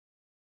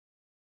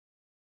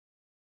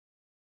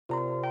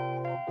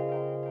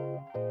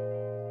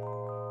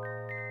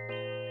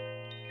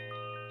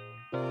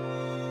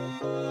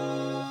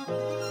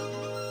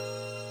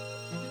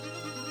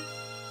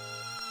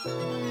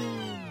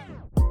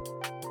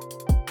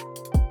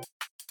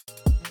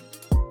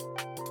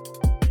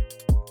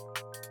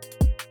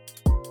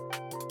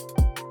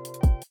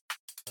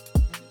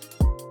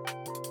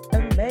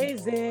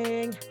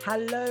Amazing.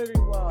 Hello,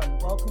 everyone.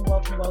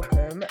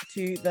 Welcome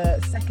to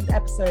the second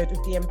episode of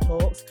DM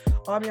Talks.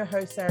 I'm your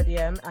host, Sarah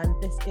DM,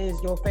 and this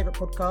is your favorite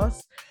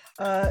podcast.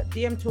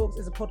 DM Talks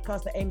is a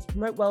podcast that aims to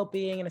promote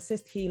well-being and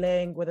assist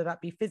healing, whether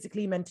that be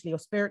physically, mentally, or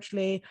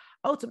spiritually.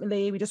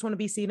 Ultimately, we just want to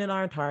be seen in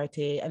our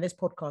entirety, and this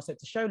podcast is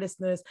to show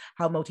listeners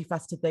how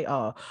multifaceted they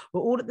are.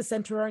 We're all at the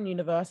center of our own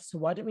universe, so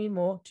why don't we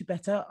more to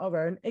better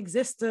our own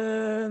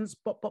existence?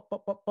 Bop, bop,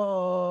 bop, bop,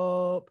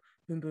 bop.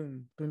 Boom,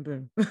 boom, boom,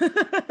 boom.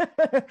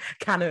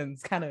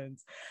 Cannons.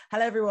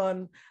 Hello,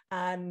 everyone.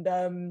 And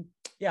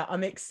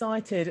I'm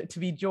excited to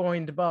be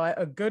joined by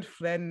a good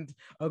friend,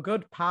 a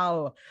good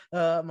pal,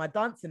 my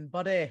dancing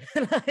buddy,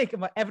 like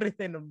my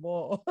everything and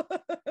more.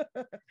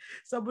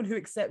 Someone who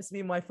accepts me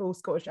in my full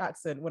Scottish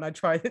accent when I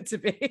try it to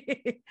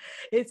be.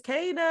 It's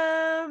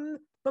Kanem.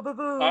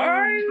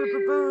 Hi.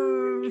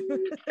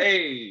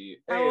 Hey,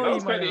 that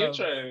was quite the love?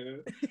 intro.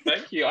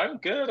 Thank you. I'm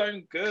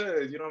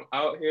good. You know, I'm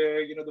out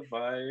here, you know, the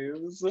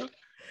vibes.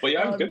 But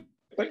yeah, I'm good.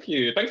 Thank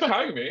you. Thanks for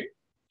having me.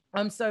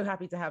 I'm so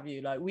happy to have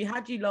you. Like, we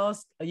had you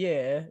last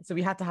year, so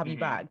we had to have you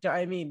back. Do you know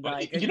what I mean?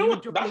 Like, you know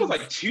what? That was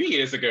like 2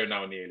 years ago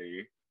now,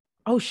 nearly.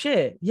 Oh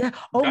shit! Yeah.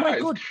 Oh that my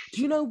god.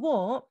 Do you know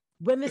what?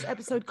 When this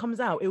episode comes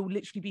out, it will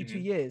literally be 2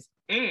 years.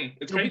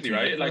 It's crazy,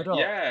 right? Like,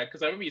 yeah,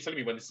 because I remember you telling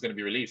me when this is going to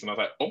be released, and I was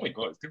like, oh my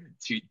god, it's going to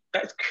be 2.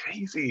 That's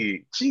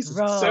crazy. Jesus,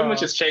 so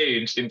much has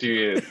changed in 2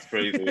 years. It's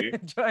crazy. Do you know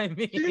what I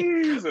mean?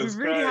 Jesus,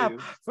 we really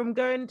have, from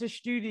going to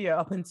studio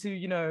up into,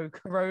 you know,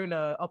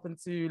 Corona, up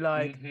into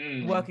like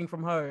working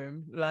from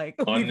home. Like,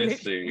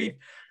 honestly,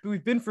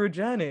 we've been through a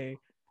journey.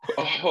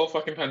 A whole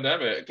fucking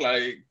pandemic,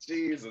 like,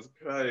 Jesus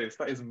Christ,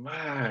 that is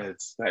mad.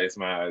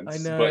 I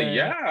know. But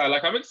yeah,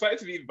 like, I'm excited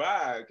to be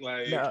back.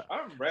 Like, no.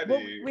 I'm ready.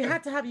 Well, we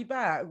had to have you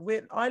back.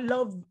 I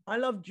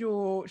loved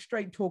your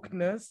straight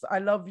talkness. I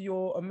love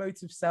your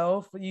emotive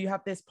self. You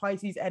have this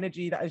Pisces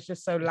energy that is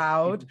just so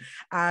loud.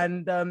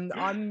 And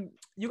I know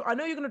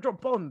you're gonna drop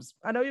bombs.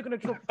 I know you're gonna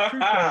drop truth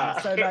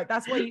bombs. So like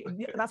that's why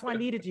I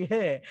needed you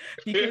here,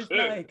 because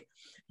like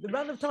the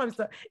amount of times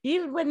that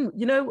even when,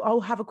 you know, I'll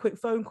have a quick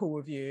phone call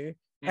with you.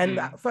 And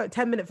that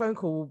 10-minute phone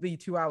call will be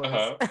 2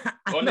 hours.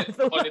 And I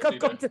feel like I've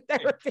gone to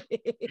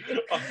therapy.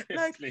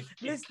 Like,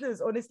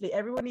 listeners, honestly,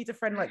 everyone needs a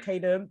friend like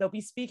Kanem. They'll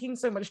be speaking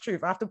so much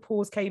truth. I have to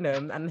pause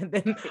Kanem and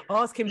then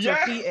ask him to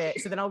repeat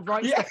it. So then I'll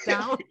write stuff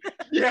down.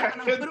 And I'll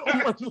put it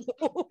on my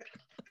wall.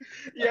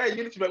 Yeah,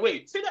 you're literally like,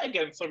 wait, say that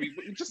again. Sorry,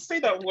 just say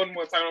that one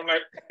more time. I'm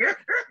like,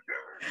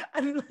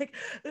 and like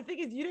the thing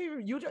is,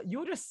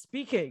 you're just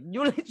speaking.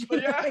 You're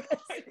literally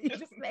you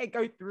just let it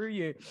go through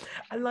you,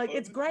 and like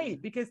it's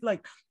great because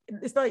like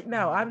it's like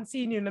now I haven't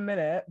seen you in a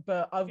minute,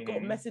 but I've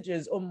got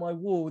messages on my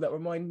wall that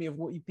remind me of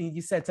what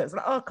you said. So it's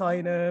like, oh,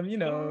 kind of, you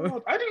know.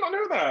 Oh, I did not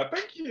know that.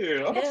 Thank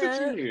you. Oh, that's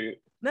so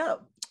cute. No.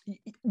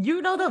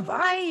 You know the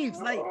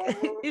vibes, like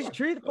it's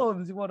truth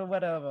bombs, you want or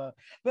whatever.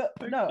 But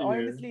no,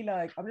 honestly,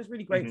 like I'm just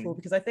really grateful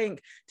because I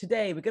think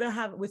today we're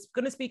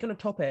gonna speak on a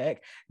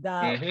topic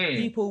that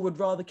people would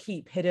rather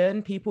keep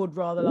hidden. People would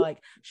rather like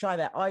shy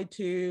their eye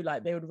to,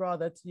 like they would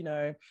rather, you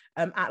know,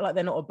 act like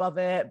they're not above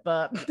it.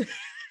 But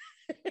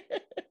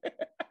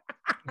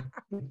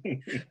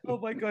oh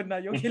my god, now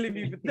you're killing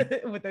me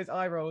with those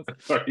eye rolls.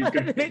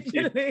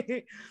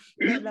 Literally,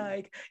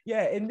 like,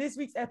 yeah, in this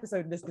week's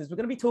episode, listeners, we're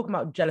going to be talking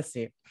about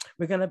jealousy.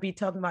 We're going to be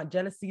talking about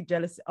jealousy.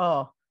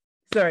 Oh,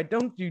 sorry,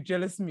 don't you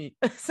jealous me.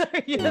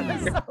 Sorry, you know the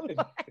song.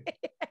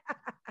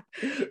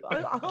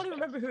 I can't even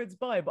remember who it's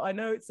by, but I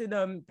know it's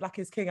in Black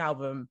is King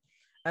album.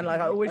 And like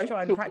I always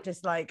try and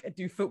practice, like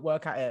do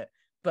footwork at it,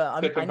 but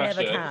I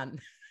never can.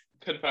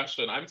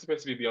 Confession, I'm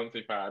supposed to be a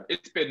Beyonce fan.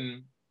 It's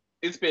been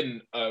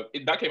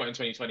that came out in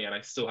 2020 and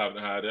I still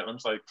haven't heard it. I'm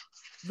just like,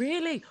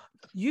 really?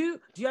 Do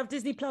you have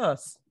Disney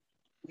Plus?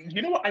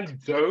 You know what? I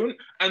don't.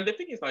 And the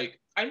thing is, like,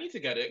 I need to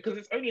get it because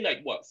it's only like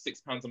what,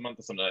 £6 a month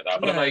or something like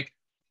that. But I'm like,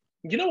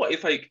 you know what?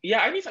 It's like, yeah,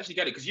 I need to actually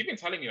get it because you've been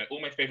telling me like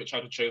all my favorite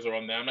childhood shows are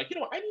on there. I'm like, you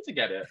know what? I need to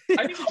get it.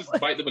 I need to just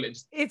bite the bullet.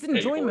 It's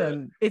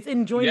enjoyment. It's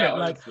enjoyment. Yeah,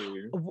 like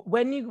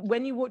when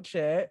you watch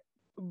it.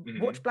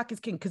 Watch Black is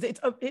King because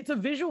it's a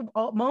visual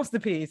art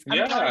masterpiece. And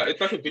it's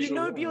like a visual. You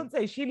know,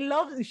 Beyonce, she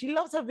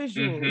loves her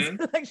visuals.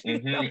 Like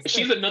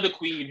she's another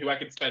queen who I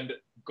could spend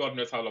God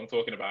knows how long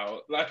talking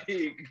about. Like,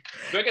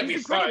 don't get me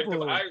started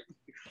because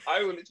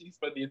I will literally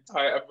spend the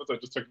entire episode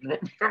just talking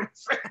about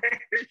Beyonce.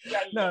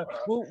 No,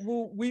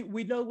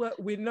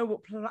 we know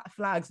what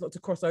flags not to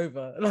cross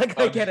over. Like,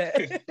 I get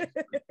it.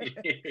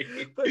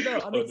 But no,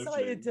 I'm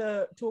excited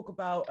to talk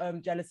about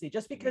jealousy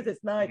just because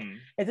it's like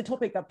it's a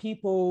topic that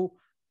people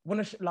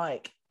want to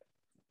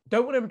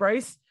don't want to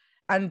embrace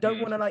and don't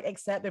want to like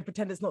accept and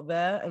pretend it's not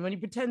there. And when you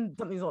pretend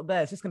something's not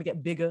there, it's just going to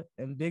get bigger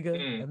and bigger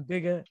and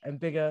bigger and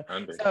bigger.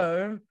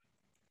 So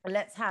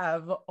let's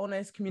have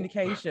honest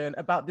communication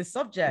about this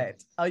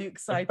subject. Are you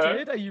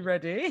excited? Are you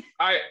ready?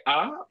 I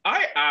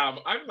am.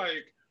 I'm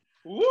like,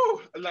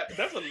 woo! Like,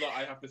 there's a lot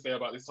I have to say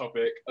about this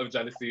topic of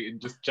jealousy in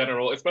just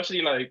general,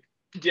 especially like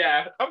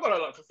Yeah, I've got a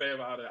lot to say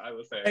about it, I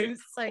would say. I'm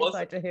so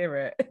excited to hear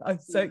it. I'm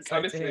so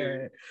excited to hear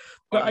it.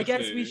 But I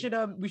guess we should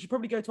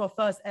probably go to our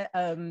first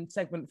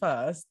segment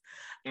first.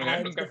 Okay,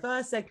 And the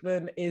first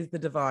segment is the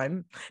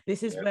Divine.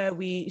 This is where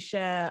we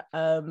share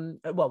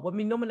when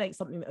we nominate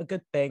something, a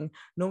good thing,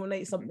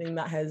 nominate something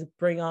that has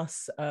bring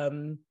us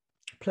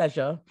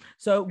pleasure.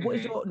 So what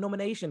is your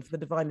nomination for the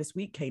Divine this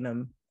week,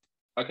 Kanem?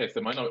 Okay,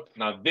 so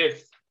now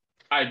this,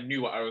 I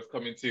knew what I was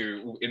coming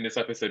to in this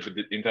episode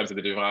in terms of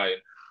the Divine.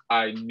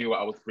 I knew what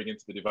I was bringing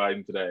to the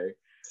Divine today.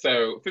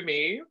 So for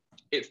me,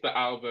 it's the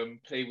album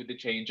Play With The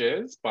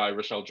Changes by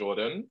Rochelle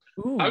Jordan.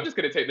 Ooh. I'm just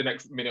going to take the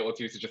next minute or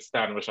two to just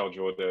stand Rochelle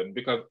Jordan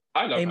because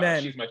I love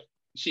her.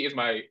 She is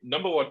my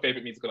number one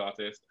favorite musical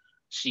artist.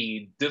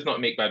 She does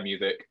not make bad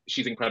music.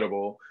 She's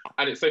incredible.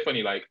 And it's so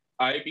funny, like,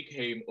 I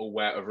became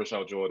aware of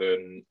Rochelle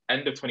Jordan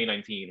end of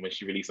 2019 when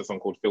she released a song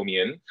called Fill Me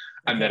In.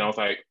 And then I was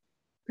like,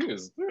 who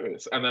is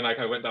this? And then like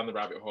I went down the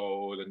rabbit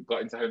hole and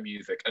got into her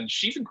music, and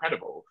she's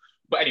incredible.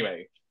 But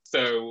anyway,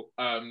 so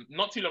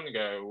not too long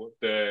ago,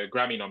 the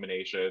Grammy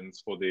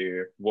nominations for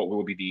what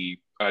will be the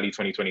early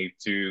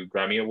 2022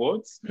 Grammy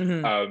Awards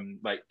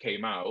like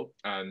came out,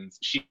 and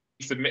she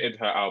submitted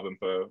her album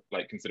for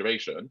like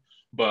consideration.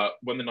 But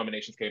when the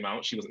nominations came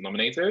out, she wasn't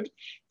nominated.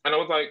 And I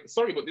was like,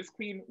 sorry, but this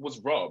queen was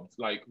robbed.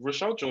 Like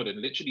Rochelle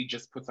Jordan literally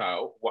just put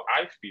out what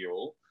I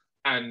feel.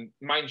 And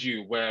mind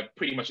you, we're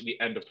pretty much at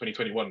the end of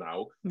 2021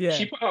 now. Yeah.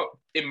 She put out,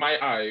 in my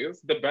eyes,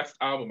 the best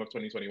album of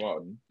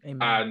 2021.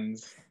 Amen.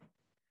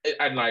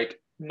 And like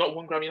not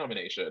one Grammy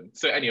nomination.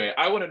 So anyway,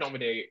 I want to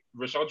nominate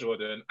Rochelle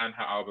Jordan and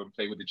her album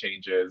Play With The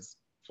Changes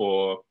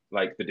for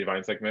like the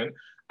Divine segment.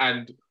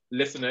 And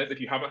listeners,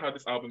 if you haven't heard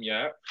this album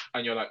yet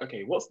and you're like,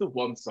 okay, what's the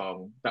one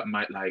song that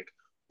might like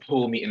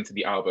pull me into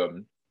the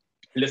album?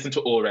 Listen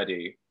to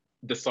Already.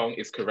 The song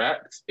is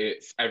correct.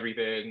 It's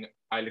everything.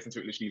 I listen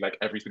to it literally like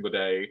every single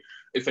day.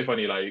 It's so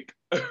funny, like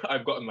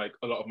I've gotten like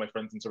a lot of my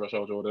friends into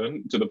Rochelle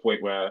Jordan to the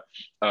point where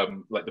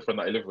like the friend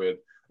that I live with,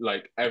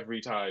 like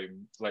every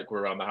time like we're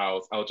around the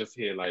house, I'll just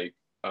hear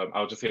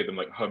them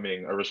like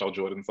humming a Rochelle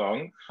Jordan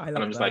song. And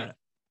I'm just like,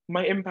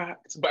 my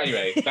impact. But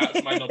anyway,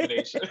 that's my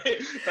nomination.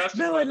 That's just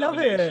I love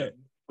it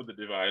for the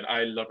Divine.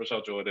 I love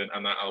Rochelle Jordan,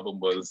 and that album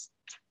was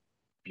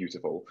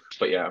beautiful.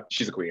 But yeah,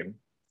 she's a queen.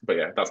 But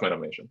yeah, that's my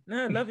nomination.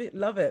 No,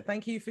 love it.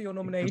 Thank you for your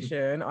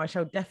nomination. I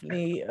shall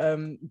definitely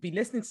be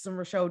listening to some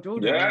Rochelle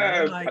Jordan.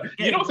 Yeah,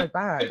 you know what's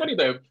it's funny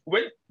though,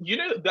 when you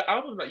know the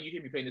album that you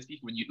hear me playing the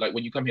speaker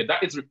when you come here,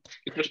 that is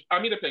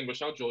I'm either playing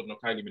Rochelle Jordan or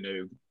Kylie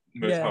Minogue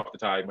most half the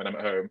time when I'm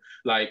at home.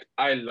 Like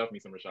I love me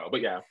some Rochelle, but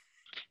yeah,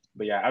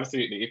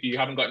 absolutely. If you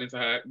haven't gotten into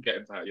her, get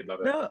into her. You'd love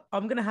it. No,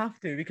 I'm gonna have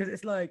to, because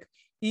it's like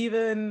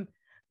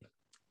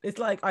it's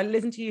like I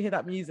listen to you hear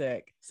that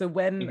music. So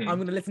when I'm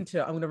going to listen to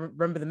it, I'm going to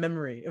remember the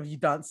memory of you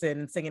dancing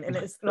and singing. And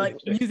it's like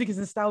music is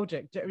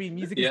nostalgic. Do you know what I mean?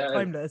 Music is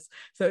timeless.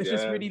 So it's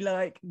just really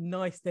like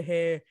nice to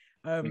hear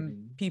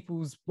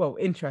people's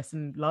interests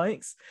and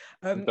likes.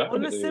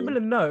 On a similar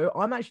note,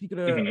 I'm actually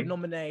going to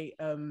nominate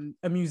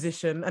a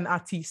musician, an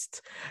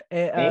artiste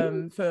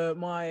for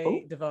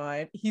my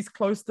Divine. He's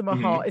close to my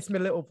heart. It's my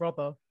little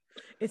brother.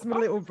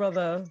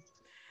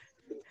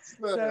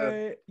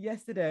 So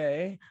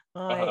yesterday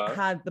I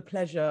had the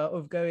pleasure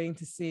of going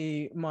to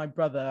see my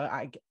brother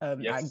at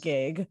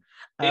gig.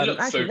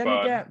 Actually, so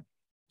fun.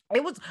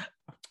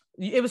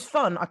 It was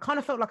fun. I kind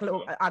of felt like a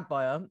little ad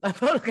buyer. I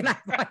felt like an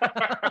ad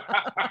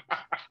buyer.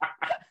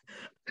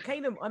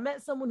 Kanem, I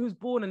met someone who's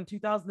born in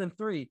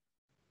 2003.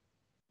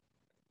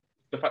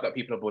 The fact that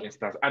people are born in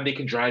stars and they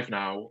can drive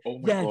now. Oh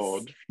my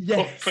god.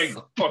 Yes.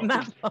 Oh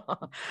my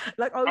god.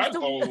 Like I'm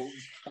old.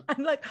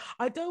 And like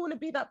I don't want to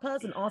be that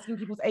person asking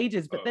people's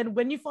ages, but then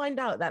when you find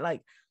out that like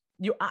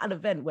you're at an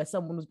event where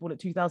someone was born in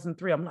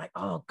 2003, I'm like,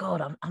 oh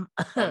god, I'm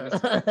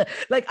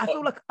like I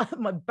feel like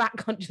my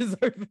back hunches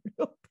over.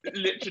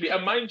 Literally,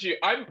 and mind you,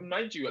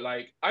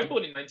 like I'm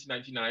born in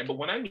 1999, but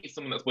when I meet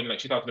someone that's born in like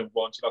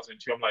 2001,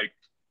 2002, I'm like,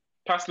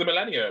 past the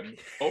millennium.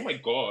 Oh my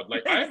god!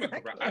 Like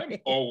I'm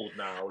old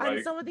now. Like,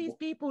 and some of these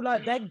people,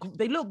 like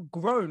they look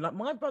grown. Like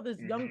my brother's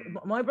young.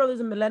 My brother's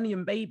a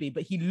millennium baby,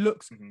 but he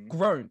looks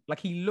grown. Like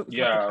he looks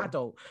like an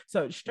adult.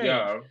 So it's strange.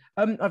 Yeah.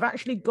 I've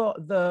actually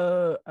got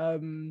the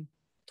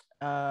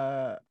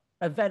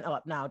event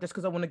up now, just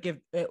because I want to give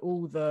it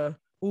all the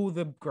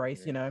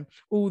grace, you know,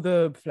 all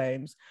the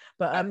flames.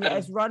 But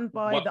it's run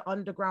by the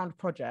Underground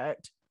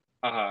Project.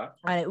 And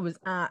it was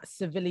at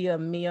Sevilla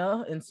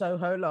Mia in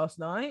Soho last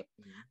night,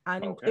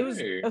 and it was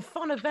a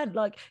fun event.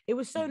 Like it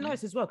was so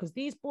nice as well, because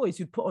these boys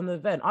who put on the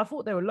event, I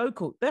thought they were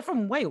local. They're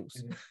from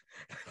Wales.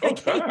 They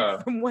came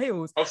from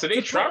Wales. Oh, so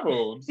they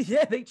traveled.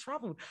 Yeah, they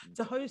traveled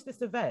to host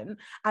this event,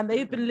 and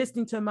they've been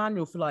listening to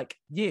Emmanuel for like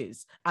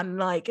years, and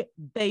like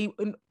they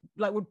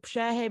like would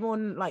share him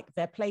on like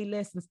their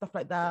playlist and stuff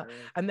like that.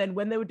 And then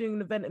when they were doing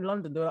an event in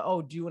London, they were like,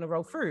 "Oh, do you want to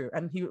roll through?"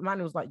 And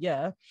Emmanuel was like,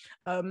 "Yeah."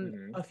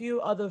 A few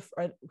other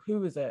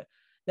who is it?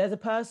 There's a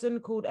person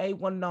called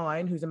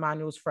A19 who's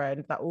Emmanuel's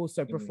friend that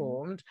also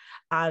performed,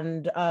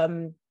 and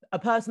a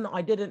person that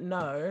I didn't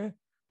know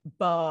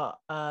but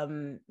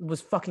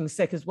was fucking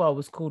sick as well,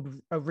 was called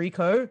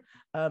Rico,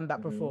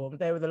 that performed.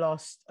 They were the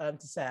last to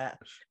set.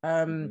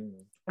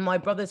 My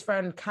brother's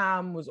friend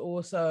Cam was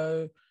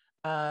also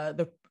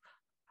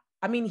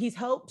he's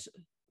helped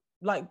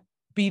like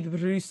be the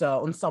producer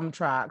on some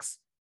tracks.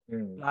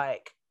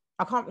 Like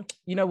I can't,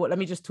 you know what, let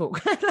me just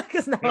talk. I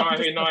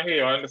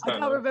hear, I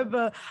understand.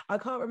 I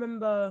can't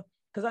remember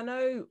because I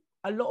know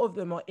a lot of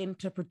them are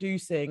into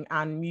producing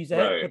and music,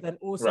 but then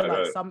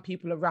also some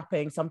people are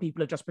rapping, some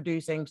people are just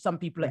producing, some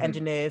people are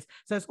engineers.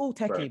 So it's all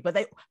techie, but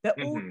they're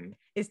all,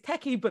 it's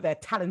techie, but they're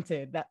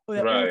talented. They're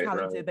all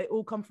talented. They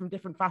all come from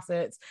different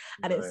facets.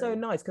 And it's so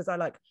nice because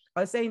I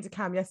was saying to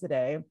Cam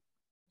yesterday,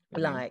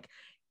 like,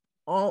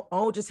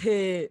 I'll just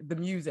hear the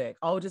music.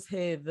 I'll just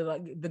hear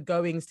the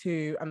goings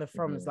to and the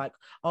froms. Like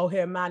I'll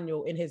hear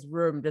Emmanuel in his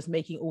room just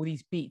making all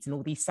these beats and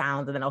all these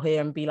sounds, and then I'll hear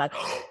him be like,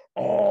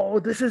 "Oh,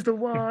 this is the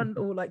one,"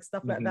 or like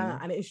stuff like that.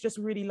 And it's just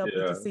really lovely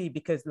to see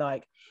because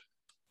like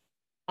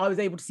I was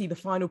able to see the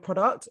final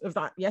product of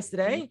that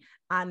yesterday,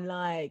 and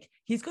like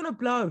he's gonna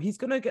blow. He's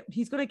gonna get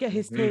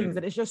his things,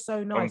 and it's just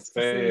so nice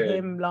to see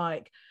him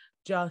like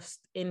just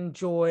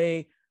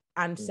enjoy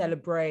and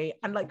celebrate.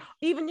 And like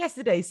even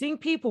yesterday, seeing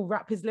people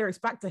rap his lyrics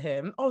back to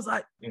him, I was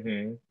like,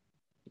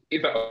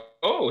 he's like,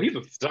 oh, he's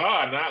a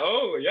star now.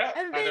 Oh yeah.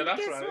 And then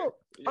guess what?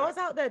 Yeah. I was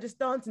out there just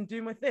dancing,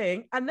 doing my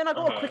thing, and then I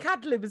got a quick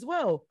ad lib as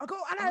well. I got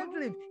an ad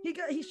lib.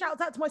 He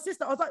shouts out to my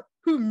sister. I was like,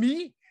 who,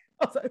 me?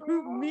 I was like,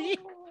 who, me?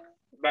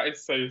 That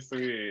is so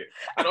sweet.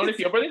 And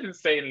honestly, your brother's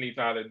insanely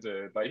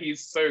talented. Like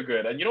he's so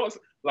good. And you know what's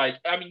like?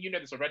 I mean, you know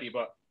this already,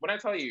 but when I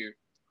tell you,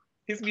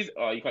 his music,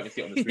 oh, you can't even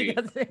see it on the screen.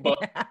 But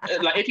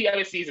like, if he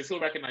ever sees it,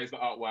 he'll recognize the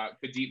artwork,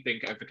 the Deep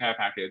Thinker, and the Care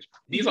Package.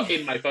 These are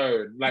in my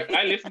phone. Like,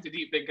 I listen to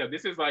Deep Thinker.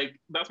 This is like,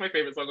 that's my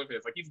favorite song of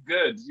his. Like, he's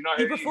good. You know what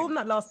I mean? He performed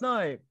that last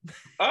night.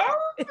 Oh,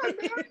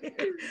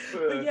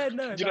 but yeah,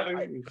 no. You know what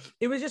I mean?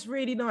 It was just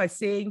really nice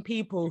seeing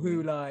people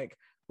who like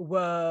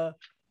were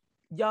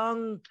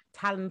young,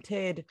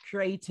 talented,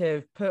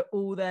 creative, put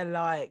all their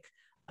like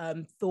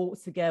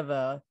thoughts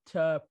together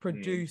to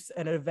produce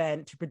an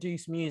event, to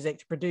produce music,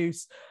 to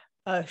produce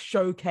a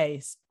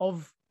showcase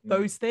of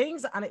those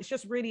things. And it's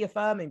just really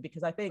affirming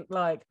because I think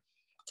like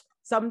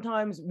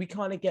sometimes we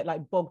kind of get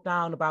like bogged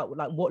down about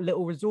like what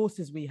little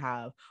resources we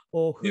have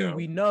or who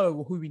we know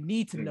or who we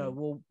need to know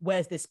or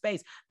where's this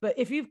space. But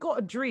if you've got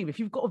a dream, if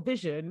you've got a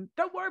vision,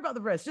 don't worry about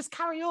the rest, just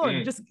carry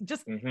on. Just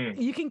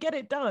you can get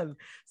it done.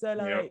 So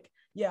like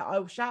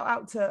I'll shout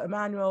out to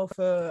Emmanuel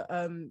for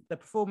the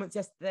performance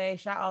yesterday.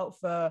 Shout out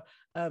for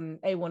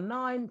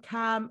A19,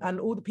 Cam, and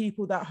all the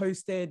people that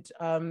hosted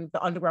the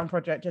Underground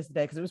Project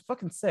yesterday because it was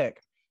fucking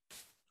sick.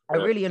 I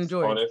really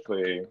enjoyed.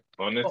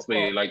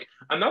 Honestly, like,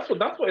 and that's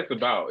what it's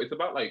about. It's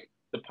about like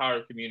the power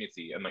of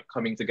community and like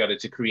coming together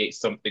to create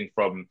something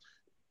from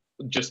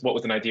just what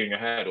was an idea in your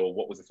head or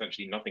what was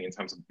essentially nothing in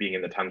terms of being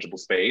in the tangible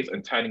space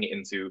and turning it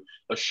into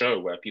a show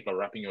where people are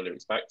rapping your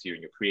lyrics back to you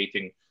and you're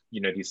creating,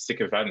 you know, these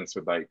sick events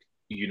with like,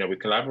 you know, with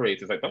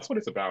collaborators. Like that's what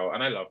it's about,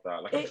 and I love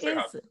that. Like I'm so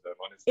happy with them,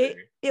 honestly.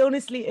 It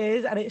honestly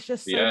is, and it's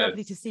just so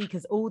lovely to see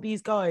because all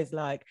these guys,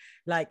 like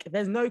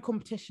there's no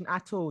competition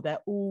at all. They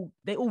all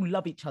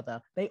love each other.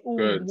 They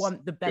all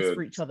want the best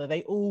for each other.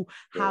 They all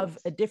have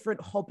a different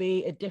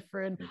hobby, a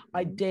different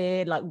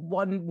idea. Like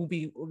one will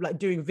be like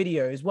doing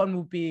videos, one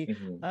will be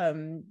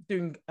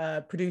doing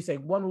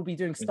producing, one will be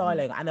doing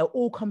styling, and they'll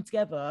all come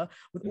together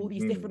with all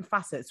these different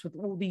facets, with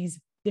all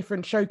these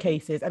different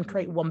showcases and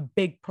create one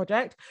big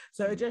project.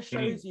 So it just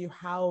shows you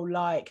how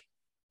like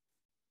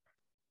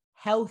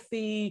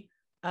healthy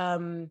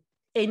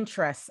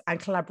interest and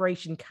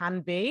collaboration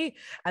can be.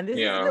 And this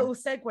is a little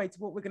segue to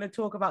what we're going to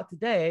talk about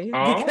today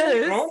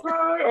because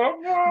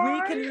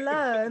we can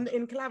learn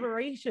in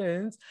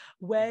collaborations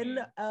when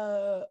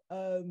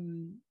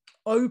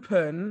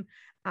open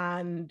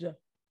and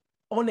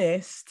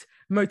honest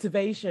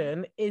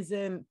motivation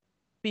isn't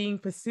being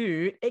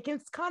pursued, it can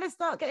kind of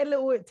start getting a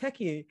little bit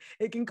techie.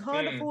 It can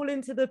kind of fall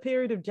into the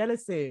period of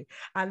jealousy.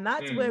 And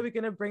that's where we're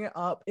going to bring it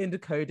up in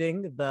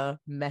Decoding the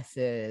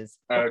Messes.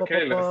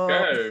 Okay, let's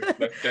go.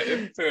 Let's get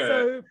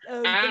into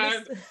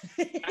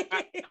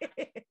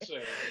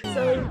it.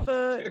 So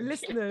for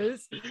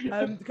listeners,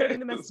 Decoding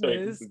the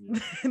Messes,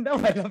 no,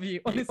 I love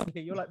you.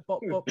 Honestly, you're like, bop,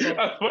 bop,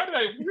 bop.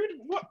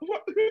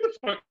 Who the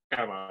fuck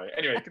am I?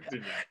 Anyway,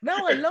 continue.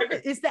 No, I love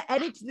it. It's the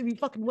energy that we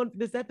fucking want for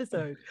this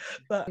episode.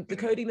 But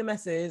Decoding the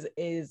Messes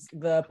is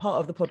the part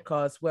of the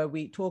podcast where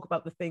we talk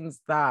about the things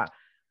that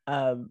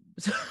I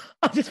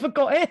just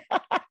forgot it.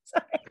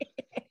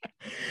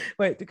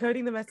 Wait,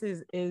 Decoding the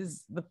Messes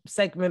is the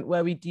segment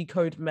where we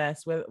decode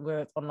mess, whether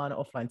it's online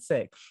or offline.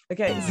 Sick.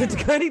 Okay, so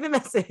Decoding the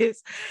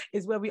Messes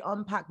is where we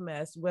unpack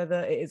mess,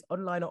 whether it is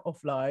online or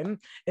offline.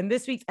 In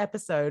this week's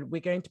episode,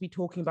 we're going to be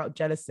talking about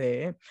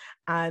jealousy,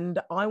 and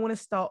I want to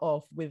start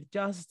off with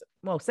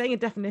saying a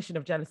definition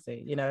of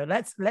jealousy. You know,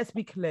 let's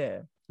be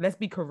clear, let's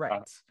be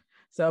correct.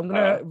 So I'm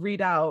going to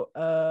read out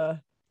a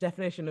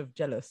definition of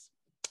jealous.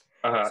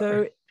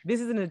 So this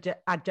is an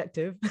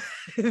adjective.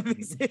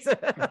 this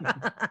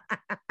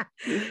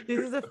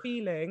is a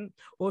feeling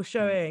or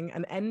showing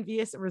an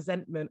envious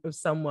resentment of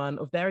someone,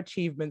 of their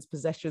achievements,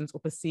 possessions, or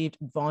perceived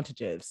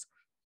advantages.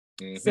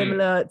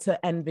 Similar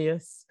to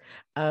envious.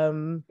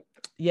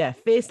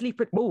 Fiercely.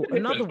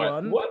 Another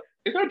one. What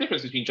is there a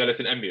difference between jealous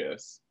and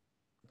envious?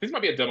 This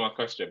might be a dumbass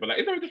question, but like,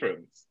 is there a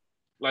difference?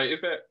 Like, is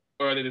there,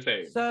 or are they the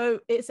same? So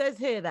it says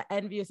here that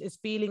envious is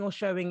feeling or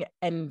showing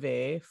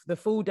envy. The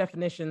full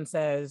definition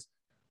says,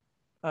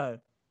 to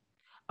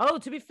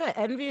be fair,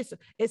 envious,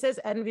 it says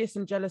envious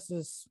and jealous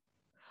is,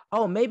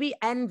 maybe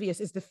envious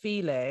is the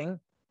feeling.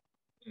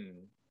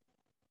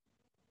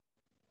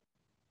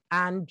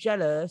 And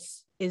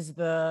jealous is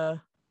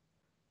the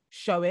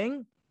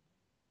showing.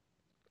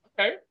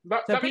 Okay,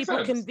 that people makes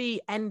sense. can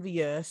be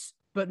envious,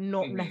 but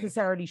not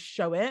necessarily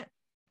show it.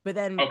 But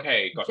then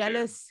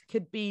jealous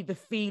could be the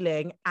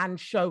feeling and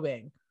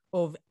showing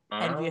of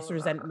envious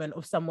resentment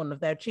of someone, of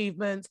their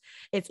achievements.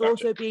 It's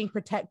also being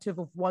protective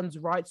of one's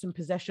rights and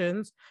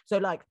possessions. So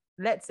like,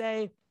 let's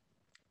say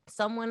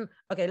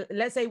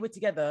let's say we're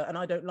together and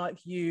I don't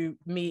like you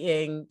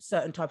meeting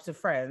certain types of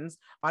friends.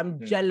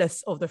 I'm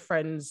jealous of the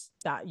friends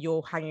that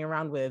you're hanging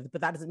around with,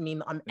 but that doesn't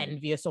mean I'm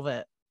envious of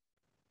it.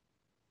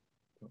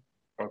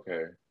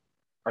 Okay.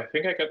 I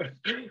think I get that.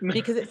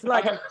 Because it's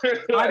like,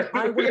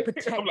 I want to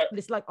protect.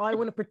 It's like, I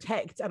want to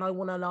protect and I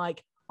want to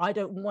like, I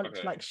don't want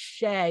to like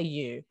share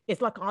you.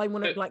 It's like, I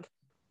want to like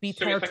be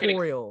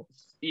territorial.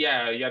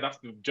 Like that's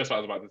just what I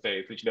was about to say.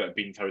 It's literally like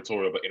being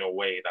territorial, but in a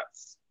way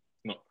that's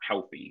not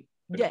healthy.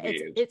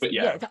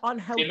 It's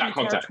unhealthy in that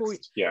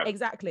context. Yeah,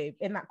 exactly,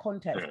 in that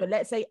context. But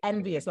let's say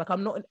envious. Like,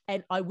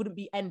 I wouldn't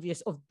be envious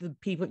of the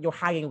people you're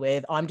hanging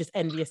with. I'm just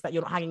envious that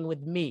you're not hanging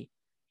with me.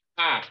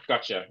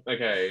 Gotcha.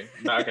 Okay.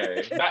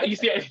 That you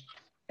see,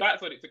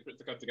 that's what it took for it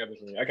to come together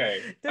for me.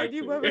 Okay. Don't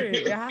you worry,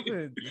 it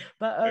happens.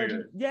 But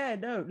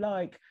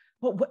like,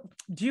 what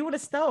do you want to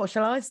start or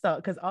shall I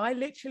start? Because I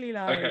literally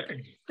like.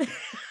 Okay.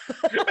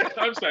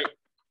 I'm just like.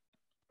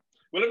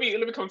 Well, let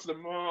me come to the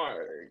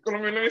mic.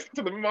 Let me listen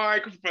to the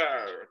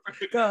microphone.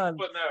 Go on.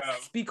 But no,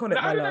 speak on it,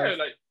 my I don't love. know.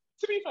 Like,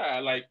 to be fair,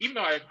 like, even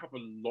though I have a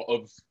lot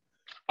of,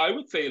 I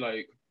would say,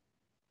 like,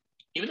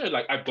 even though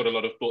like I've got a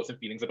lot of thoughts and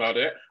feelings about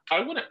it,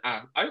 I want to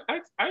ask. I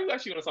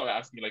actually want to start by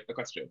asking you like a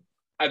question,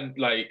 and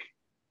like,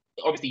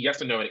 obviously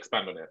yes or no, and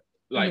expand on it.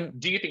 Like,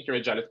 do you think you're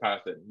a jealous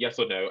person? Yes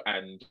or no,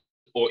 and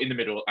or in the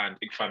middle, and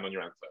expand on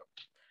your answer.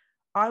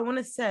 I want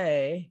to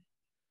say.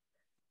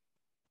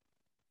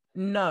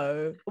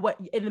 No,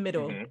 in the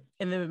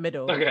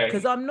middle,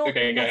 because I'm not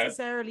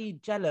necessarily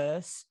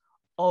jealous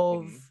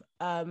of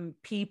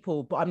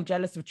people, but I'm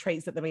jealous of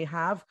traits that they may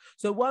have.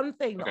 So one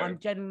thing that I'm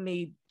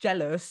genuinely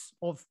jealous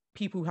of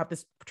people who have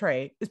this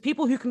trait is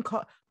people who can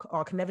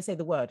I can never say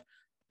the word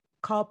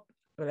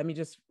let me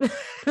just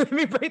let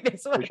me break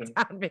this word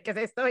down, because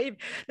it's not even,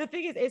 the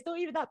thing is, it's not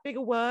even that big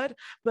a word,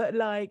 but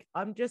like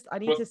I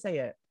need to say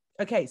it.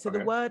 Okay, so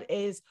the word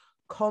is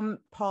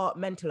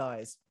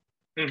compartmentalize.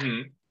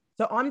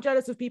 So I'm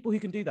jealous of people who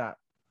can do that.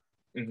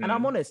 And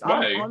I'm honest.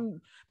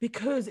 I'm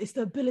because it's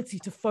the ability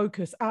to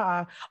focus.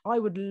 I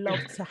would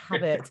love to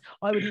have it.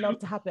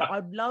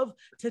 I'd love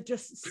to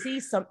just see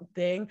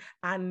something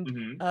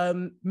and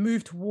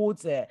move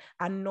towards it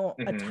and not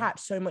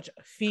attach so much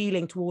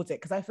feeling towards it.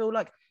 Because I feel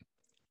like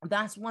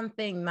that's one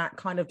thing that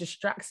kind of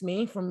distracts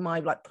me from my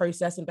like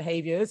process and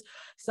behaviors.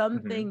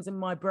 Some things in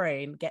my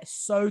brain get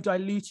so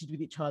diluted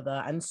with each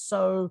other and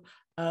so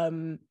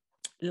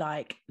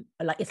like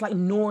it's like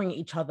gnawing at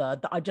each other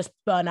that I just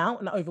burn out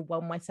and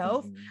overwhelm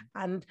myself.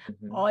 And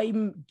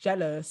I'm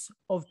jealous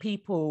of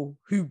people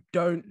who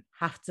don't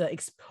have to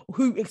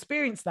who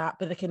experience that,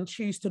 but they can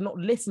choose to not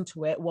listen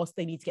to it whilst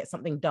they need to get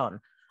something done.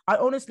 I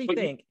honestly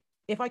think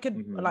if I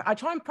could like, I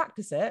try and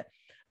practice it,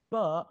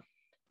 but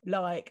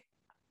like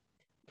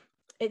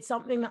it's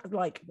something that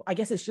like, I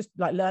guess it's just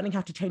like learning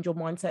how to change your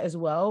mindset as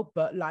well.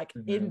 But like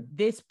in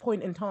this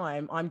point in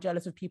time, I'm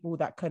jealous of people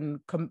that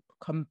can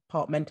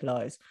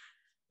compartmentalize.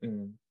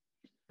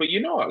 But you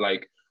know what,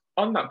 like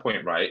on that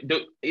point, right?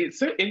 It's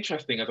so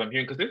interesting as I'm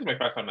hearing, because this is my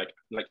first time like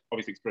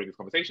obviously exploring this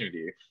conversation with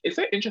you. It's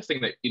so interesting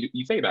that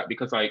you say that,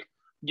 because like,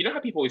 you know how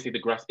people always say the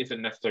grass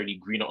isn't necessarily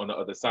greener on the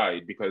other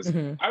side, because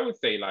I would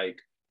say like,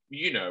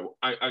 you know,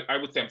 I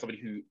would say I'm somebody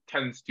who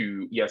tends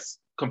to, yes,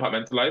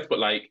 compartmentalize, but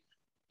like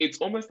it's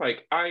almost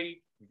like I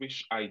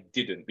wish I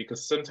didn't,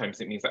 because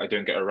sometimes it means that I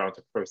don't get around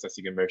to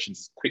processing emotions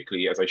as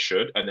quickly as I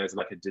should, and there's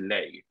like a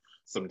delay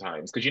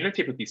sometimes, because you know,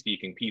 typically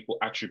speaking, people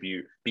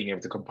attribute being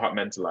able to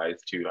compartmentalize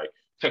to like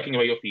tucking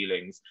away your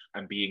feelings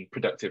and being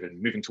productive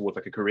and moving towards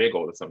like a career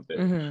goal or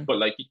something. But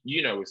like,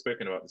 you know, we've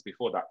spoken about this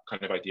before, that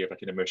kind of idea of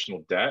like an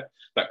emotional debt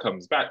that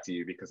comes back to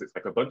you, because it's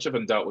like a bunch of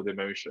undealt with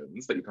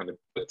emotions that you kind of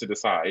put to the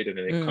side, and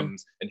then it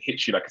comes and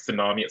hits you like a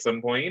tsunami at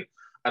some point.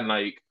 And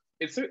like,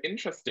 it's so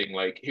interesting,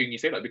 like hearing you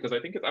say that, because I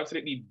think it's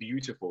absolutely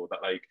beautiful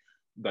that like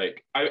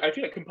I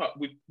feel like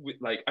with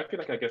like, I feel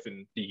like I guess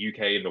in the UK,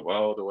 in the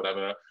world or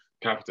whatever,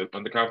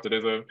 under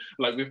capitalism,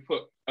 like we've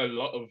put a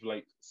lot of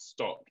like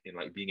stock in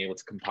like being able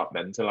to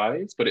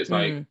compartmentalize, but it's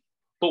like,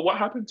 but what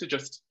happened to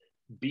just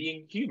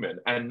being human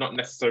and not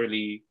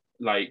necessarily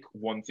like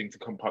wanting to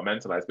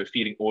compartmentalize, but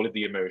feeling all of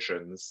the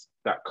emotions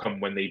that come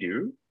when they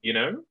do, you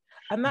know?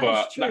 And that is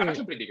But true. like, I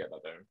completely get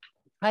that though.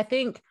 I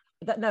think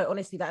that, no,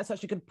 honestly, that's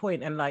such a good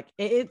point. And like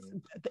it's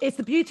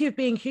the beauty of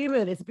being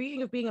human. It's the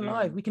beauty of being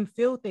alive. We can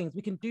feel things,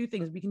 we can do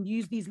things, we can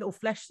use these little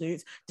flesh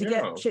suits to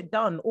get shit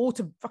done, or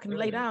to fucking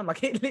lay down.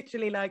 Like, it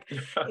literally, like,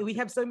 we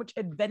have so much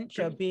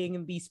adventure being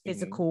in these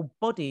physical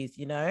bodies,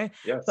 you know?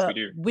 Yes, but we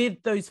do.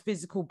 With those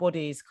physical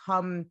bodies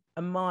come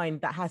a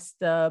mind that has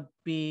to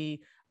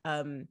be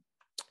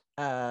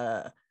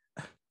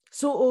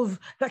sort of,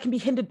 that can be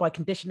hindered by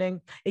conditioning,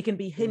 it can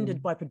be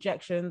hindered by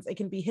projections, it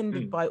can be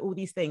hindered by all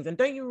these things. And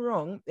don't get me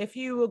wrong, if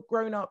you were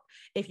grown up,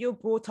 if you're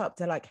brought up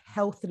to like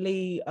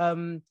healthily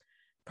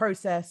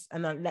process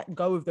and then let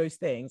go of those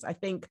things, I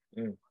think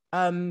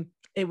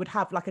it would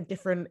have like a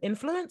different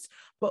influence.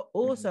 But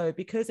also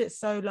because it's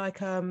so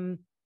like I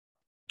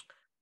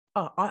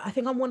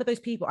think I'm one of those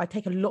people, I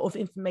take a lot of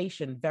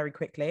information very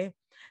quickly.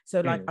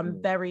 So like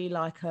I'm very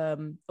like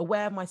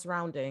aware of my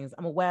surroundings,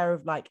 I'm aware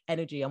of like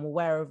energy, I'm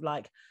aware of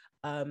like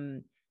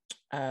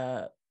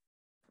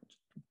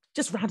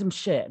just random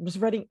shit. I'm just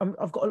ready.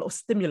 I've got a lot of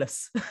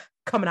stimulus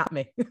coming at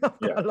me. I've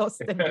got a lot of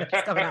stimulus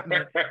coming at me.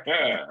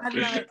 And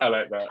like, I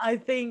like that. I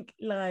think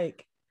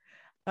like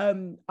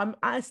I'm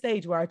at a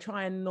stage where I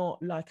try and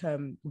not like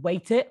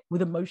weight it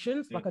with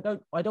emotions. Like I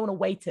don't want to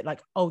weight it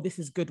like, oh, this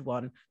is a good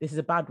one, this is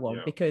a bad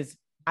one, because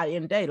at the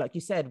end of the day, like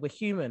you said, we're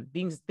human.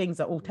 These things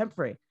are all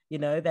temporary, you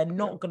know, they're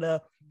not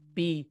gonna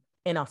be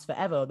in us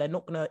forever, they're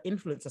not gonna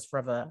influence us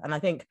forever. And I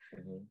think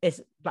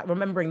it's like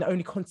remembering the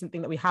only constant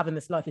thing that we have in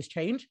this life is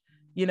change,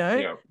 you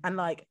know. And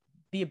like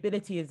the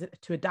ability is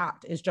to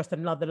adapt is just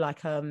another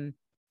like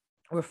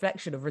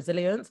reflection of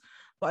resilience.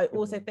 But I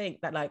also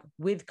think that like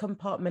with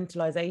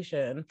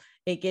compartmentalization,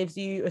 it gives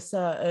you a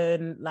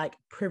certain like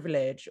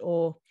privilege,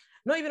 or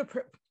not even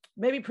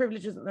maybe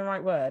privilege isn't the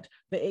right word,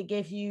 but it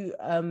gives you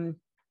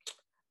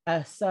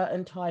a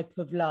certain type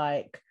of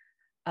like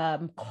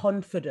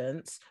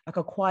confidence, like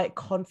a quiet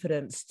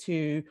confidence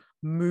to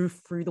move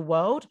through the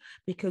world,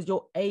 because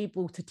you're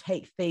able to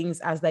take things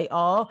as they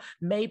are,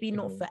 maybe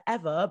not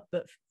forever,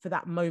 but for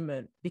that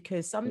moment.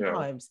 Because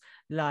sometimes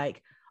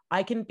like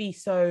I can be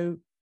so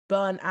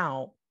burnt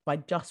out by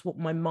just what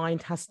my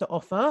mind has to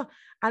offer,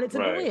 and it's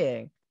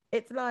annoying.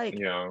 It's like,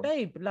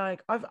 babe,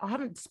 like I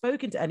haven't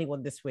spoken to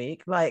anyone this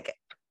week, like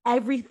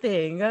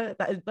everything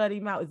that is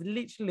burning out is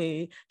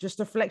literally just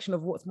a reflection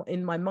of what's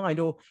in my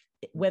mind, or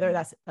whether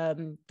that's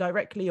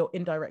directly or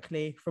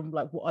indirectly from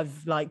like what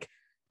I've like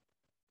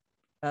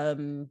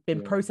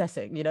been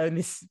processing, you know, in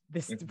this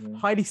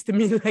highly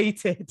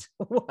stimulated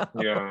world.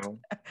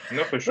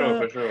 No, for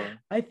sure.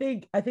 I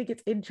think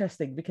it's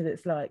interesting because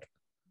it's like,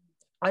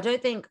 I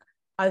don't think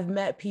I've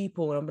met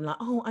people and I've been like,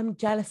 oh, I'm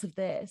jealous of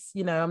this,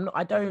 you know.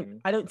 I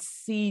don't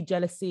see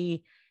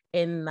jealousy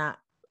in that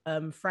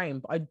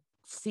frame, but I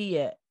see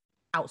it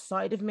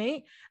outside of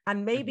me.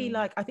 And maybe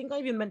like, I think I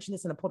even mentioned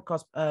this in the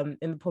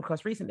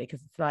podcast recently,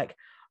 because it's like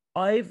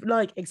I've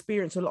like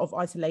experienced a lot of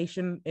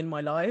isolation in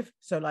my life.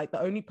 So like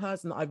the only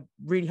person that I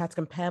really had to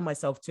compare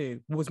myself to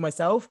was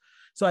myself.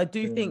 So I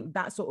do think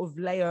that sort of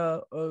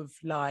layer of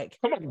like,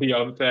 come on,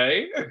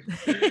 Beyonce.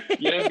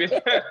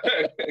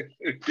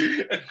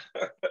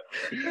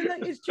 But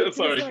like, it's true.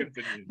 Sorry, like,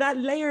 that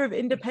layer of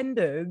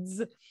independence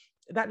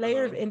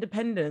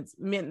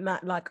meant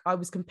that like I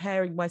was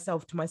comparing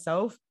myself to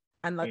myself,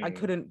 and like I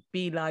couldn't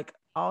be like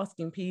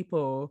asking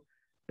people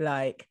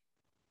like,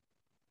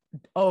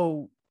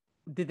 oh,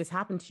 did this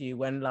happen to you,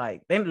 when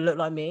like they didn't look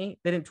like me,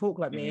 they didn't talk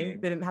like me,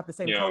 they didn't have the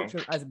same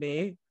culture as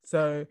me,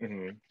 so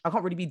I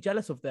can't really be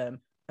jealous of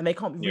them, and they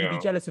can't really be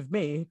jealous of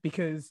me,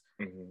 because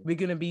we're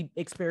going to be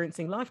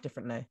experiencing life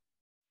differently.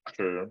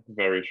 True,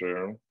 very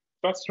true.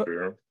 That's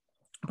true.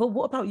 But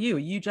what about you? Are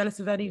you jealous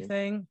of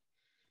anything?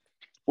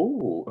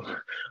 Oh,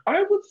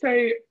 I would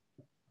say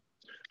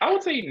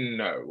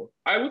no.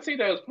 I would say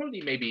there was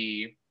probably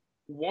maybe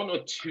one or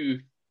two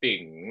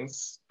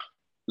things.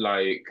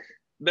 Like,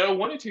 there are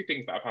one or two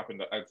things that have happened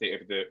that I'd say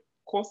over the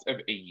course of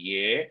a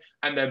year,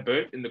 and they're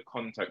both in the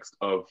context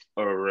of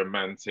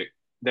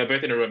they're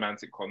both in a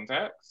romantic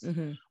context.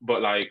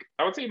 But like,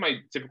 I would say my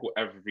typical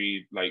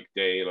every like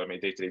day, like my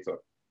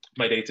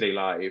day-to-day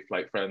life,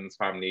 like friends,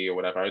 family, or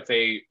whatever, I would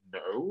say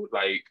no.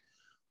 Like,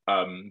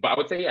 but I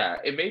would say,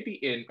 it may be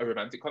in a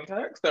romantic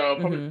context. There are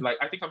probably like,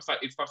 I think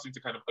it's starting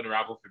to kind of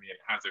unravel for me, and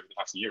it has over the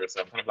past year or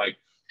so. I'm kind of like,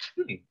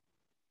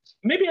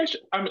 maybe I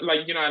should. I'm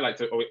like, you know,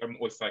 I'm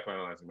always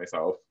psychoanalyzing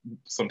myself,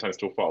 sometimes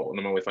to a fault, and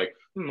I'm always like,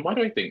 why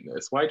do I think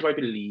this? Why do I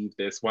believe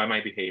this? Why am I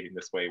behaving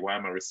this way? Why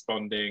am I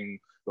responding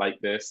like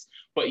this?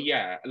 But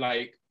yeah,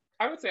 like,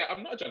 I would say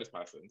I'm not a jealous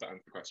person, to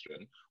answer the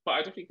question, but I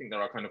definitely think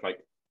there are kind of like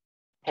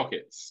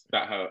pockets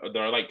that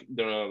there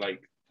are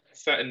like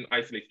certain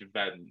isolated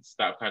events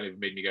that have kind of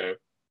made me go,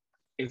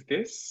 is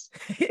this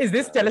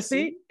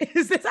jealousy?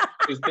 Is this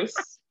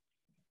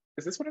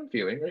what I'm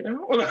feeling right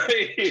now?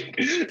 Like,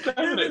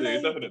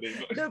 definitely.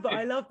 No, but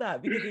I love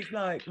that, because it's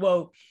like,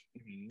 well,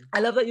 I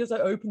love that you're so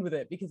open with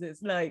it, because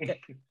it's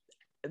like,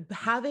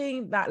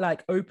 having that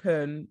like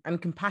open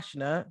and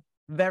compassionate,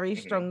 very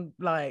strong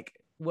like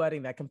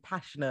wording there,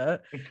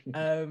 compassionate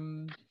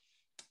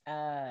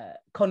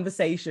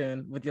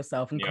conversation with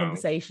yourself and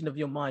conversation of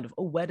your mind of,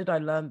 oh, where did I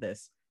learn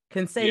this?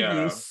 Can save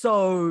you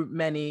so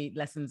many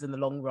lessons in the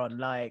long run.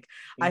 Like,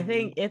 I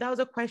think if that was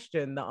a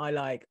question that I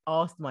like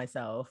asked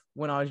myself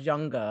when I was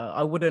younger,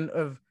 I wouldn't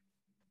have.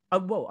 I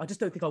just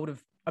don't think I would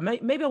have.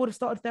 Maybe I would have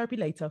started therapy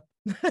later.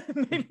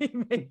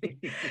 maybe.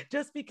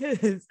 just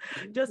because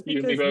like,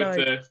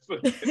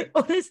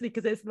 honestly,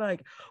 because it's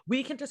like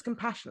we can just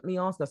compassionately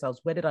ask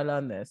ourselves, where did I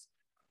learn this?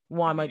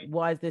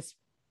 Why is this?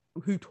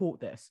 Who taught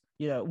this?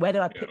 You know, where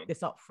did I pick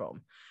this up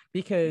from?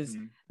 Because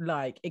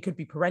like it could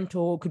be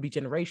parental, it could be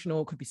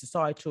generational, it could be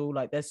societal.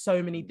 Like there's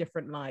so many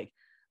different like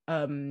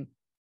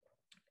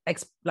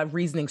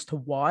reasonings to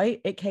why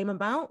it came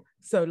about.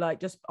 So like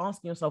just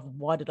asking yourself,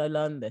 why did I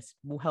learn this,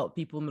 will help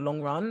people in the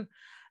long run.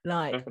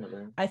 Like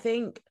definitely. I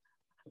think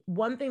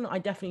one thing that I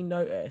definitely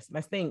noticed, and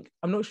I think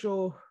I'm not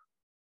sure,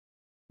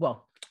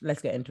 well,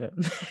 let's get into it.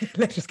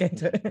 Let's just get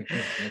into it.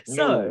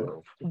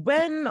 So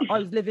when I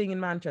was living in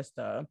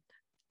Manchester,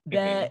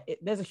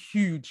 there's a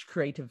huge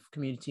creative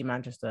community in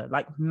Manchester,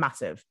 like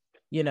massive,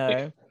 you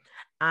know,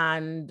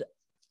 and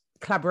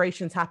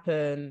collaborations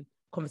happen,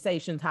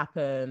 conversations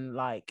happen,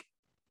 like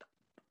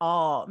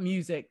art,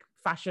 music,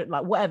 fashion,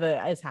 like whatever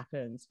it is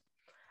happens.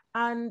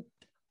 And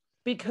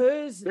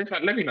because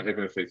let me not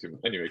even say too much.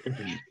 Anyway,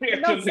 continue.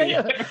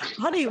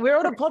 Honey, we're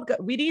on a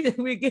podcast.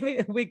 We're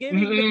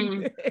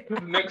giving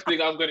Next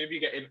thing I'm gonna be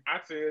getting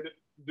acid.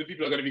 The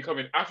people are gonna be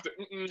coming after.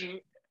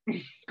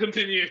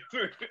 Continue.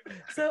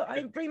 So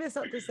I bring this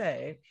up to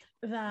say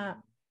that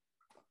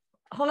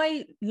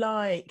I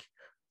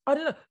don't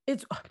know,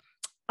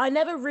 I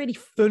never really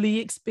fully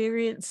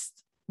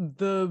experienced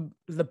the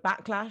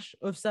backlash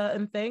of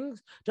certain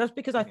things, just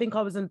because I think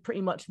I was in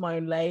pretty much my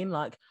own lane.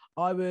 Like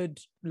I would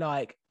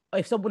like,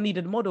 if someone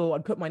needed a model,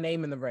 I'd put my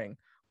name in the ring,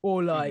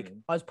 or like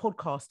I was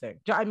podcasting. Do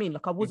you know what I mean?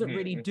 Like I wasn't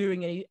really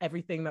doing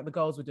everything that the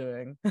girls were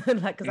doing.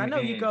 Like, because I know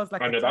you girls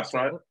like. I know that's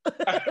right.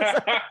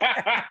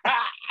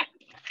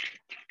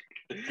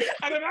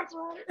 I know that's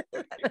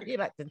right. You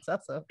like to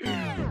tussle.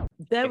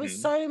 There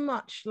was so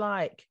much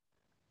like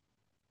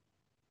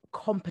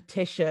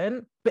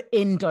competition, but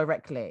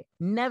indirectly.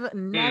 Never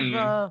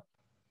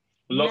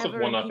lots of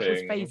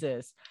one-upping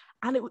phases.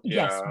 And it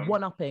yes,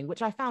 one-upping,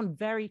 which I found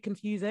very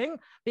confusing,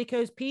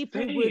 because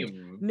people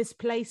would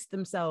misplace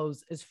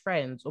themselves as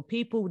friends, or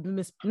people would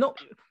not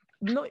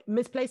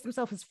misplace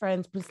themselves as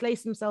friends,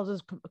 misplace themselves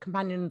as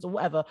companions or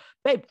whatever.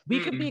 Babe, we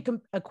can be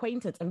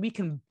acquaintance and we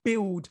can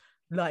build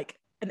like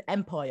an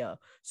empire.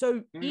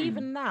 So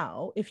even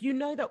now, if you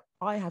know that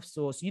I have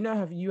sauce, you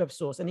know you have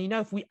sauce, and you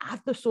know if we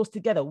add the sauce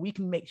together, we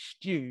can make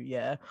stew.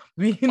 Yeah,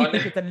 we can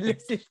make a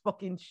delicious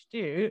fucking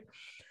stew.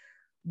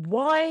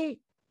 Why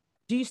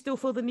do you still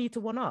feel the need to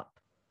one up?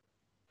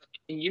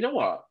 You know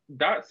what?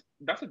 That's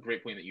a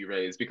great point that you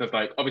raised, because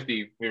like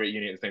obviously we were at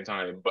uni at the same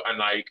time, but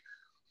like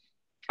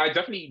I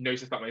definitely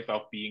noticed that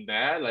myself being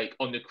there, like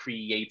on the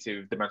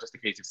Manchester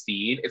creative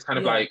scene. It's kind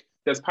of like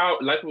there's power,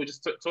 like we were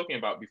just talking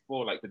about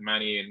before, like with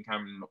Manny and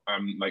Cam,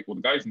 like all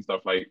the guys and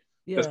stuff. Like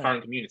there's power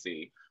in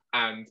community,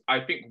 and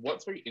I think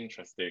what's very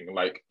interesting,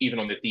 like even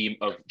on the theme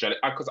of jealous,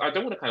 because I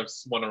don't want to kind of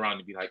swan around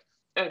and be like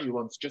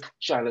everyone's just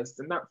jealous,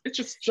 and that it's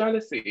just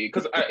jealousy,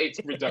 because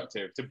it's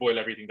reductive to boil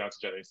everything down to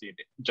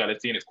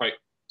jealousy, and it's quite.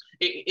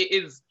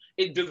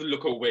 It does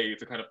look a way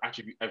to kind of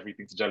attribute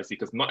everything to jealousy,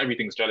 because not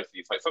everything's jealousy.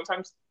 It's like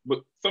sometimes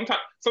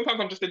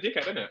I'm just a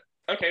dickhead, isn't it?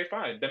 Okay,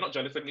 fine. They're not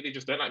jealous of me. They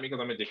just don't like me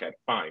because I'm a dickhead.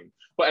 Fine.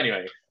 But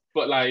anyway,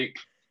 like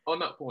on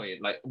that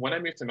point, like when I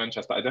moved to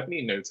Manchester, I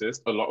definitely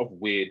noticed a lot of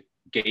weird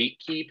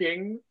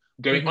gatekeeping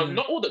going on.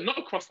 Not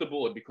across the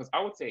board, because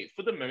I would say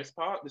for the most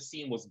part, the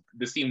scene was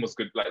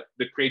good. Like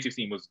the creative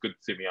scene was good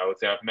to me. I would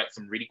say I've met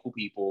some really cool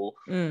people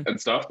and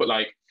stuff. But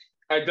like,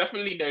 I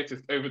definitely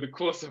noticed over the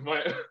course of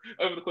my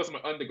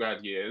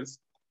undergrad years,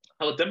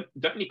 I would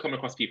definitely come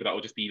across people that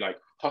would just be like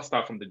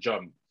hostile from the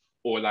jump,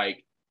 or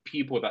like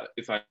people that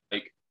it's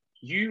like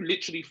you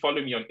literally follow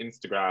me on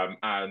Instagram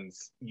and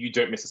you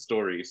don't miss a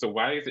story. So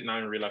why is it now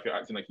in real life you're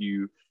acting like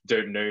you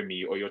don't know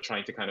me, or you're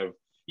trying to kind of,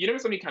 you know,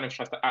 somebody kind of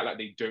tries to act like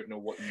they don't know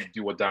what you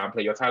do or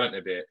downplay your talent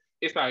a bit.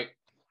 It's like,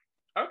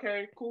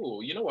 okay,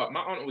 cool. You know what? My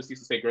aunt always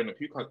used to say growing up,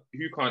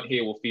 who can't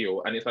hear will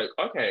feel. And it's like,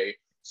 okay,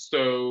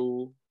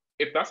 so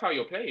if that's how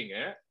you're playing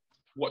it,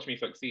 watch me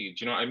succeed.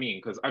 Do you know what I mean?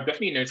 Because I've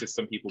definitely noticed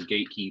some people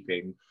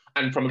gatekeeping,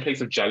 and from a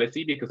place of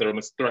jealousy, because they're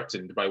almost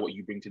threatened by what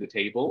you bring to the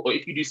table. Or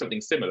if you do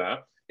something similar,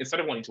 instead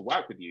of wanting to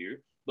work with you,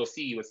 they'll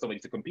see you as somebody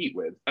to compete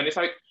with. And it's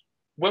like,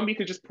 when we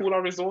could just pool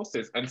our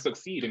resources and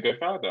succeed and go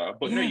further.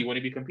 But no, you want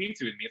to be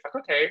competing with me. It's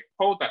like, okay,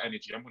 hold that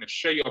energy. I'm going to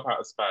show you up out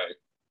of spite.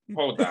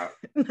 Hold that.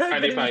 No,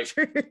 and it's like,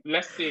 true.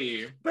 Let's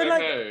see. But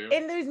like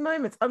in those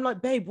moments, I'm like,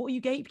 babe, what are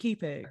you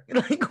gatekeeping?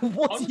 Like,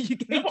 what are you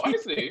gatekeeping? No, but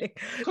honestly,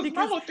 because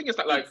my whole thing is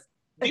that like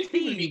these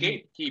people be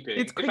gatekeeping.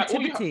 It's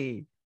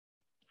creativity.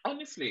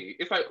 Honestly,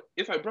 it's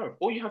like, bro,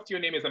 all you have to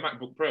your name is a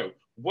MacBook Pro.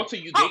 What are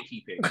you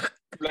gatekeeping?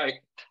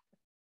 Like,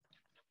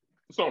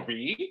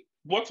 sorry,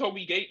 What are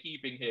we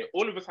gatekeeping here?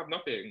 All of us have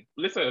nothing.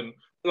 Listen,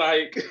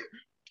 like,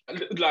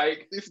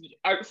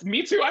 it's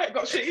me too. I ain't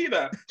got shit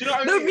either. Do you know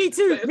what I No, mean? me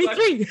too. So Me like,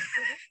 too.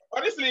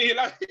 honestly,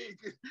 like,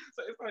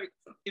 so it's like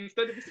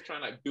instead of just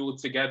trying to like build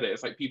together,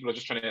 it's like people are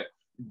just trying to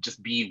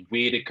just be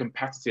weird and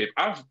competitive.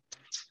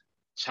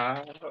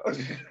 Child.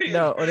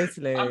 No,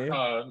 honestly. I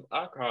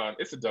can't.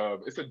 It's a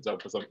dub. It's a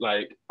dub for some.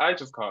 Like, I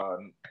just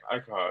can't. I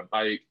can't.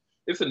 Like,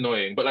 it's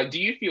annoying. But like,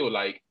 do you feel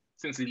like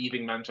since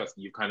leaving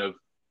Manchester, you've kind of,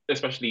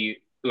 especially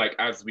like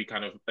as we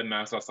kind of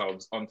immerse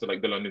ourselves onto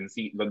like the London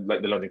scene,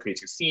 like the London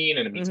creative scene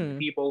and meeting Mhm.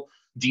 people,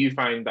 do you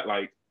find that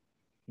like,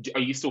 are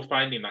you still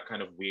finding that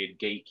kind of weird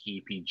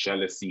gatekeepy,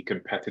 jealousy,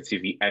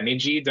 competitive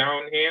energy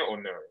down here,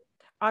 or no?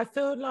 I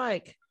feel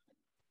like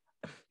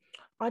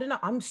I don't know.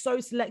 I'm so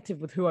selective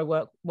with who I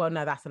work. Well,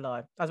 no, that's a lie.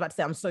 I was about to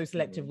say I'm so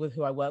selective Mm-hmm. with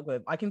who I work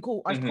with. I can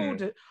call.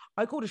 Mm-hmm.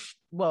 I called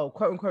well,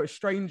 quote unquote, a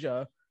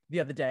stranger the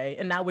other day,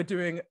 and now we're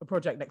doing a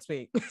project next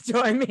week. Do you know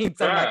what I mean?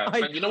 So like,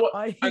 Yeah, and you know what?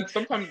 I, And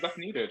sometimes that's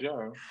needed.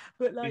 Yeah.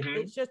 but like, Mm-hmm.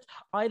 it's just,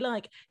 I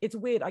like, it's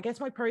weird. I guess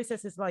my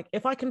process is like,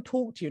 if I can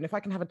talk to you and if I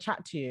can have a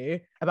chat to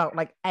you about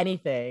like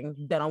anything,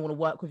 then I want to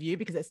work with you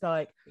because it's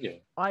like, Yeah.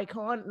 I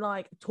can't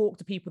like talk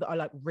to people that are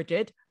like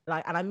rigid,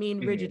 like, and I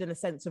mean rigid Mm-hmm. in the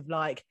sense of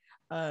like,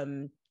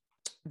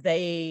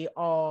 they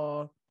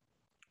are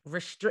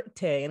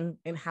restricting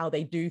in how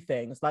they do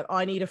things. Like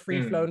I need a free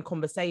Mm. flowing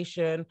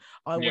conversation.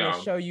 I want to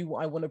Yeah. show you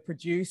what I want to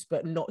produce,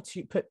 but not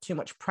to put too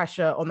much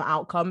pressure on the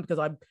outcome because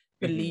I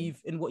Mm-hmm.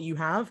 believe in what you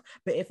have.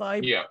 But if I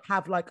Yeah.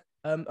 have like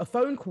a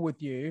phone call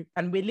with you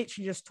and we're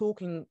literally just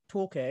talking,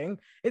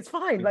 it's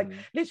fine. Like Mm-hmm.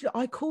 literally,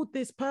 I called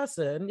this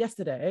person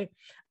yesterday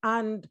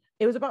and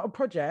it was about a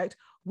project.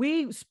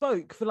 We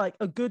spoke for like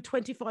a good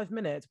 25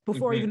 minutes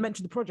before I even Mm-hmm.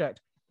 mentioned the project.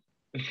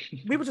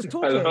 We were just I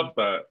talking. love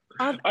that.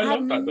 I I have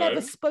love that never though.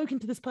 spoken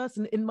to this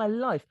person in my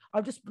life.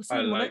 I've just I saw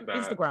them on like that.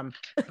 Instagram.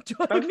 Do you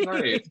know what I That's mean?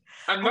 nice.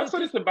 And And that's it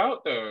what just it's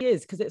about though.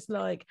 is because it's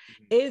like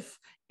Mhm.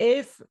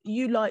 if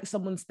you like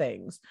someone's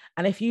things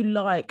and if you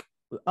like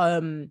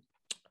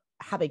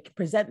how they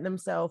present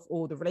themselves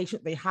or the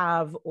relationship they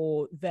have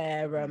or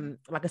their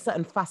like a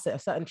certain facet, a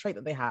certain trait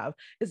that they have,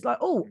 it's like,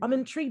 oh, I'm Mhm.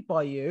 intrigued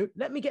by you,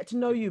 let me get to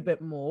know you a Mhm.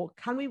 bit more.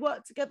 Can we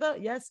work together?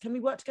 Yes. Can we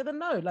work together?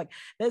 No. Like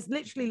there's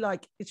literally Mhm.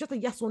 like it's just a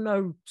yes or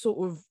no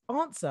sort of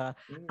answer.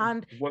 Mm.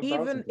 And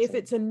even if 1000%.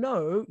 it's a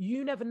no,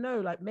 you never know,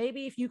 like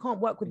maybe if you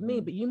can't work with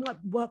me, Mhm. but you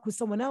might work with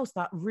someone else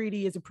that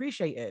really is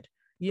appreciated,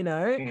 you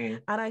know.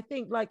 Mhm. And I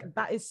think like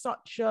that is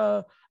such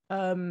a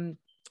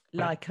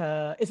like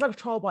it's like a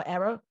trial by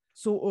error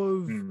sort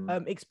of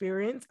Mhm.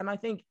 experience. And I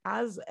think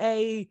as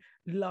a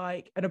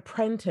like an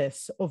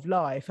apprentice of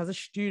life, as a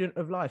student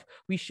of life,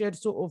 we should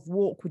sort of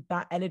walk with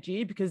that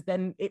energy because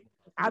then it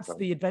adds to 100%.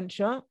 the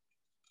adventure.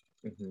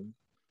 Mhm.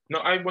 No,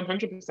 I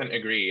 100%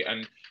 agree.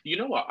 And you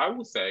know what? I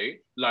will say,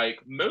 like,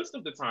 most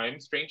of the time,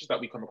 strangers that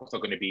we come across are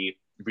going to be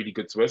really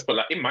good to us. But,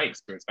 like, in my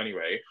experience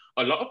anyway,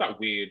 a lot of that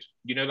weird,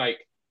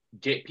 like,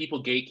 get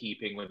people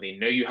gatekeeping when they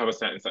know you have a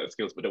certain set of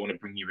skills, but don't want to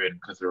bring you in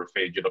because they're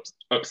afraid you'll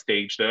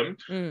upstage them.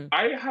 Mm,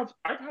 I've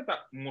had that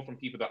more from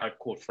people that I've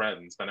called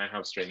friends than I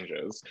have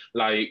strangers.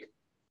 Like,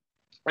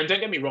 and don't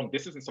get me wrong,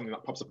 this isn't something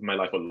that pops up in my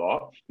life a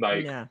lot.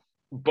 Like, yeah.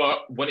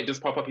 but when it does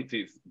pop up, it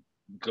is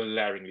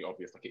glaringly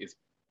obvious. Like, it is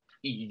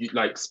you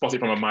like spot it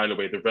from a mile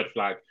away, the red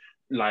flag.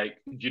 Like,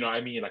 you know what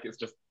I mean? Like,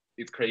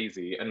 it's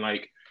crazy. And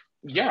like,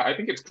 yeah, I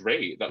think it's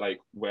great that like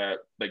we're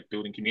like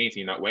building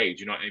community in that way. Do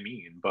you know what I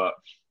mean? But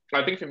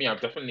I think for me,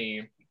 I've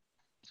definitely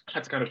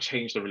had to kind of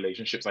change the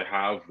relationships I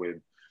have with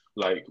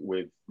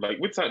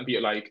certain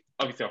people. Like,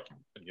 obviously,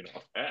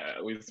 off air.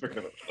 We spoken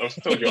of, I was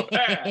told you off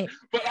air,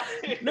 but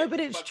No, like, but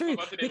it's but true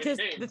I didn't name because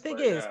the names. thing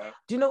But is, yeah,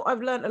 do you know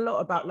I've learned a lot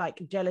about but,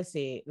 like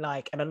jealousy,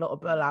 like and a lot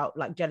about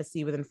like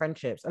jealousy within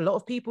friendships. A lot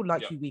of people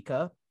like yeah, you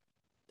weaker,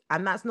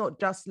 and that's not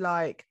just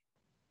like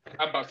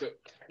I'm about to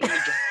let me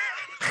just.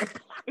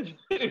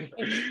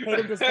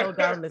 Hayden just fell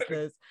down,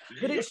 listeners.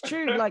 But it's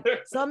true. Like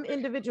some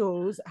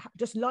individuals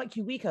just like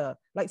you weaker.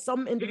 Like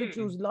some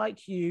individuals Mm,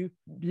 like you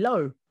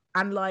low.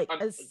 And like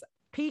and as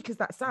peak as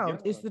that yeah,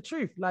 sounds, it's the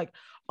truth. Like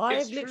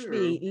it's I've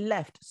literally true.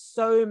 left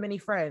so many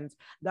friends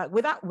like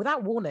without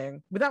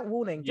warning, just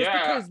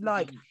Yeah, because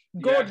like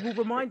yeah, God will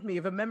remind me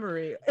of a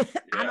memory and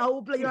yeah, I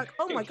will be like,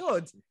 oh my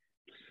God,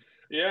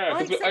 yeah.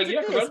 I Because accepted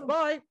yeah, this. because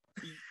Bye.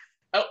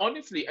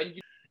 honestly,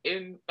 and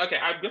in okay,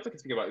 I guess I can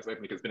speak about this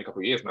openly because it's been a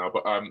couple of years now.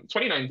 But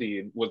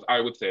 2019 was, I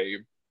would say,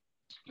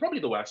 probably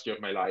the worst year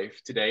of my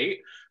life to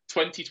date.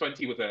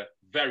 2020 was a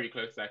very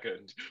close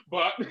second,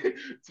 but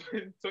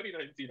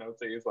 2019 I would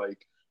say is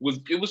like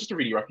it was just a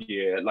really rough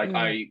year. Like Mm,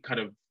 I kind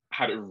of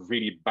had a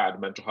really bad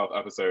mental health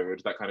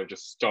episode that kind of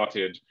just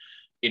started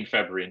in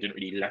February and didn't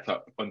really let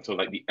up until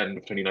like the end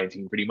of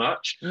 2019 pretty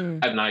much.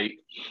 mm, And like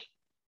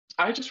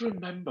I just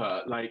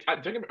remember, like,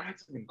 don't get me, I had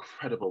some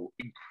incredible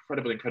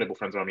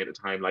friends around me at the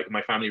time. Like,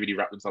 my family really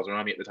wrapped themselves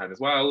around me at the time as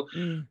well.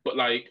 mm. But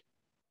like,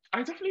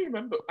 I definitely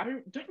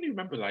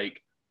remember, like,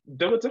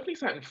 there were definitely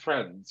certain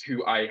friends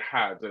who I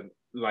had, and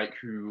like,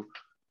 who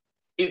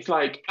it's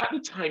like at the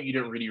time you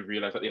don't really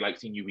realize that they like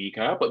seeing you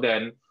weaker, but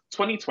then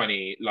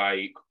 2020,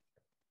 like,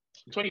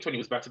 2020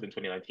 was better than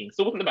 2019.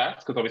 Still wasn't the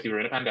best because obviously we were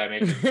in a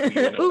pandemic and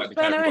we all know that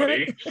to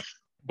everybody.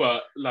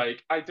 But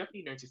like, I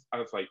definitely noticed I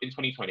was like in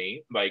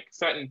 2020, like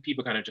certain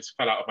people kind of just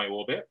fell out of my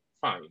orbit.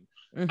 Fine.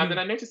 And then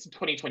I noticed in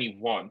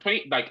 2021,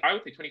 like I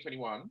would say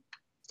 2021.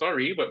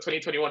 Sorry, but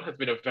 2021 has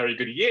been a very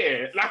good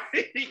year. Like,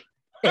 it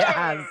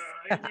has.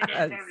 It's been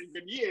a very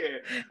good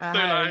year. So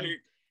like,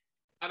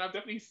 and I've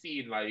definitely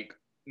seen like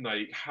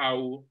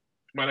how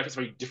my life is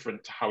very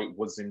different to how it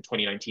was in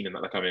 2019, and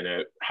that like I'm in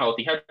a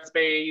healthy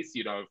headspace.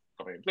 You know, I've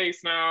got my own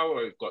place now.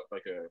 I've got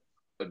like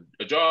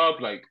a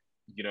job. Like,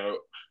 you know,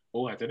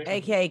 oh, I don't know.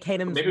 AKA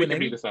Kanan's maybe winning. we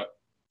can leave this up.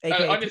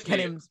 AKA honestly,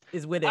 Kanan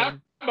is winning.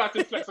 I'm about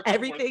to flex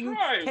everything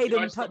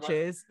Kanan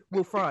touches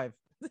will thrive.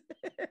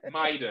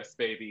 Midas,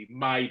 baby,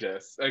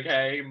 Midas.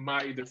 Okay,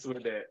 Midas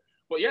with it.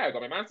 But yeah, I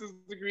got my master's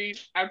degree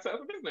and set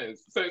up a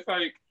business. So it's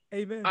like,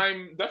 amen.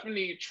 I'm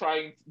definitely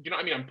trying, you know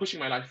what I mean? I'm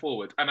pushing my life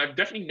forward. And I've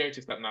definitely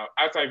noticed that now,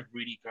 as I've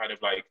really kind of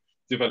like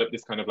developed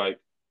this kind of like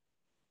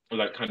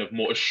kind of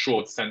more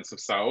assured sense of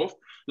self,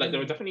 like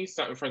there are definitely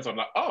certain friends I'm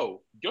like,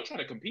 oh, you're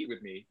trying to compete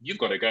with me. You've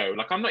got to go.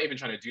 Like, I'm not even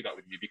trying to do that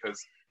with you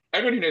because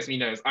everyone who knows me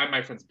knows I'm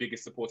my friend's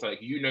biggest supporter.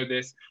 Like, you know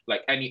this,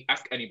 like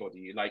ask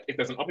anybody. Like, if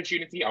there's an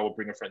opportunity, I will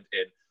bring a friend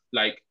in.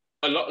 Like,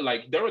 a lot,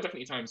 like there are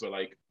definitely times where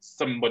like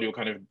somebody will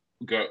kind of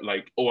go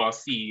like, oh, I'll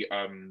see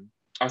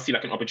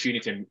like an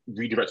opportunity and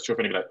redirect to a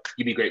friend and be like,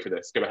 you'd be great for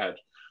this, go ahead.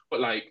 But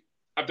like,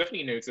 I've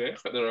definitely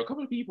noticed that there are a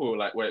couple of people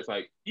like where it's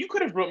like, you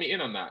could have brought me in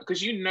on that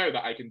because you know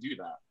that I can do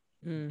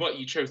that, but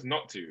you chose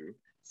not to.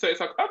 So it's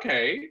like,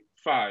 okay,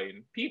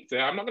 fine, peeped it.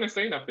 I'm not going to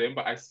say nothing,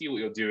 but I see what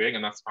you're doing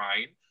and that's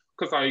fine.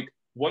 Because like,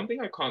 one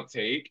thing I can't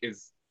take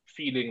is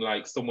feeling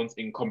like someone's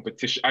in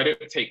competition. I don't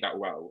take that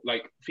well.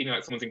 Like feeling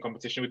like someone's in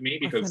competition with me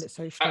because I find it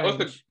so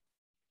strange.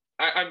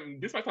 I'm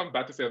this might sound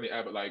bad to say on the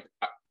air, but like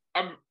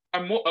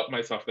I'm more up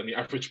myself than the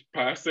average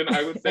person,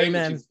 I would say.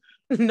 Amen. Which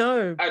is,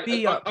 no,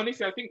 and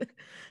honestly, I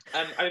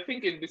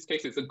think in this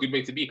case it's a good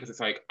way to be because it's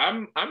like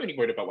I'm only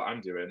worried about what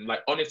I'm doing. Like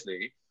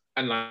honestly,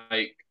 and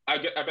like I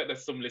bet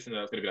there's some listener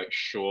that's gonna be like,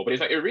 sure, but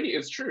it's like it really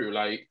is true.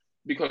 Like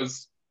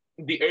because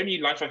the only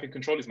life I can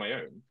control is my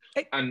own,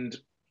 and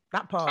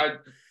that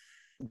part,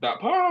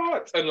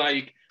 and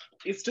like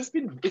it's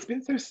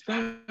been so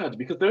sad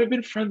because there have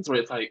been friends where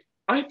it's like,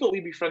 I thought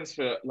we'd be friends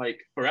for like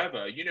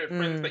forever, you know,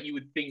 friends that you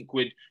would think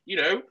would, you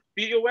know,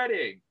 be at your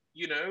wedding,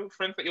 you know,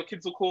 friends that your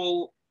kids will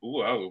call.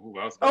 No,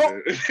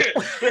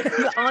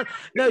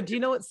 do you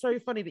know what's so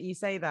funny that you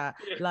say that?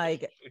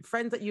 Like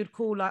friends that you'd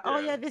call like, oh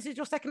yeah, this is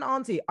your second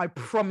auntie. I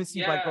promise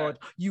you by God,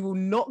 you will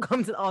not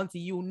come to the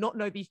auntie. You will not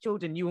know these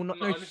children. You will not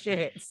know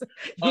shit.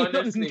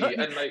 Honestly,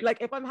 and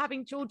like if I'm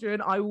having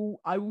children, I will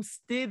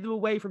steer them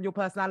away from your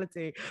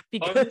personality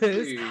because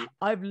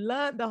I've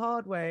learned the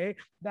hard way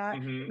that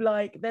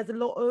like there's a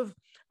lot of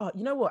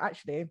you know what,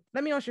 actually,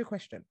 let me ask you a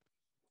question.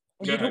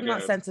 You're talking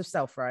about sense of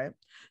self, right?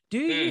 Do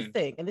you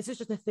think, and this is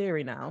just a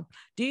theory now,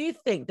 do you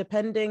think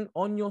depending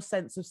on your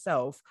sense of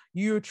self,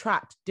 you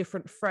attract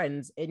different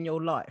friends in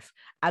your life?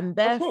 And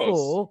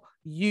therefore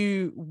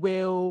you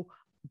will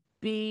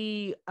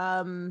be,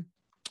 how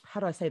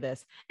do I say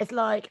this? It's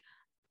like,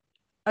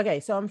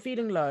 okay, so I'm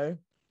feeling low.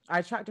 I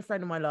attract a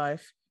friend in my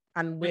life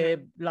and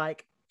we're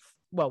like,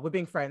 well, we're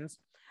being friends.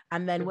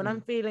 And then when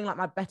I'm feeling like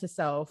my better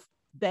self,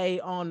 they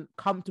aren't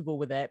comfortable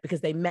with it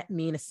because they met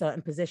me in a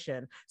certain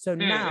position. So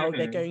now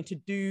they're going to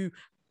do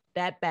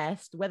their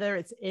best, whether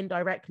it's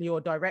indirectly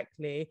or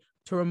directly,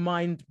 to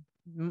remind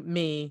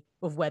me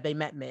of where they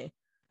met me.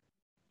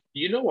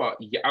 You know what?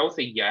 Yeah, I would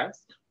say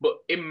yes. But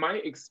in my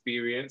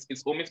experience,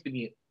 it's almost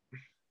been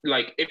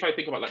like, if I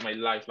think about like my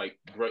life, like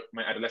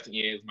my adolescent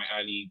years, my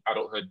early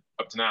adulthood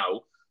up to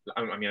now,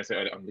 I mean, I say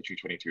I'm literally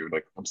 22,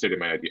 like I'm still in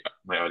my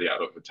early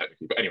adulthood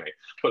technically. But anyway,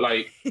 but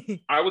like,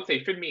 I would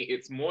say for me,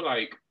 it's more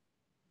like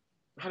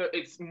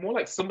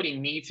somebody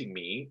meeting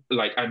me,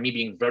 like, and me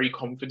being very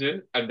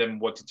confident and then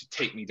wanting to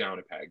take me down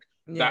a peg.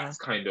 Yeah. That's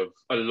kind of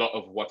a lot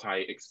of what I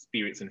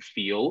experience and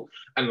feel.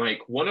 And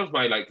like one of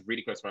my like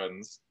really close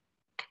friends,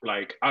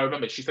 like I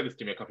remember she said this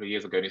to me a couple of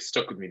years ago and it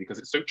stuck with me because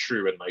it's so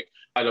true and like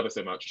I love her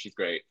so much. She's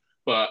great.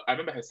 But I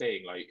remember her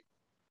saying like,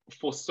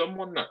 for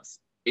someone that's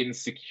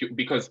insecure,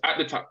 because at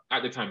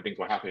the time things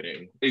were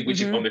happening,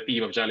 which is on the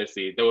theme of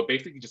jealousy, there were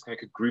basically just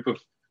like a group of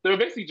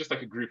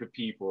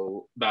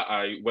people that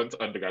I went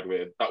to undergrad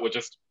with that were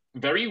just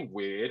very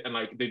weird and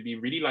like they'd be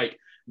really like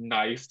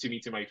nice to me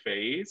to my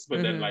face,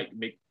 but then like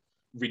make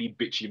really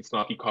bitchy and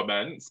snarky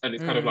comments, and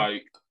it's kind of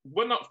like,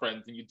 we're not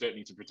friends and you don't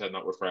need to pretend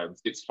that we're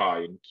friends. It's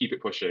fine, keep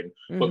it pushing.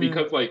 But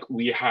because like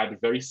we had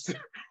very this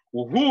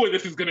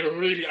is gonna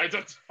really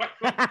identify.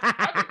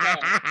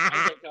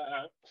 I don't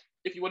care.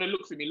 If you want to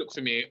look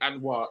for me,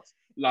 and what?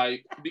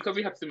 Like, because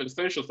we had similar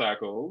social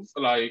circles,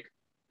 like,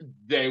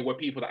 there were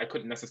people that I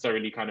couldn't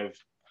necessarily kind of,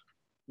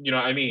 you know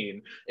what I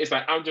mean? It's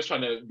like, I'm just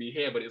trying to be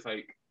here, but it's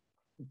like,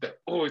 they're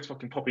always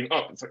fucking popping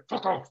up. It's like,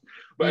 fuck off.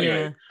 But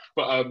anyway,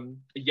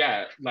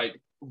 like,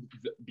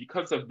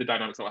 because of the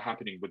dynamics that were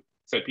happening with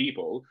said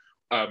people,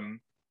 I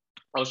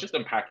was just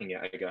unpacking it,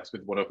 I guess,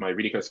 with one of my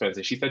really close friends,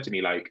 and she said to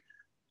me, like,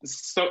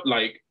 so,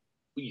 like,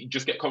 you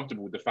just get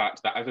comfortable with the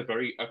fact that as a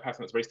person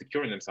that's very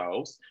secure in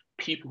themselves,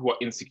 people who are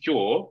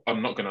insecure are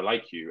not going to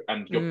like you,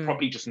 and you're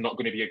probably just not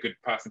going to be a good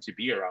person to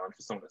be around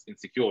for someone that's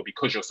insecure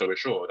because you're so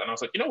assured. And I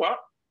was like, you know what?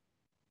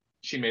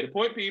 She made a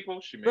point, people.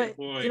 She made a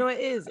point. You know what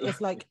it is? It's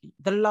like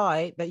the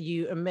light that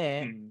you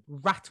emit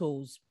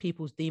rattles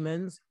people's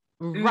demons,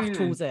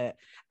 rattles it.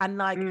 And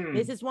like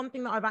this is one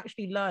thing that I've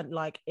actually learned,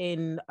 like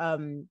in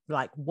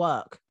like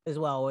work as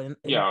well, in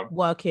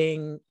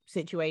working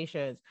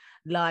situations.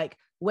 Like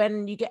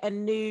when you get a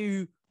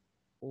new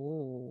I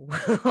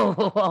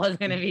was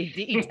gonna be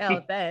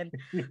detailed then,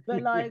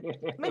 but like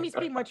let me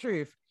speak my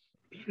truth.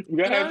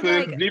 You have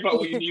to leave out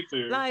what you need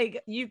to.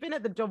 Like you've been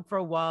at the job for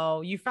a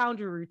while, you found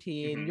your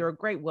routine, you're a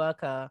great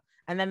worker,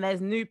 and then there's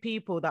new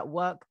people that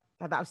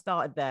have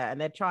started there, and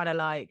they're trying to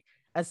like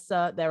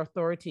assert their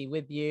authority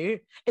with you.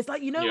 It's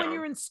like, you know, when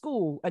you're in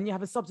school and you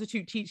have a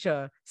substitute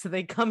teacher, so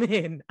they come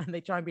in and they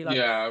try and be like,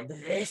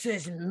 this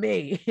is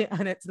me,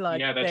 and it's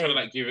like, they're trying to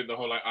like give it the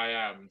whole like I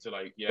am to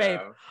like, babe,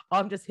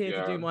 I'm just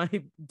here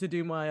to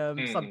do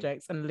my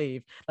subjects and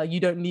leave. Like you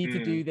don't need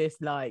to do this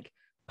like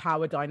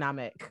power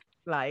dynamic.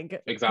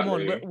 Like, come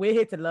on, we're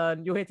here to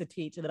learn, you're here to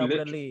teach, and then I'm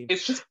gonna leave.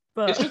 It's just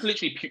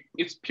literally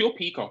it's pure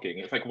peacocking.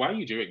 It's like, why are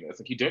you doing this?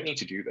 Like, you don't need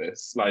to do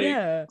this.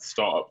 Like,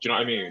 stop. Do you know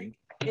what I mean?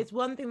 It's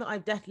one thing that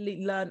I've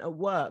definitely learned at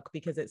work,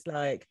 because it's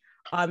like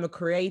I'm a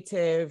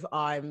creative,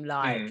 I'm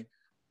like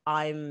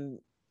I'm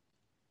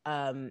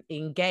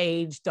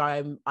engaged,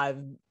 I'm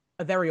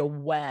very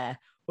aware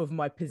of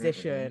my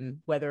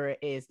position, whether it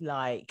is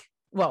like,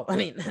 well, I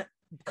mean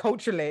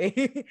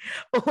culturally,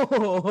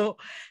 or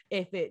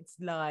if it's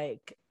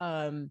like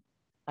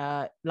the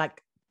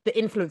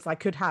influence I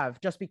could have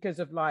just because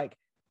of like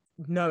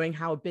knowing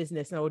how a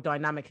business or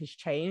dynamic has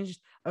changed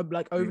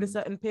like over a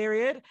certain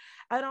period.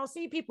 And I'll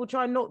see people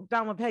try and knock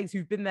down my pegs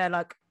who've been there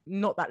like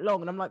not that long,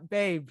 and I'm like,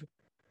 babe,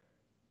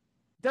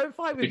 don't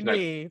fight with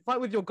me,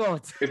 fight with your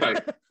God.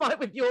 Like, fight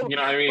with your, you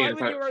know what I mean?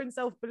 Fight with your own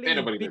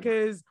self-belief,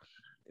 because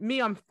me,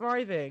 I'm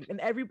thriving, and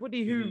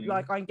everybody who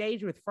like I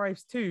engage with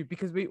thrives too,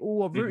 because we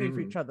all are rooting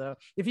for each other.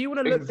 If you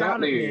want to look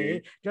down at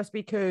me just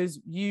because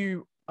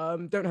you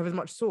don't have as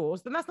much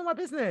sauce, then that's not my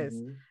business.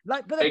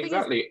 Like, but the thing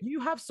is,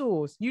 you have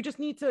sauce, you just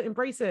need to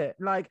embrace it.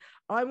 Like,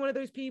 I'm one of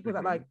those people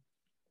that like,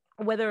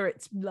 whether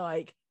it's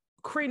like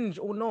cringe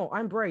or not, I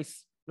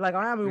embrace. Like,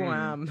 I am who I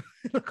am.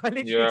 Like, I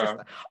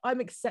literally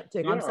I'm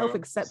accepting. I'm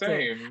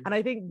self-accepting. And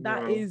I think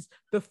that is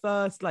the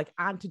first like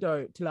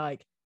antidote to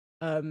like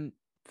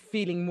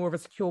feeling more of a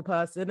secure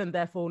person, and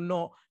therefore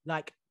not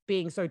like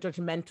being so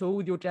judgmental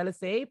with your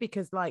jealousy,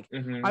 because like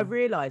I've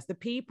realized the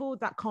people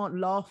that can't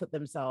laugh at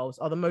themselves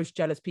are the most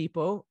jealous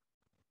people.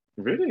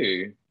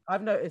 Really?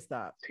 I've noticed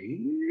that.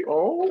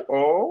 Because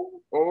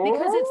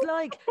it's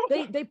like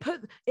they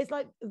put, it's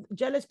like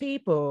jealous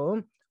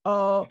people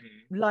are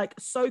like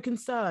so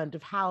concerned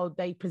of how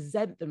they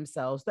present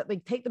themselves that they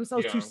take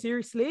themselves too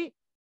seriously.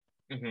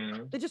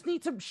 They just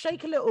need to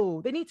shake a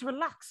little. They need to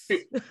relax.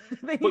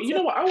 But you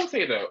know what I will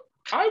say though,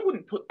 I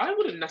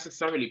wouldn't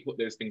necessarily put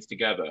those things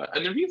together.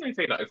 And the reason I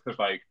say that is because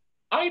like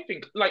I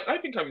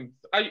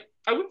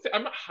wouldn't say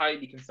I'm not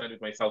highly concerned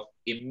with my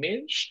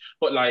self-image,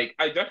 but like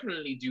I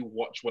definitely do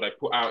watch what I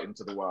put out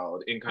into the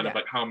world in kind of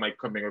like how am I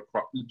coming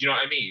across. Do you know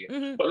what I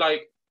mean? But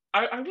like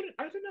I don't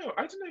know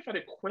if I'd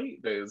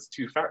equate those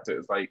two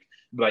factors, like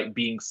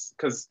being,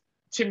 because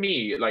to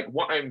me, like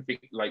what I'm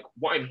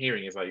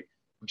hearing is like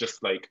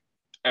just like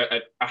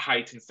a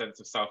heightened sense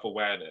of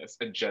self-awareness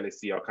and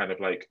jealousy are kind of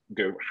like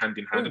go hand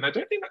in hand. And I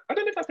don't know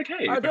if that's the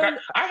case.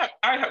 I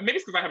have maybe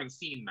it's because I haven't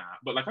seen that,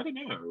 but like I don't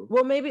know.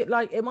 Well, maybe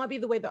like it might be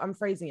the way that I'm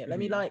phrasing it. Let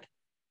me like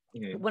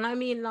when I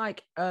mean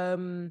like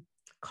can't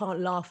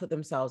laugh at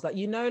themselves, like,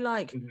 you know,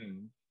 like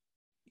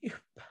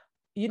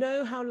you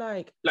know how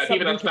like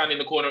people that stand in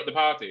the corner at the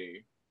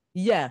party.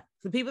 Yeah,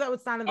 the people that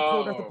would stand in the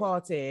corner of the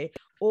party,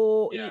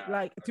 or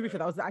like, to be fair,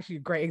 that was actually a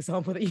great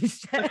example that you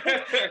shared.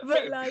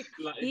 But like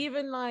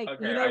even like,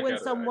 okay, you know, when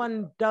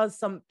someone does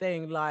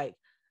something like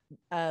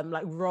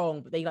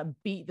wrong, but they like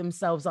beat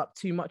themselves up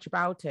too much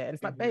about it, and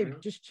it's like,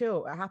 babe, just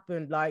chill. It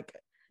happened. Like,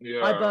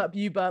 I burp,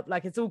 you burp.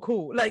 Like, it's all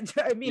cool. Like, do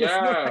you know what I mean? It's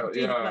not that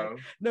deep. Like,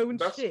 no one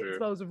shit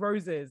smells of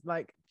roses.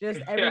 Like,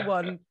 just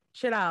everyone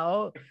chill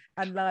out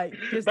and like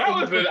just. I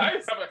haven't heard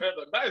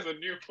that. That is a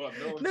new one.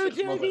 No, do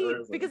you know what I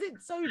mean? Because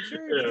it's so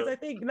true. Because I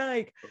think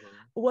like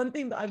one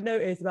thing that I've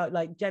noticed about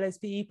like jealous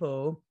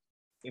people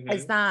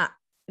is that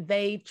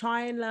they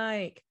try and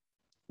like,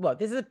 well,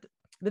 the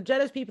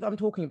jealous people that I'm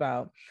talking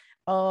about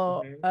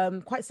are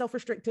quite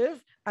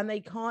self-restrictive, and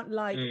they can't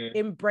like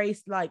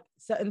embrace like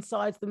certain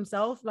sides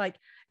themselves. Like,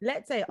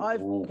 let's say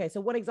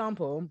so one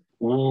example,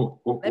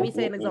 let me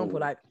say an example,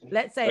 like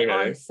let's say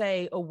I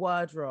say a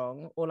word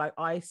wrong, or like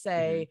I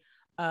say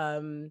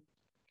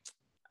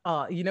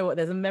You know what?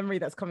 There's a memory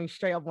that's coming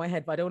straight up my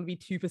head, but I don't want to be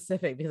too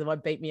specific because it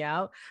might bait me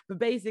out. But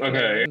basically,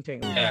 Okay.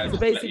 Yeah, so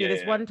basically,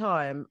 this one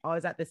time I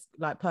was at this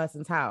like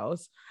person's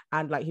house,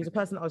 and like he was a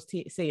person that I was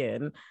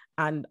seeing,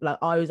 and like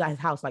I was at his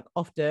house like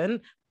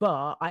often,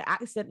 but I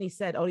accidentally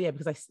said, "Oh yeah,"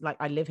 because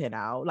I live here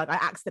now. Like I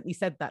accidentally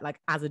said that like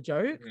as a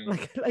joke,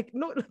 like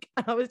not like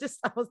I was there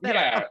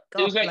yeah. like, oh,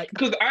 God, it was like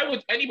because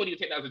anybody would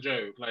take that as a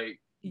joke, like.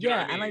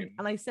 Yeah,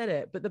 and I said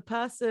it, but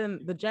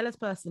the jealous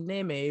person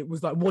near me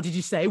was like, "What did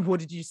you say? What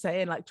did you say?"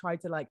 And like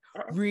tried to like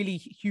really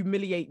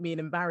humiliate me and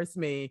embarrass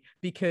me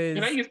because.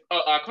 Can I use?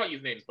 I can't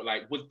use names, but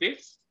like, was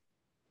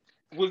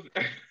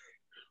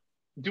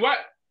do I?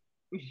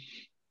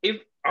 Is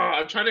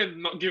I'm trying to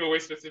not give away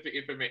specific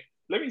information.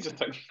 Let me just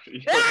text you.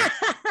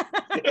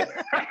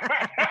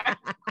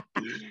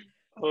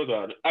 Hold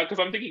on, because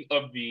I'm thinking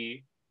of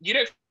the. You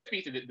don't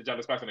speak to the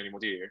jealous person anymore,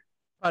 do you?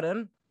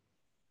 Pardon?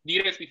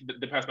 You don't speak to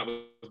the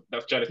person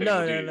that's jealous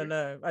no, anymore,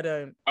 no, I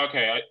don't.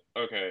 Okay,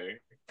 okay.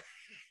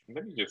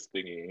 Let me just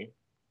thingy.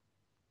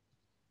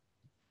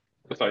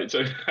 Sorry, I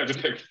just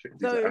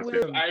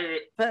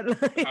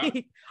but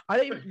like, I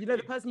don't even,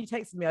 the person you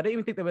texted me, I don't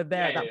even think they were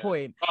there at that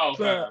point. Oh,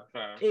 fair.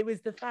 It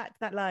was the fact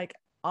that like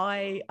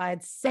I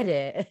had said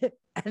it,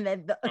 and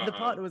then the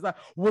partner was like,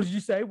 "What did you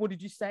say? What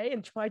did you say?"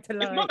 And tried to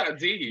like. It's not that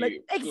deep.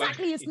 Like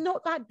exactly, it's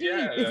not that deep.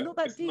 Yeah, it's not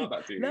that deep.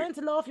 Learn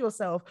to laugh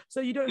yourself,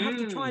 so you don't have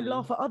to try and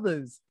laugh at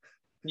others.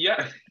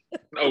 Yeah.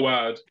 A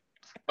word.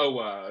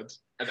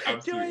 An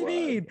absolute Do you know what I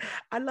mean?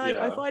 And like,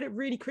 I find it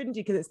really cringy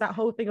because it's that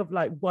whole thing of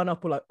like one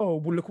up or like, oh,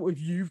 well, look what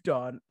you've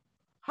done,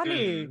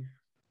 honey.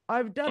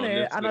 I've done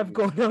it and I've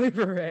gone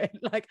over it.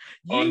 Like,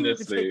 you need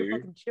to take a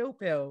fucking chill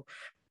pill.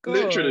 God.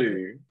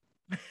 Literally.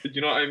 Do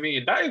you know what I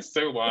mean? That is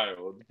so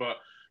wild. But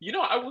you know,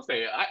 I will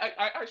say,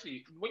 I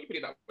actually, when you put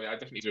it that way, I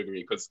definitely do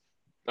agree because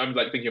I'm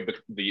like thinking of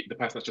the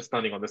person that's just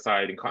standing on the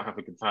side and can't have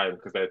a good time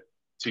because they're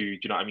too, do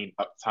you know what I mean,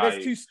 uptight.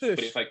 That's too stush.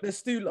 But it's like,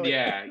 that's too like...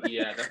 yeah,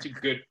 that's too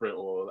good for it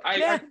all.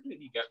 I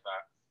completely get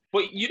that.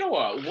 But you know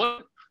what?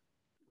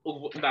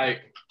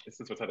 Like,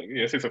 since we're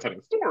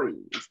telling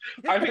stories,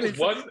 I think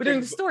we're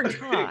doing story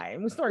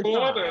time. Story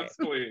time.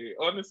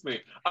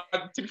 Honestly.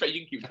 To be fair,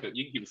 you can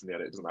keep this in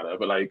there. It doesn't matter.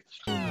 But like,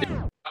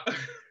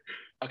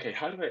 okay,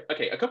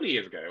 a couple of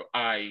years ago,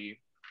 I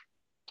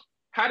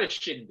had a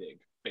shindig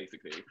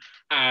basically,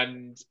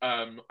 and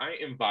I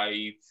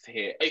invited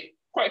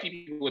quite a few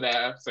people were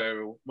there,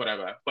 so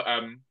whatever. But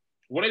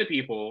one of the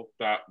people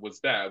that was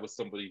there was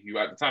somebody who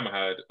at the time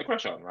I had a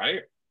crush on,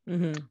 right?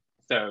 Mm-hmm.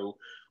 So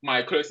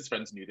my closest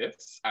friends knew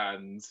this,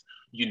 and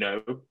you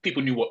know,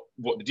 people knew what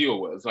the deal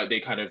was. Like they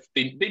knew.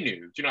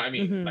 Do you know what I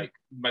mean? Mm-hmm. Like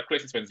my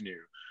closest friends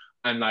knew,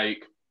 and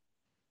like,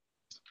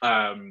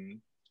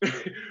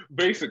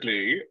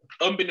 basically,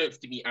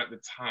 unbeknownst to me at the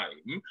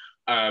time,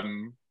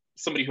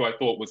 somebody who I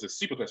thought was a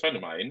super close friend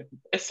of mine,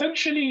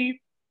 essentially.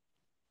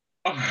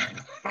 Oh,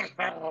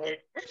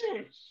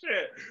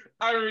 shit.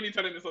 I'm really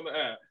telling this on the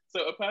air.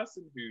 So a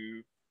person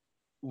who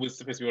was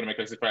supposed to be one of my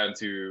closest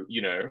friends who,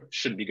 you know,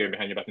 shouldn't be going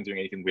behind your back and doing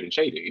anything weird and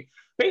shady,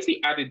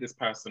 basically added this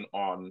person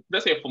on,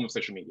 let's say a form of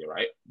social media,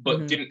 right?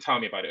 But didn't tell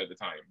me about it at the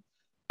time.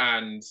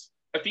 And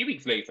a few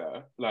weeks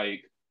later,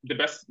 like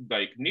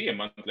nearly a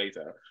month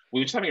later, we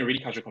were just having a really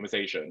casual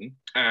conversation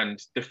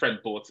and the friend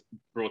brought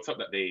up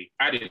that they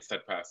added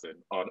said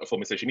person on a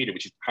form of social media,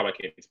 which is how I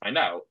came to find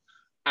out.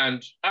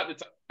 And at the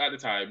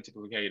time,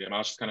 typical Canadian, I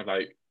was just kind of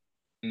like,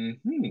 hung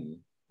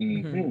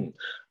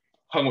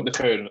up the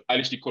phone. I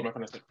literally called my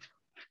friend and I said,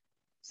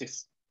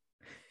 sis,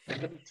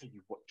 let me tell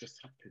you what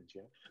just happened,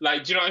 yeah?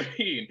 Like, do you know what I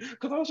mean?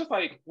 Because I was just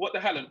like, what the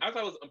hell? And as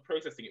I was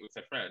processing it with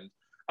a friend,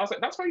 I was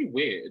like, that's very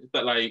weird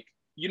that like,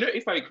 you know,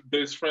 it's like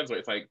those friends where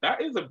it's like,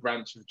 that is a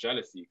branch of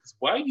jealousy.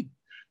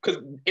 Because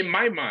in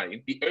my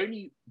mind, the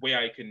only way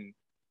I can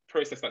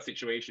process that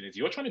situation is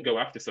you're trying to go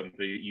after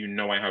somebody you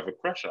know I have a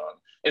crush on,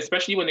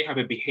 especially when they have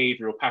a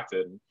behavioral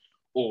pattern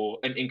or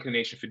an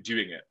inclination for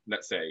doing it,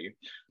 let's say.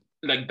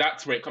 Like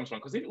that's where it comes from.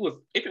 Because if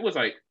it was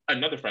like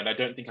another friend, I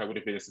don't think I would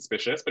have been as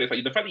suspicious. But it's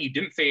like the fact that you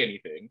didn't say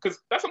anything, because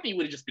that's something you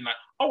would have just been like,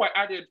 oh, I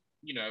added,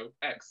 you know,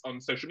 X on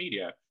social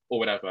media or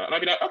whatever. And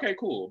I'd be like, okay,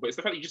 cool. But it's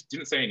the fact that you just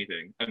didn't say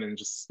anything and then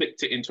just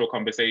slipped it into a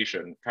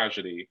conversation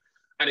casually.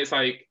 And it's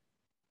like,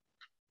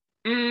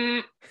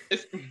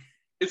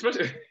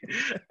 especially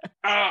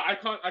I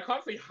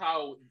can't say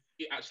how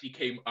it actually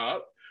came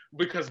up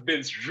because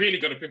Vin's really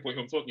gonna pinpoint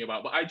who I'm talking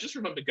about. But I just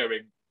remember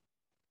going,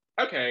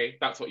 okay,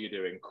 that's what you're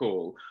doing,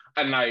 cool.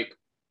 And like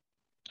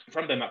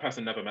from then, that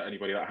person never met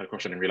anybody that I had a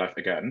crush on in real life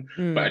again.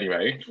 But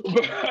anyway,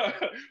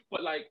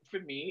 but like for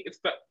me, it's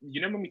that,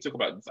 you know, when we talk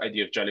about this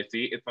idea of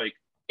jealousy, it's like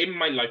in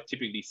my life,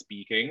 typically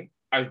speaking,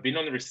 I've been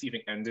on the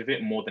receiving end of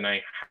it more than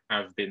I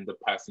have been the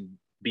person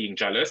being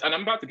jealous. And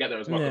I'm about to get there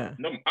as well. Yeah.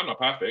 No, I'm not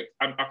perfect.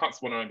 I can't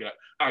swan around and be like,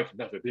 I've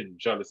never been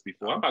jealous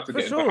before. I'm about to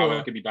get into how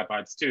I can be bad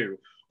vibes too.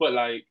 But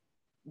like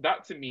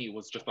that to me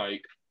was just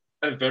like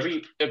a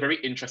very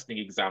interesting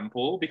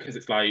example, because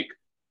it's like,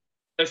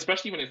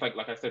 especially when it's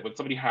like I said, when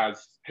somebody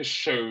has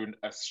shown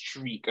a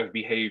streak of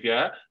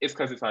behavior, it's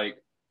because it's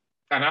like,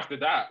 and after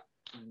that,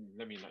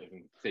 let me not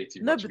even say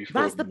too No, much but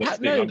before that's the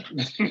next pattern.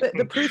 thing. No,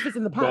 the proof is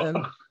in the But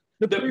pattern.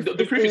 The proof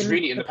the proof is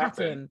really in the the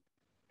pattern.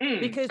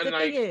 Because And the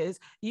thing like, is,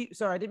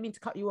 sorry, I didn't mean to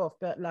cut you off,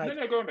 but no, like,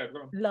 no, go on, babe,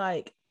 go on.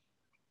 like,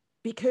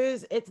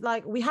 because it's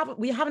like we have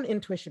an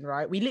intuition,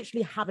 right? We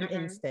literally have an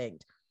Mm-hmm.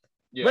 instinct.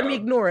 When we Yeah,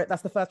 ignore it,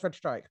 that's the first red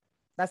strike.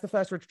 That's the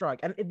first red strike.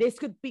 And this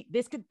could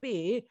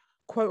be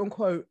quote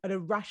unquote an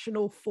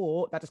irrational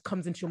thought that just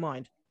comes into your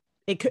mind.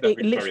 It definitely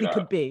carry literally that.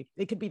 could be.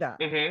 It could be that.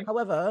 Mm-hmm.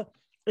 However,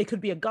 it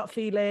could be a gut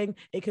feeling.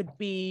 It could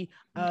be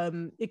I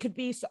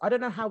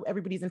don't know how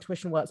everybody's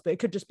intuition works, but it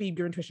could just be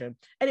your intuition.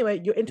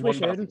 Anyway, your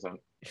intuition 1000%.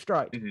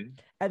 strike. Mm-hmm.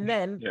 And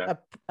then Yeah.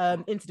 a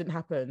incident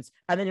happens.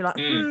 And then you're like,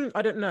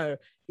 I don't know.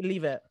 You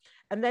leave it.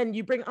 And then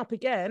you bring it up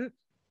again.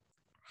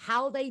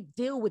 How they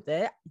deal with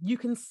it, you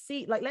can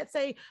see, like, let's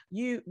say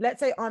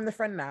I'm the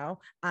friend now,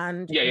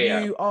 and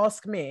you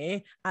ask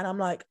me, and I'm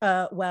like,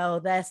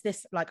 well, there's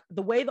this, like,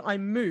 the way that I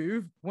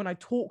move when I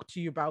talk to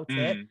you about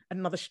it,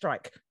 another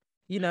strike,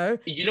 you know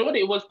what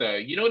it was though?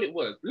 You know what it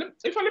was?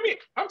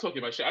 I'm talking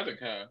about shit, I don't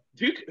care.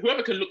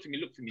 Whoever can look for me,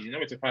 you know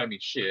where to find me,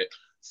 shit.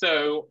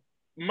 So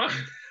my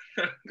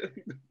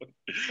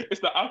it's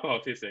the alcohol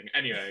kissing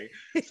anyway.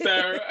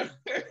 So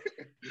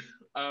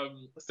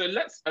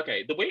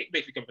the way it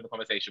basically came from the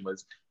conversation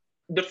was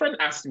the friend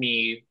asked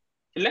me,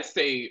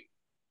 the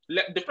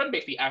friend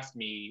basically asked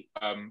me,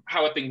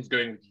 how are things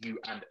going with you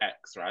and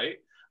X, right?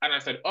 And I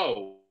said,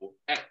 oh,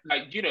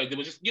 like, there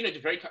was just,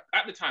 just very,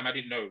 at the time I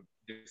didn't know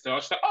this. So I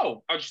was just like,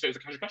 oh, I just thought it was a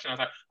casual question. I was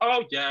like,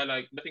 oh yeah,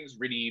 like nothing's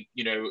really,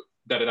 da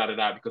da da da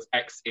da, because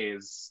X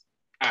is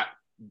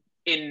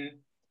in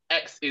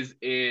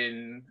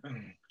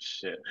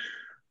shit.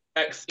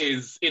 X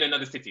is in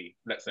another city,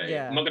 let's say.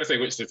 Yeah. I'm not going to say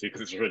which city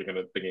because it's really going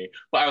to thingy.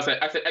 But I said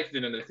X is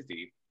in another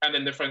city. And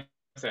then the friend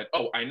said,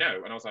 oh, I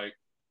know. And I was like,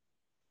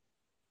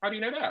 how do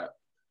you know that?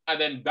 And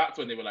then that's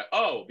when they were like,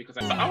 oh, because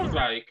I was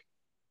like,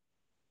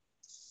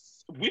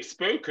 we've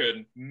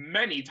spoken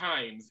many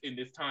times in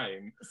this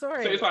time.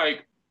 Sorry. So it's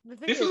like,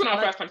 this isn't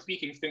our first time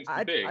speaking since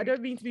the thing. I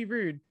don't mean to be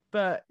rude,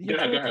 but you're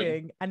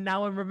talking, and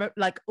now I'm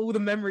like all the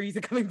memories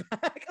are coming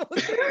back.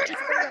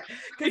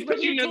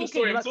 Because you know the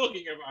story I'm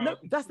talking about. No,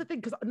 that's the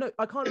thing. Because no,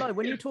 I can't lie.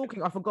 When you're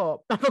talking, I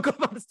forgot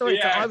about the story.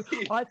 Yeah.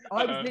 So I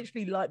was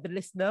literally like the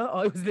listener.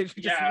 I was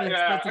literally just listening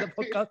to the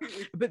podcast.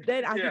 But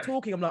then as you're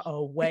talking, I'm like,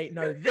 oh wait,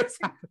 no, this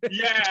happened.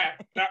 Yeah,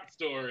 that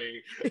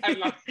story. And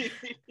like,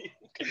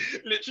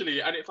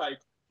 literally, and it's like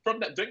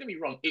from that. Don't get me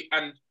wrong.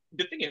 And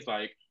the thing is,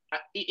 like,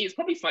 it's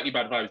probably slightly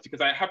bad vibes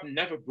because I have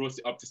never brought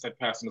it up to said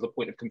person as a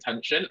point of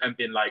contention and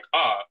been like,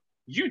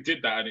 you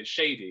did that and it's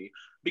shady.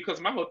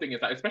 Because my whole thing is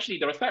that, especially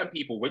there are certain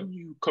people, when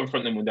you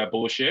confront them with their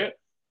bullshit,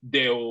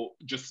 they'll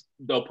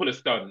pull a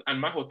stunt.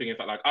 And my whole thing is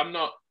that, like, I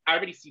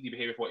already see the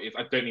behavior for what it is.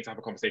 I don't need to have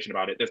a conversation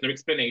about it. There's no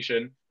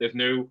explanation. There's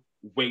no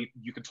way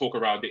you can talk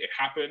around it. It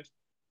happened.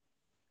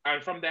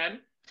 And from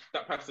then,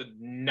 that person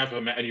never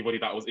met anybody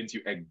that was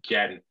into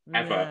again,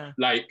 ever. Yeah.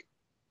 Like,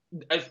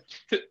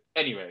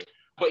 anyway.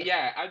 But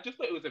yeah, I just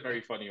thought it was a very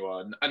funny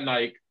one. And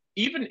like,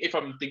 even if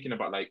I'm thinking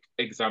about like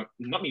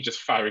not me just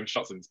firing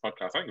shots in this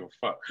podcast, I don't give a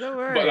fuck. Don't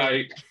worry. But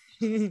like,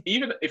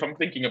 even if I'm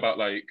thinking about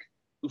like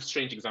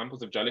strange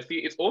examples of jealousy,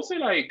 it's also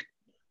like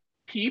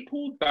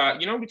people that,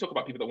 we talk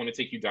about people that want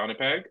to take you down a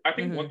peg. I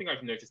think one thing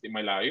I've noticed in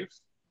my life,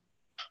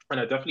 and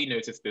I definitely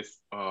noticed this,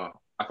 I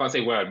can't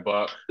say when,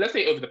 but let's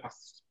say over the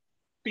past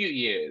few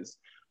years,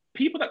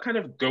 people that kind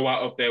of go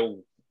out of their,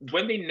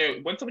 when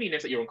somebody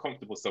knows that you're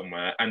uncomfortable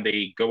somewhere and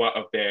they go out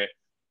of their,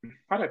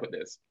 how do I put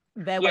this?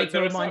 Their way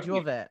to remind you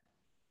of it.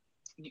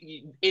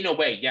 In a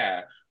way,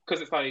 yeah.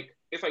 Because it's like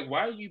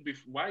why are you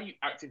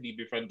actively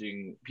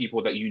befriending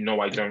people that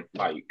I don't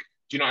like?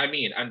 Do you know what I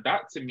mean? And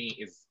that to me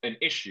is an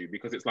issue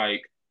because it's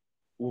like,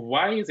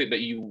 why is it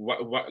that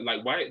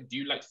why do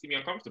you like to see me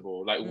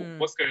uncomfortable? Like,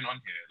 what's going on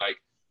here? Like,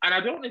 and I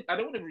don't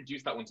want to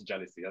reduce that one to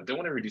jealousy.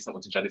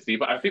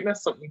 But I think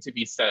there's something to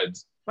be said.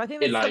 But I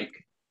think it's like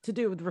to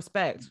do with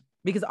respect.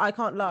 Because I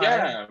can't lie.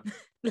 Yeah.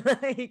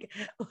 Like,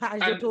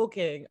 as you're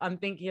talking, I'm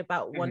thinking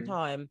about one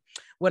time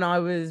when I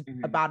was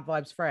a bad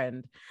vibes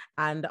friend,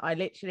 and I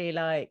literally,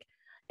 like,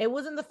 it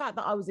wasn't the fact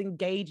that I was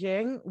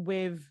engaging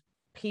with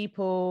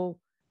people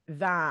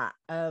that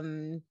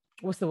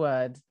what's the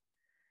word?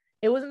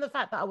 It wasn't the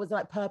fact that I was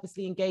like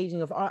purposely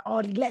engaging of,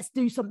 let's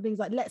do some things,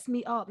 like let's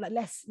meet up, like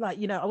let's, like,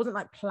 I wasn't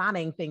like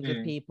planning things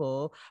with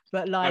people,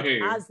 but like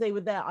as they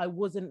were there, I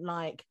wasn't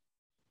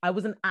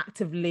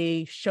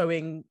actively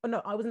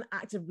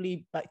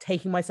like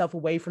taking myself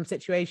away from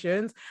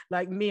situations.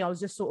 Like me, I was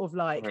just sort of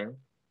like,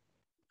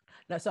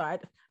 no, sorry,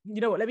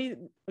 you know what?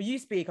 You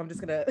speak. I'm just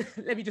gonna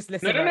let me just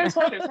listen. No, it's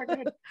fine. It's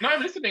fine. No,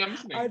 I'm listening.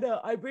 I know.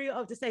 I bring it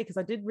up to say because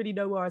I didn't really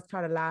know where I was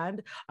trying to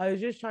land. I was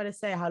just trying to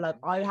say how, like,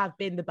 I have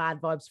been the bad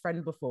vibes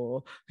friend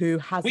before who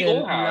hasn't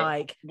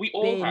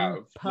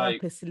been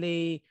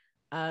purposely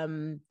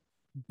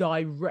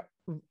direct,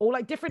 or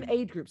like different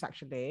age groups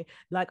actually.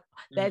 Like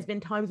there's been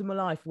times in my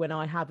life when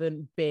I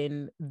haven't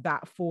been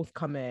that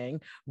forthcoming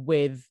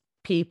with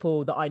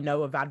people that I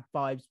know have had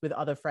vibes with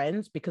other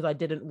friends because I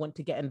didn't want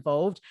to get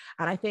involved.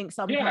 And I think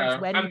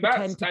sometimes when you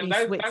pretend to be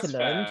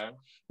Switzerland,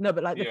 no,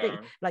 but like the thing,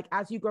 like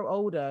as you grow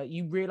older,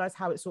 you realize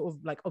how it sort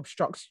of like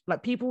obstructs,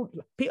 like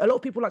a lot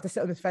of people like to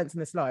sit on this fence in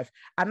this life,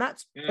 and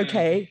that's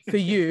okay for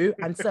you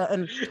and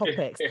certain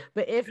topics.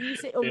 But if you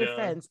sit on the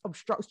fence,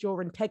 obstructs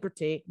your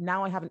integrity,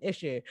 now I have an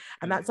issue.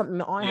 And that's something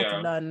that I had to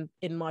learn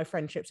in my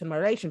friendships and my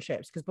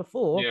relationships, because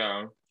before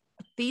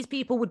these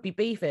people would be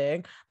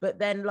beefing, but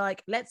then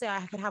like, let's say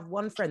I could have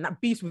one friend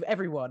that beefs with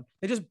everyone.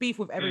 They just beef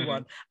with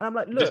everyone. And I'm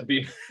like, look,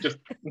 just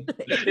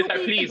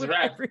please,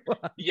 right?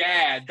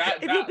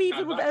 If you're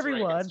beefing with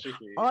everyone,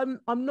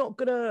 I'm not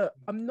gonna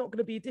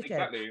be a dickhead.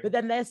 Exactly. But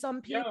then there's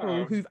some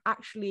people who've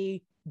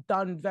actually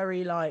done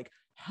very like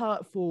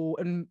hurtful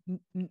and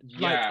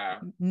like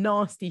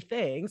nasty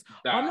things.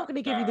 I'm not going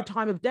to give you the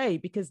time of day,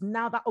 because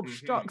now that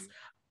obstructs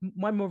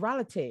my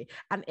morality.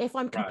 And if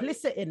I'm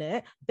complicit in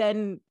it,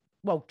 then,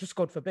 well, just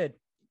God forbid.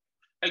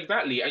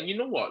 Exactly. And you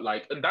know what,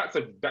 like, and that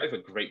is a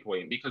great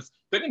point, because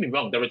don't get me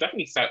wrong, there are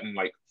definitely certain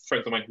like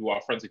friends of mine who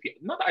are friends with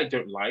people, not that I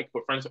don't like,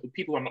 but friends with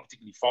people I'm not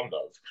particularly fond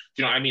of. Do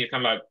you know what I mean? It's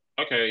kind of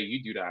like, okay,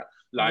 you do that,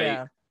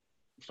 like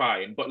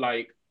fine. But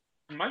like,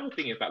 my whole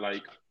thing is that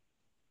like,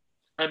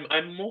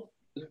 I'm more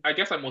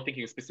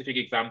thinking of specific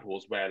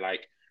examples where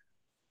like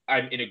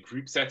I'm in a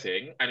group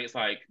setting and it's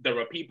like there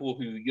are people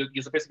who you're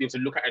supposed to be able to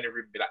look at in a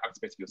room and be like, I'm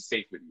supposed to feel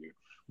safe with you.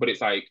 But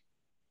it's like,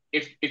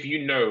 if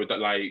you know that,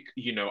 like,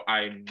 you know,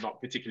 I'm not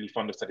particularly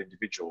fond of said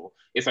individual,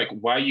 it's like,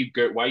 why are you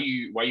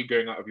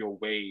going out of your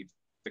way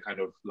to kind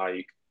of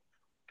like,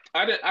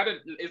 I don't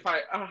it's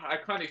like, I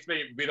can't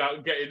explain it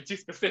without getting too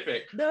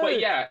specific. No, but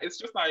yeah, it's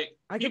just like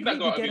people that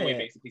go out of your way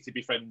basically to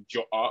befriend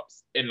your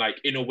ops in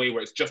a way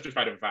where it's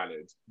justified and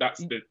valid. That's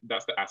the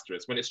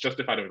asterisk. When it's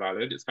justified and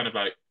valid, it's kind of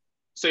like,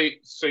 so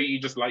you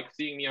just like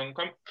seeing me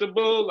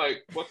uncomfortable?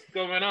 Like, what's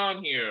going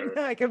on here?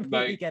 I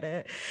completely get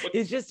it.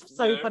 It's just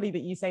so funny that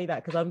you say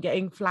that, because I'm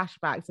getting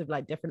flashbacks of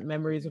like different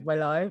memories of my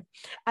life.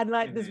 And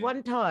like there's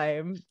one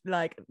time,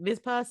 like this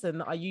person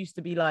that I used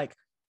to be like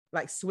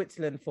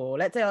Switzerland for.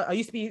 Let's say I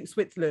used to be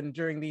Switzerland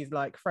during these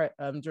like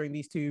during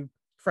these two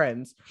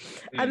friends,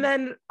 and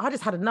then I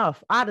just had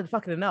enough. I had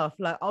fucking enough.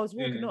 Like I was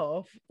walking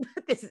off.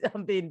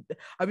 I'm being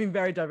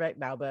very direct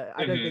now, but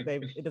I don't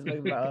think it doesn't make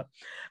it better.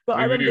 But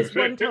I remember this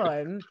one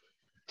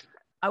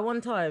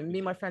time, me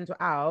and my friends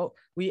were out.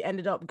 We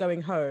ended up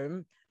going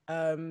home.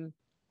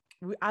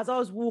 As I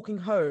was walking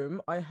home,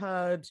 I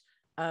heard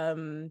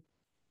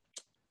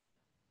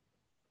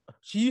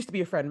she used to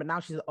be a friend, but now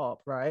she's an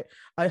op, right?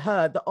 I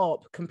heard the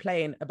op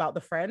complain about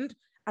the friend,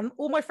 and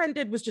all my friend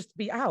did was just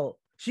be out.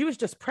 She was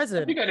just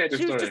present.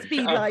 She was just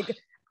be like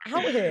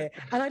out here.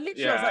 And I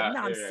literally was like,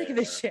 nah, I'm sick of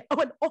this shit. I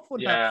went off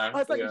on her. I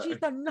was like, she's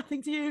done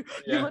nothing to you.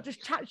 You might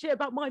just chat shit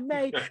about my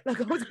mate. Like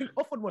I was going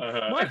off on one.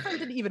 My friend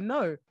didn't even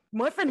know.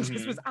 My friend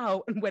just was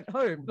out and went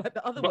home, like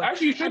the other one.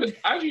 As you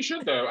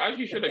should, though.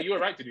 You were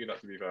right to do that,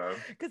 to be fair.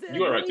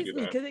 You were right to do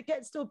that. Because it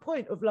gets to a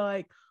point of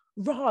like,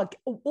 Rog,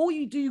 all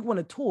you do want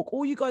to talk,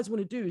 all you guys want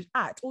to do is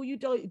act, all you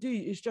do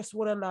is just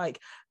want to like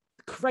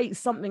create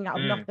something out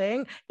of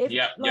nothing. And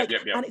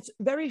it's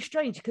very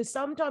strange, because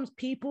sometimes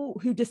people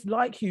who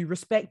dislike you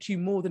respect you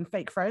more than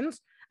fake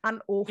friends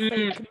or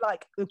fake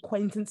like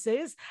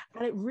acquaintances,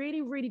 and it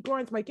really, really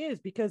grinds my gears,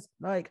 because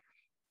like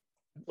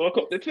look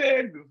up the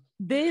thing.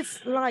 This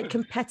like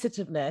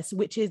competitiveness,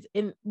 which is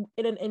in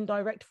an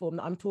indirect form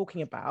that I'm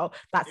talking about,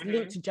 that's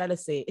linked to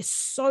jealousy, is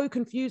so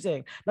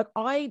confusing. Like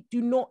I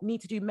do not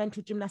need to do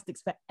mental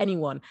gymnastics for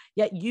anyone,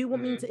 yet you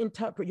want me to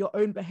interpret your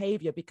own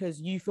behavior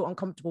because you feel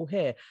uncomfortable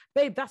here.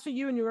 Babe, that's for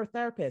you and your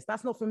therapist.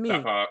 That's not for me.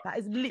 That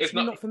is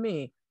literally not for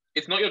me.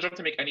 It's not your job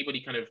to make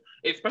anybody kind of,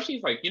 especially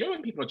it's like, you know,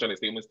 when people are jealous,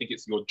 they almost think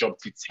it's your job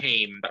to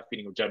tame that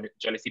feeling of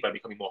jealousy by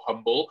becoming more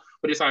humble.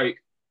 But it's like,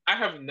 I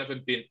have never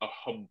been a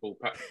humble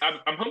person.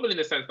 I'm humble in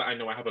the sense that I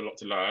know I have a lot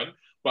to learn,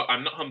 but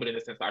I'm not humble in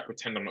the sense that I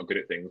pretend I'm not good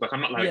at things. Like,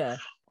 I'm not like,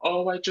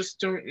 oh, I just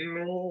don't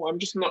know. I'm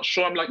just not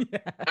sure. I'm like,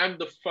 I'm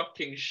the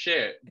fucking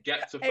shit.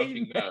 Get to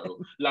fucking know.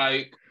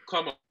 Like,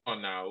 come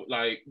on now.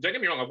 Like, don't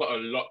get me wrong. I've got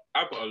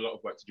a lot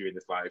of work to do in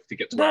this life to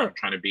get to where I'm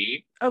trying to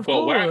be. Of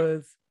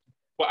course.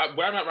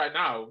 Where I'm at right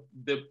now,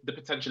 the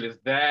potential is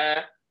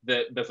there.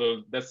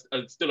 There's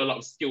still a lot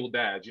of skill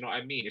there. Do you know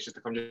what I mean? It's just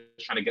like I'm just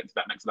trying to get to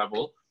that next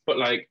level. But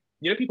like,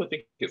 you know, people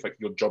think it's like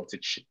your job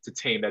to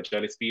tame their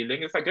jealous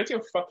feeling. It's like, go to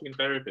your fucking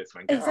therapist,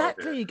 man.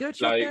 Exactly. Go to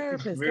your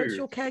therapist. Go to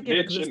your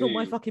caregiver, because it's not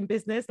my fucking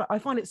business. Like, I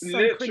find it so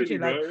cringy.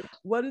 Like,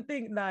 one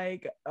thing,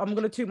 like, I'm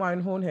gonna toot my own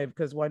horn here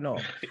because why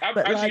not?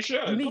 But like,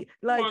 me,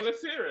 like,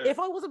 if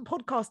I wasn't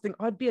podcasting,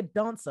 I'd be a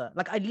dancer.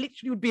 Like, I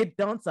literally would be a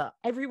dancer.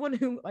 Everyone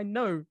who I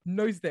know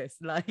knows this.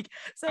 Like,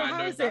 so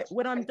how is it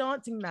when I'm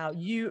dancing now?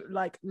 You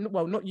like,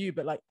 well, not you,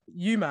 but like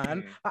you,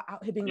 man, are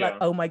out here being like,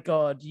 oh my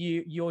god,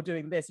 you're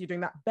doing this, you're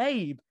doing that,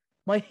 babe.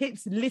 My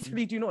hips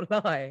literally do not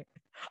lie.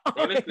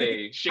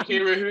 Honestly,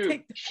 Shakira who?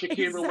 take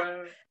Shakira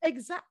where?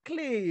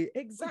 exactly.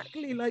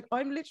 Like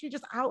I'm literally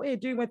just out here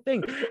doing my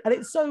thing, and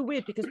it's so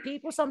weird because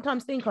people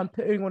sometimes think I'm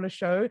putting on a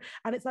show,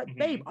 and it's like,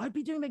 babe, I'd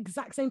be doing the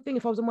exact same thing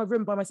if I was in my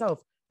room by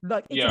myself.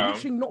 Like it's Yeah,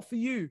 literally not for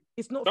you.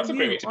 It's not that's for a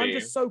great way you. to I'm be.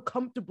 just so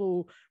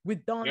comfortable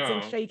with dancing,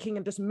 Yeah, shaking,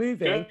 and just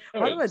moving. good, I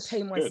don't want to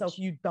tame good. myself,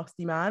 you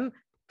dusty man.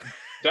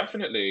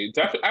 Definitely.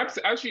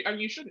 Actually,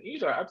 and you shouldn't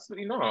either.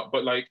 Absolutely not.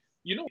 But like,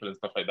 and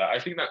stuff like that. I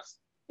think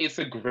it's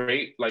a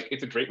great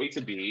way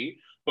to be.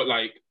 But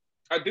like,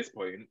 at this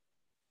point,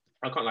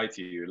 I can't lie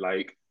to you.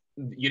 Like,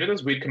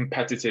 those weird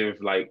competitive,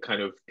 like,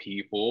 kind of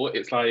people.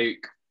 It's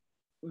like,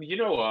 you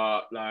know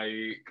what?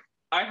 Like,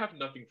 I have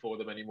nothing for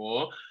them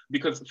anymore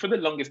because for the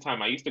longest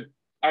time, I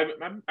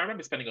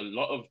remember spending a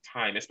lot of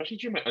time, especially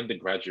during my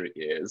undergraduate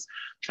years,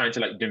 trying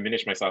to like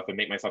diminish myself and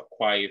make myself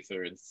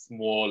quieter and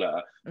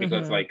smaller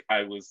because Mm-hmm. like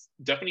I was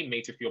definitely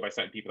made to feel by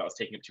certain people that I was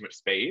taking up too much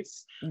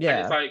space. And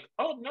it's Yeah. like,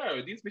 oh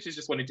no, these bitches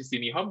just wanted to see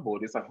me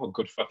humbled. It's like, oh,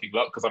 good fucking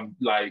luck because I'm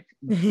like,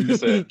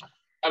 listen,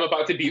 I'm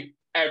about to be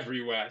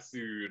everywhere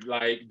soon.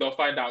 Like they'll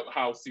find out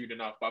how soon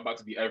enough, but I'm about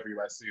to be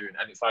everywhere soon.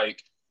 And it's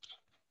like,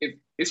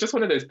 it's just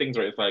one of those things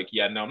where it's like,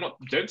 yeah, no, I'm not.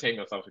 Don't tame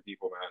yourself with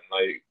people, man.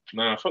 Like,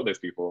 nah, fuck those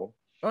people.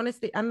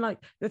 Honestly, and like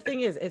the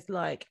thing is, it's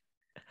like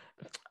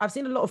I've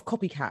seen a lot of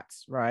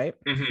copycats, right?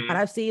 And Mm-hmm.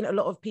 I've seen a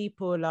lot of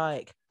people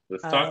like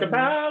Let's talk um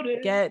about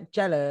it. get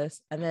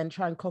jealous and then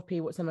try and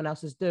copy what someone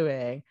else is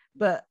doing.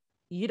 But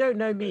you don't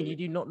know me and you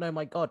do not know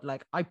my God.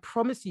 Like I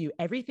promise you,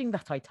 everything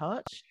that I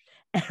touch,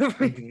 Mm-hmm.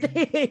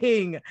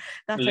 everything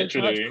that I touch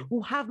Literally,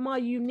 will have my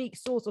unique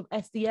source of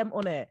SDM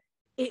on it.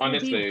 It will be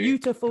honestly,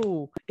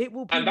 beautiful. It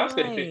will be and that's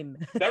the thing.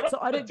 mine. There So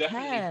I are don't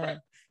definitely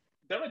care.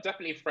 there are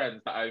definitely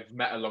friends that I've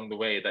met along the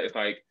way that it's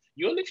like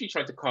you're literally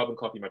trying to carbon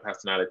copy my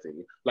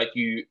personality. Like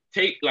you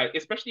take like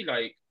especially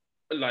like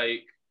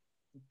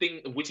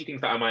witty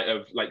things that I might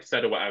have like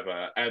said or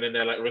whatever, and then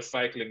they're like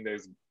recycling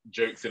those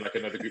jokes in like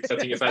another group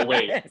setting. It's like,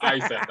 wait, I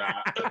said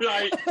that.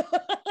 Like,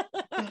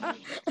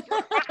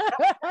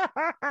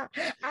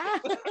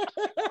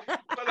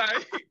 but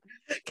like,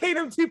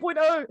 Kingdom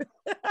 2.0.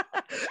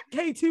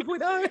 K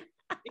 2.0.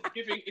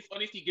 it's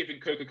honestly giving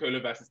Coca-Cola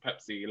versus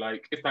Pepsi.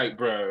 Like, it's like,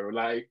 bro,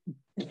 like,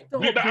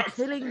 Stop, you're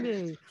killing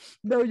me.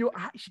 No, you're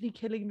actually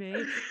killing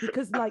me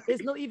because like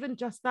it's not even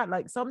just that.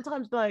 Like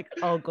sometimes like,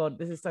 oh God,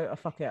 this is so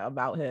fuck it, I'm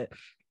out here.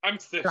 I'm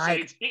so Like,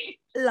 shady.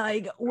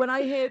 like when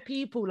I hear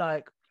people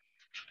like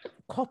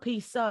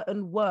copy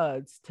certain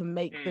words to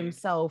make Mm,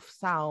 themselves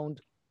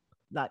sound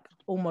like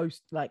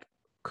almost like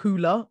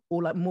cooler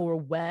or like more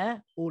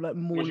aware or like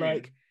what more do you mean?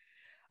 like,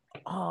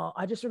 oh,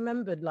 I just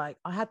remembered like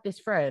I had this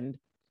friend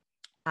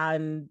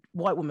and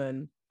white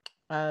woman.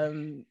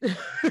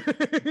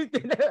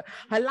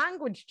 Her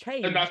language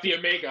And that's changed. the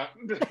Omega.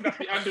 That's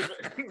the under.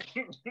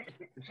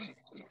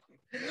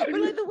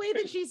 But like the way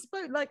that she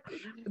spoke, like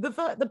the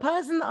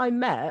person that I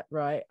met,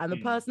 right, and the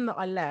Mm. person that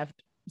I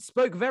left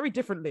spoke very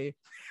differently.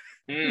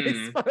 They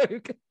Mm.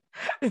 spoke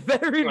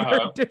very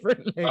Uh-huh.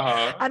 differently,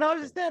 Uh-huh. and I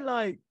was just there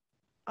like,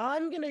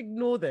 I'm gonna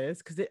ignore this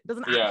because it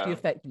doesn't actually Yeah.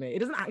 affect me. It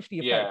doesn't actually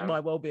affect Yeah. my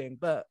well-being,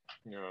 but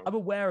Yeah. I'm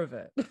aware of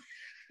it.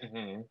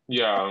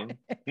 Yeah.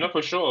 No,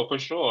 for sure, for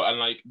sure. And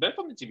like there's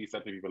something to be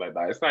said for people like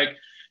that. It's like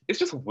it's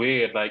just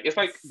weird. Like it's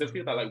like So there's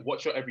people that like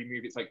watch your every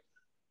move. It's like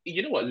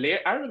you know what?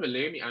 I remember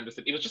Leonie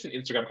Anderson. It was just an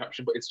Instagram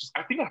caption, but it's just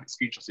I think I have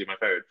screenshots in my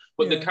phone.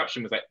 But the yeah.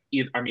 caption was like,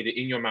 I'm either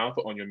in your mouth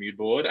or on your mood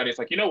board. And it's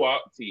like, you know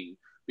what? T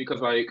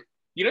because like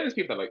there's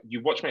people that like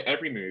you watch my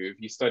every move,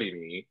 you study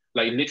me,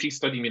 like literally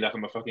study me like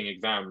I'm a fucking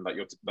exam that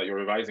you're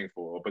revising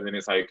for. But then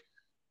it's like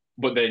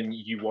but then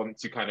you want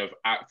to kind of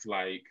act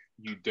like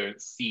you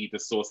don't see the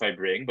source I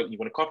bring, but you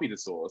want to copy the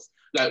source.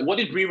 Like, what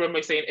did Brie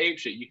Roma say in Ape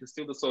Shit? You can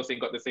steal the source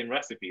and got the same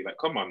recipe. Like,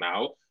 come on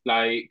now.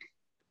 Like,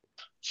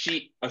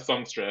 she, a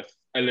songstress,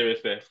 a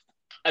lyricist,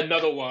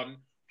 another one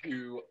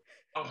who,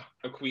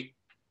 a queen.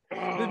 The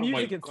Oh my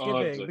music it's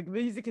God. giving. The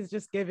music is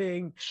just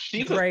giving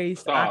She's a grace,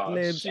 ad star.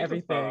 libs, She's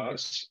a star. everything.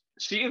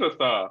 She is a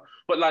star.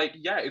 But like,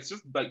 yeah, it's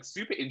just like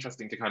super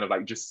interesting to kind of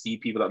like just see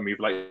people that move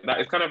like that.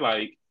 It's kind of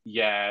like,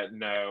 yeah,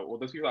 no, or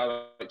those people that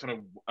are like trying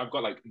to. I've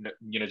got like,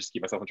 just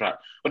keep myself on track.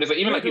 But it's like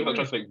even No, like don't people that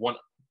try worry.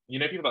 to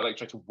like people that like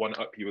try to one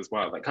up you as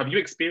well. Like, have you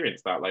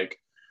experienced that? Like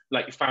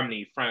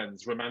family,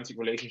 friends, romantic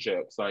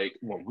relationships. Like,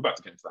 well, we're about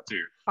to get into that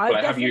too. But I've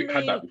like, have you had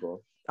that definitely, before?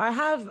 I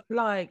have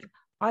like,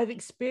 I've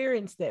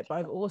experienced it, but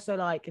I've also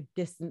like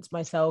distanced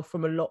myself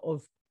from a lot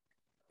of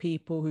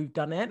people who've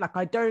done it. Like,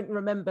 I don't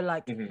remember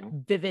like Mm-hmm.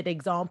 vivid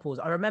examples.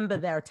 I remember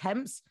their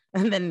attempts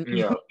and then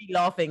Yeah.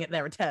 laughing at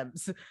their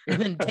attempts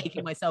and then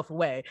taking myself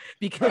away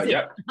because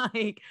Yeah.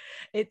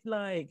 it's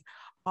like,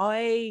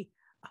 I,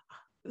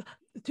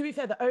 to be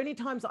fair, the only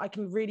times that I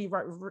can really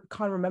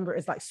kind of remember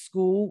is like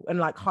school and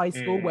like high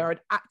school Mm, where I'd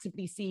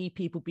actively see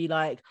people be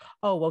like,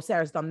 oh, well,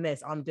 Sarah's done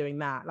this, I'm doing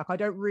that. Like, I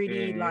don't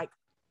really mm, like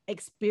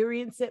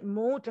experience it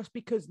more just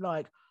because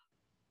like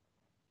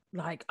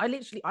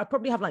I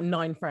probably have like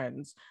 9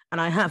 friends and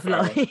I have uh,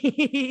 like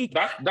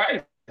that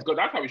is good.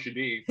 That's how it should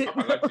be. I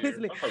can't lie to you.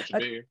 honestly That's how it should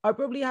like be. I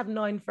probably have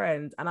 9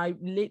 friends and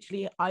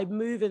I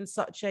move in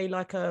such a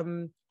like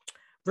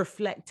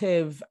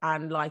reflective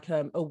and like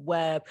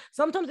aware.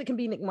 Sometimes it can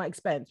be at my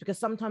expense, because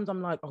sometimes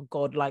I'm like, oh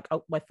God, like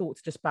my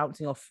thoughts are just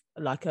bouncing off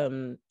like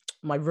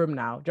my room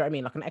now. Do you know what I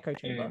mean? Like an echo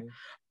chamber.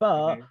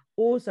 But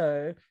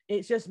also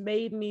it's just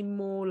made me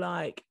more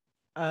like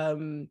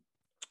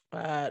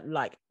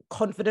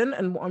confident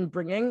in what I'm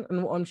bringing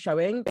and what I'm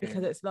showing,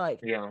 because it's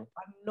like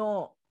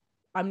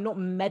I'm not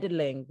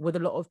meddling with a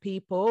lot of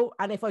people.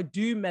 And if I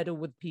do meddle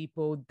with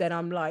people, then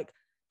I'm like,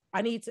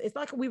 I need to, it's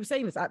like we were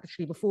saying this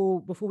actually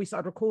before we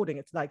started recording.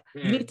 It's like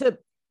you need to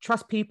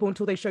trust people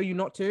until they show you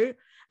not to.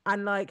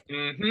 And like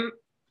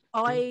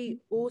I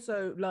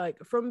also, like,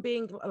 from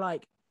being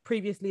like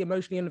previously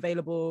emotionally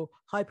unavailable,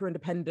 hyper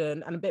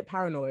independent, and a bit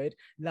paranoid,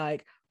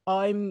 like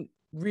I'm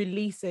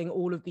releasing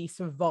all of these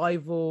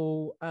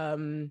survival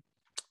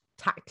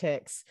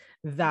tactics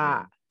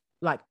that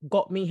like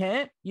got me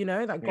here, you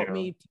know, that got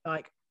me to,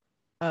 like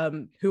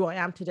who I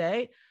am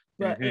today.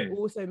 But it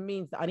also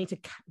means that I need to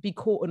be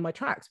caught in my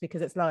tracks,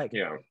 because it's like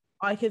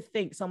I could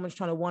think someone's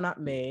trying to one up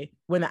me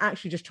when they're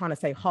actually just trying to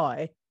say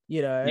hi,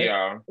 you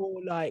know,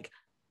 or like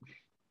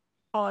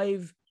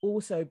I've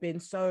also been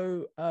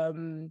so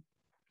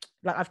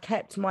like I've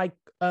kept my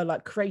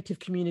like creative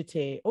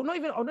community, or not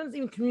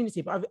even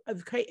community, but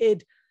I've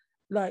created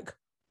like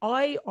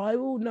I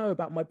will know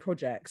about my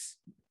projects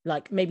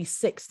like maybe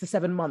 6 to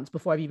 7 months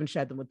before I've even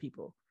shared them with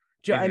people.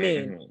 Do you know what I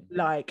mean?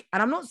 Like,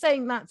 and I'm not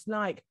saying that's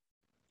like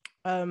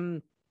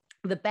the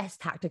best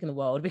tactic in the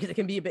world, because it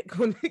can be a bit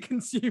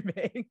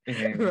consuming,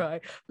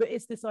 right? But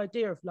it's this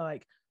idea of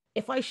like,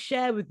 if I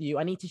share with you,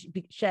 I need to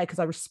share because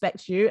I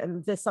respect you,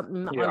 and there's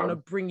something that I want to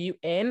bring you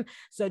in.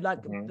 So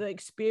like the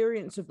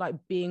experience of like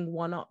being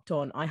one-upped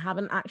on, I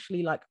haven't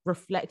actually like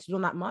reflected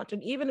on that much.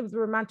 And even with the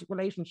romantic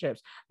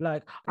relationships,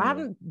 like I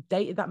haven't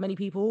dated that many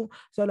people.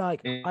 So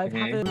like I've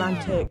had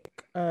romantic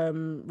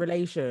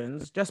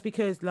relations just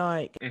because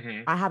like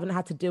I haven't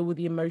had to deal with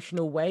the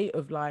emotional weight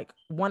of like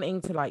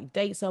wanting to like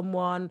date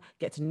someone,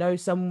 get to know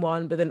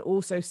someone, but then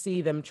also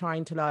see them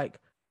trying to like,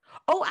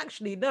 oh,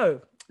 actually,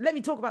 no. Let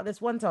me talk about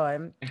this one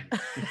time.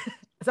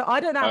 So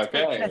I don't know how to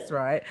play chess,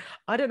 right?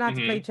 I don't know how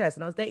to play chess.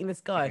 And I was dating this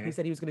guy who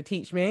said he was going to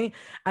teach me.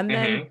 And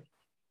then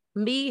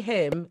me,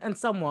 him, and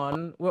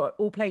someone were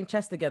all playing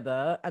chess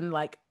together. And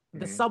like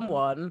the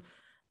someone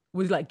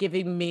was like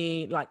giving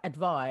me like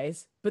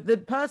advice. But the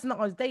person that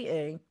I was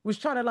dating was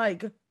trying to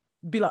like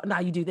be like, nah,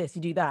 you do this,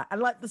 you do that.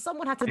 And like the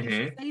someone had to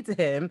literally say to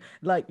him,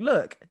 like,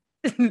 look,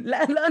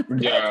 let her learn.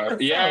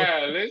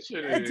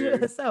 Literally. Do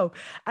it herself.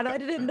 And I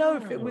didn't know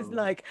if it was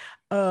like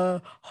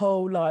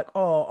whole like,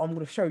 oh, I'm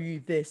gonna show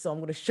you this, so I'm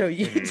gonna show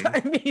you. Do you know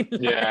what I mean?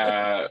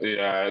 Like,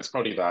 it's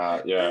probably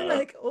that. And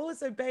like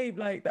also, babe,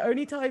 like the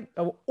only time,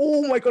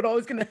 oh my god, I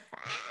was gonna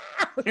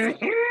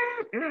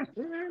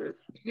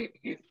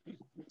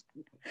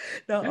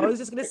no, I was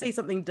just gonna say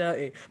something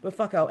dirty, but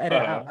fuck, I'll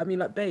edit it out. I mean,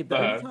 like, babe, the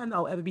only time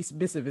I'll ever be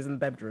submissive is in the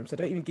bedroom, so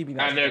don't even give me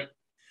that. I know,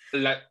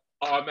 like,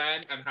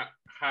 amen and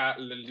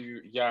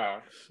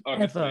hallelujah.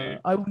 Honestly, ever,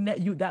 I will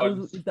net you. That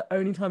is the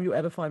only time you'll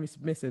ever find me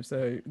submissive.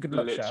 So good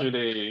luck,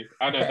 literally.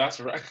 I know that's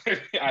right.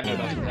 I know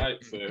that's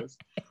right, sis.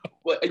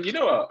 Well, and you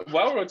know what?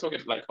 While we're talking,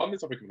 like, on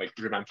this topic of like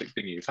romantic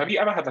thingies, have you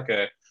ever had like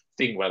a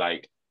thing where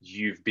like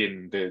you've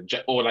been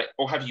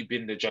or have you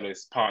been the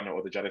jealous partner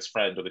or the jealous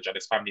friend or the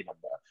jealous family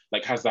member?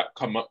 Like, has that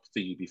come up for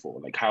you before?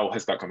 Like, how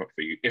has that come up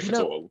for you, if at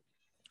all?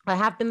 I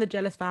have been the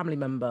jealous family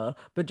member,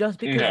 but just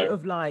because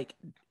of like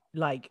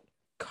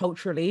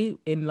culturally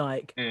in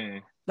like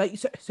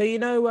so you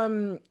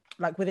know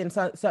like within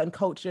certain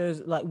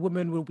cultures, like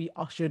women will be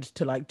ushered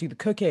to like do the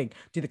cooking,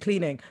 do the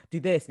cleaning, do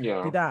this,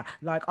 do that.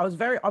 Like I was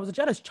a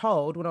jealous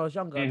child when I was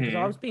younger because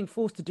I was being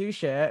forced to do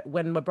shit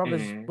when my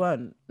brothers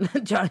weren't. Do you know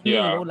what I mean?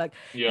 Or like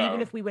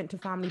even if we went to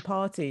family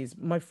parties,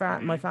 like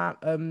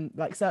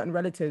certain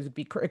relatives would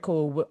be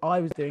critical of what I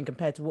was doing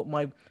compared to what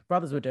my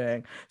brothers were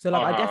doing. So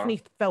like I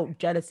definitely felt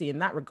jealousy in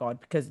that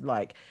regard, because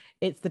like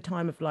it's the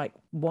time of like,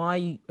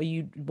 why are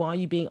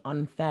you being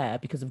unfair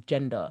because of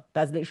gender?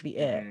 That's literally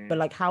it. But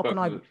like, how can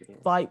I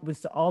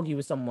argue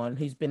with someone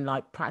who's been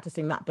like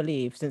practicing that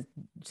belief since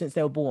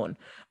they were born?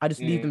 I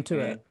just leave them to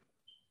it.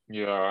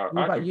 Yeah,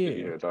 what about you?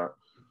 Hear that.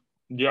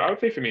 Yeah, I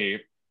would say for me,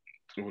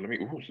 Lord,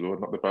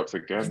 not the burps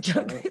again.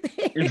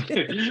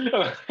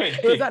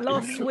 It was that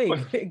last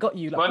swig. It got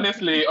you. Like,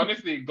 honestly,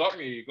 got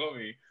me.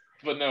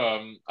 But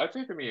no, I'd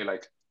say for me,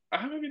 like, I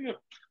haven't been.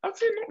 I'd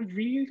say not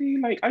really.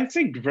 Like, I'd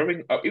say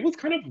growing up, it was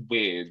kind of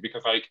weird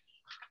because,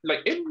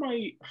 like in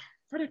my,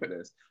 how do I put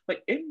this?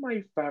 Like in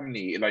my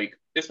family, like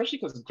especially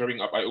because growing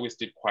up, I always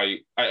did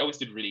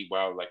really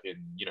well, like in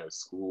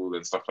school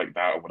and stuff like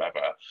that or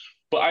whatever.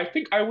 But I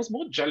think I was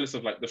more jealous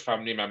of like the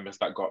family members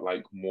that got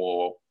like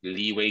more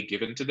leeway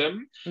given to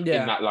them in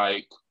that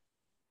like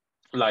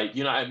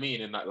you know what I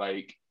mean? In that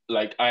like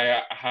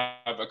I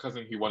have a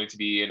cousin who wanted to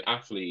be an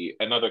athlete,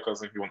 another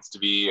cousin who wants to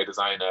be a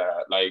designer,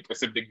 like a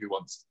sibling who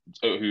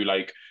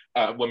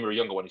when we were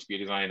younger wanted to be a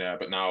designer,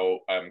 but now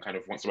kind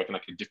of wants to work in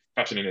like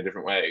fashion in a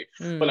different way.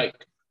 But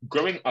like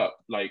growing up,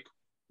 like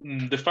I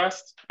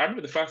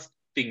remember the first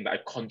thing that I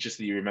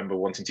consciously remember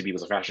wanting to be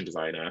was a fashion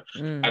designer.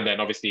 And then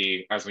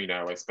obviously, as we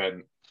know, I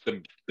spent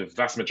the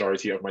vast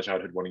majority of my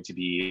childhood wanting to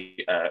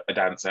be a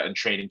dancer and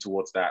training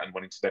towards that and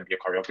wanting to then be a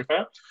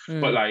choreographer.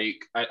 But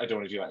like, I don't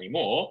want to do that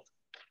anymore.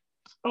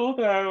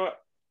 Although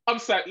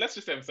let's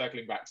just say I'm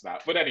circling back to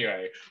that. But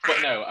anyway, but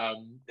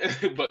no,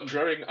 but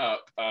growing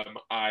up,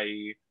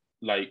 I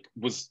like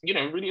was, you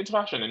know, really into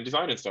fashion and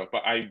design and stuff,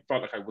 but I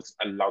felt like I wasn't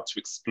allowed to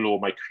explore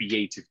my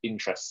creative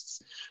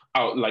interests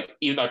out. Like,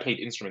 even though I played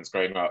instruments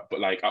growing up, but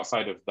like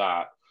outside of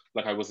that,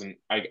 like I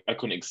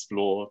couldn't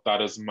explore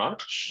that as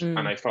much.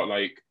 And I felt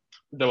like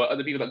there were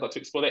other people that got to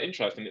explore their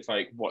interest. And it's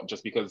like, what,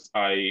 just because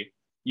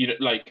you know,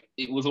 like,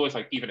 it was always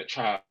like, even at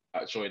church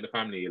or in the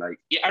family, like,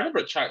 yeah, I remember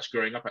at church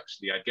growing up,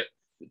 actually, I'd get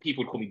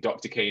people would call me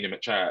Dr. Caneham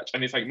at church.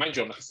 And it's like, mind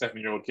you, I'm like a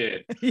 7-year-old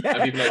kid. Yeah.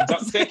 And people like,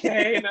 Dr.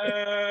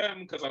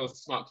 Caneham, because I was a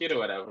smart kid or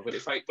whatever. But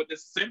it's like, but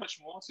there's so much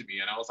more to me.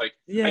 And I was like,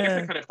 I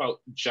guess I kind of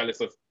felt jealous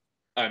of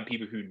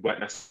people who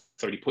weren't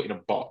necessarily put in a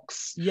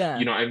box. Yeah.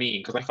 You know what I mean?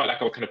 Because I felt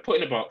like I was kind of put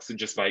in a box and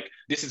just like,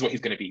 this is what he's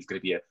going to be. He's going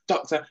to be a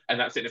doctor. And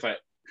that's it. It's like,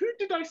 who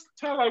did I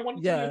tell I wanted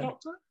to be a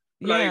doctor?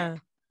 Like,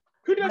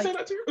 who did I say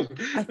that to?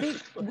 I think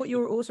what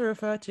you're also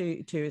referred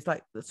to is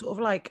like sort of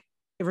like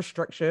a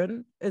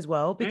restriction as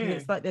well, because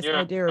it's like this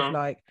idea of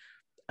like,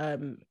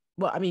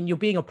 well, I mean, you're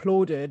being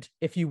applauded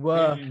if you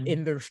were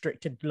in the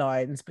restricted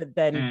lines, but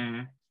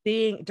then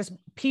just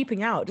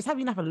peeping out, just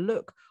having to have a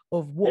look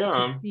of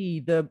what could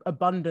be the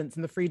abundance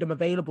and the freedom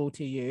available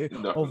to you,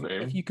 of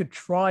if you could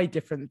try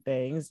different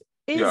things,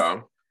 is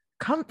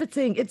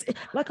comforting. It's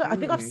like, I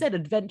think I've said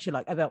adventure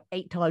like about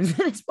 8 times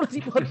in this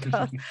bloody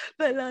podcast,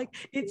 but like,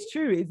 it's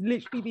true. It's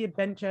literally the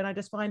adventure. And I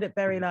just find it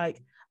very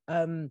like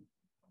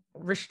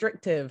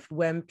restrictive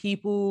when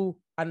people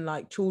and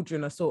like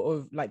children are sort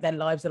of like, their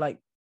lives are like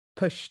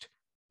pushed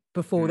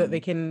before that they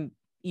can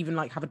even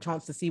like have a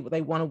chance to see what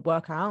they want to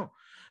work out.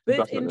 But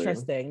it's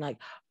interesting, like,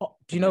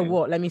 do you know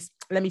what, let me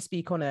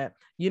speak on it.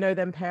 You know,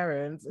 them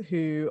parents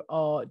who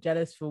are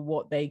jealous for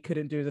what they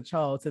couldn't do as a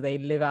child, so they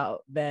live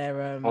out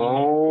their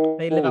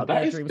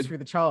their dreams through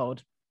the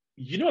child.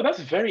 You know, that's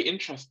very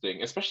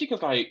interesting, especially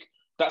because like,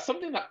 that's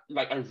something that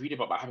like I read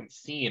about but I haven't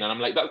seen, and I'm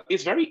like, that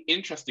it's very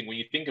interesting when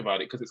you think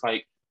about it, because it's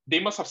like they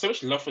must have so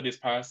much love for this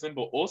person,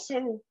 but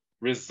also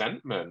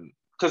resentment.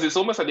 Because it's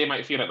almost like they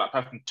might feel like that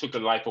person took the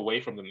life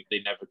away from them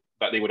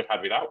that they would have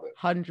had without them.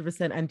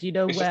 100%. And do you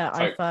know where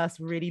I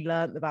first really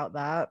learned about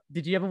that?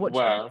 Did you ever watch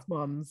Dance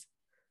Moms?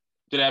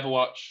 Did I ever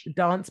watch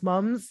Dance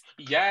Moms?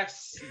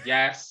 Yes.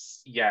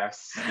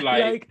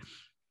 Like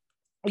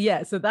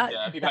yeah. So that,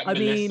 like I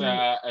mean,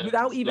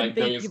 without even like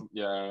thinking,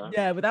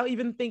 without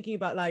even thinking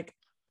about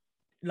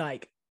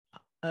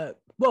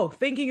well,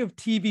 thinking of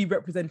TV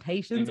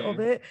representations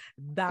of it,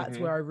 that's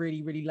where I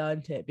really, really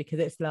learned it, because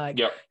it's like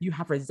you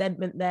have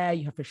resentment there,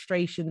 you have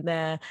frustration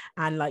there,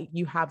 and like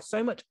you have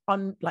so much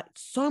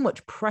so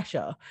much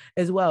pressure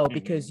as well,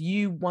 because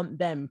you want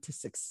them to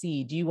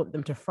succeed, you want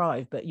them to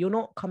thrive, but you're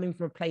not coming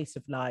from a place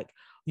of like,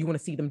 you want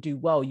to see them do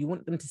well, you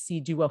want them to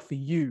do well for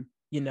you,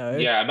 you know?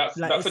 Yeah, that's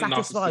it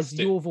satisfies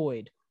your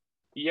void.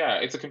 Yeah,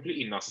 it's a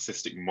completely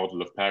narcissistic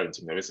model of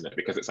parenting though, isn't it?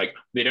 Because it's like,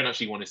 they don't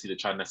actually want to see the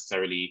child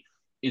necessarily.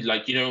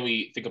 Like, you know, when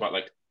we think about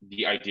like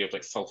the idea of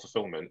like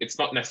self-fulfillment, it's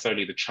not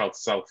necessarily the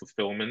child's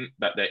self-fulfillment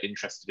that they're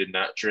interested in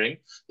nurturing.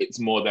 It's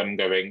more them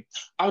going,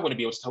 I want to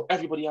be able to tell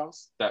everybody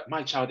else that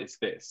my child is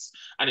this.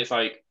 And it's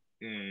like,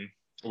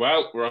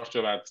 well, we're off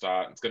to a bad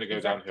start. It's going to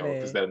go downhill,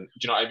 because then, do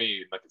you know what I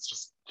mean? Like, it's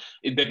just,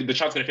 the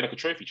child's going to feel like a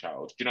trophy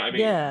child. Do you know what I mean?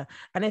 Yeah.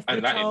 And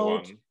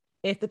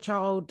if the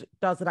child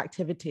does an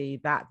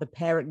activity that the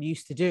parent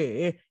used to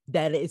do,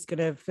 then it's going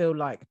to feel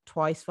like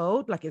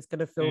twicefold, like it's going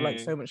to feel like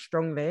so much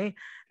strongly.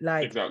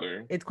 Like,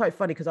 exactly. It's quite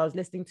funny because I was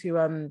listening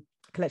to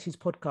Kelechi's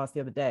podcast the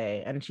other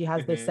day, and she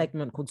has this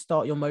segment called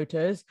Start Your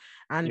Motors,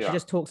 and she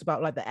just talks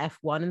about like the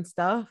F1 and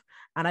stuff.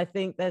 And I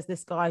think there's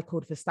this guy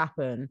called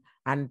Verstappen,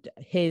 and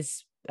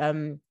his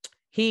dad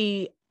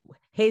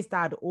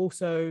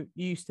also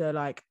used to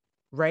like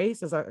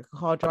race as a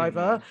car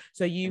driver.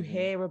 So you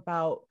hear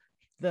about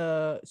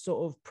the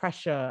sort of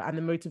pressure and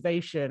the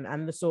motivation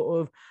and the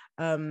sort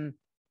of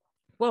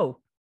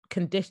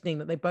conditioning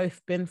that they've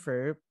both been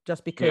through,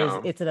 just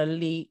because it's an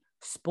elite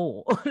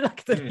sport.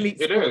 Like, it's an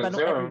elite sport that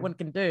not everyone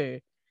can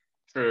do.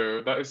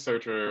 True, that is so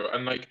true.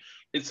 And like,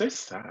 it's so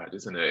sad,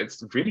 isn't it?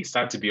 It's really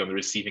sad to be on the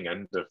receiving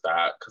end of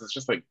that, because it's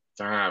just like,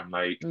 damn,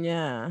 like,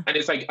 and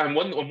it's like, and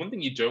one thing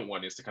you don't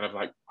want is to kind of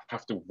like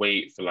have to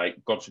wait for like,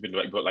 God forbid,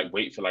 like, but like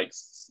wait for like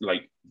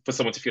for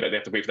someone to feel like they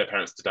have to wait for their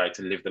parents to die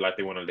to live the life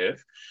they want to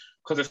live.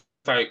 Because it's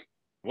like,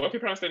 what if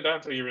your parents don't die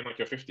until you're in like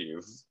your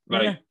 50s?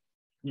 Like,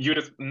 you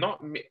just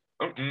not me.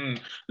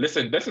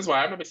 Listen, this is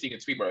why I remember seeing a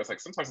tweet where it's like,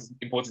 sometimes it's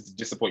important to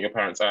disappoint your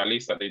parents, or at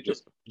least that they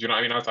just, do you know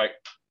what I mean? I was like,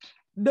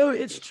 no,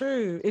 it's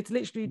true. It's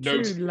literally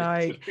true.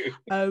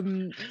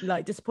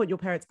 Like disappoint your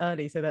parents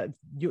early so that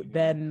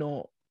they're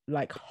not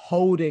like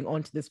holding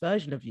on to this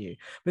version of you.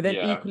 But then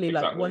equally,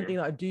 like, one thing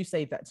that I do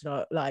say that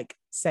to like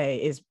say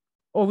is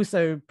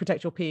also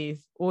protect your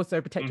peace,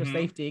 also protect your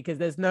safety, because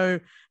there's no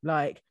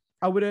like,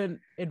 I wouldn't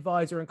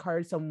advise or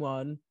encourage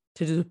someone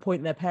to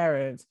disappoint their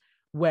parents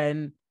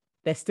when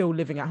they're still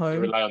living at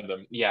home. Rely on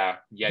them. Yeah.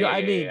 Do you know what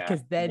I mean?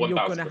 Because then you're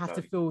gonna have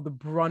to 1000%. feel the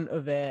brunt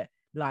of it,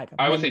 like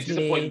I would say mentally.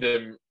 disappoint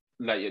them.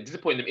 Like, yeah,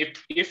 disappoint them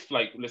if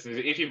like, listen,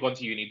 if you've gone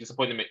to uni,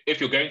 disappoint them.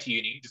 If you're going to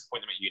uni,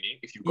 disappoint them at uni.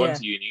 If you've gone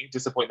to uni,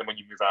 disappoint them when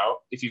you move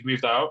out. If you've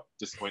moved out,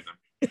 disappoint them.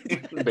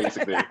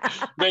 Basically.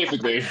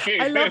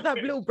 I love that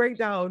little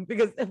breakdown,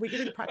 because we're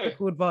giving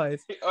practical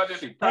advice.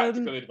 Honestly,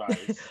 practical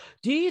advice.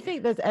 Do you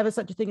think there's ever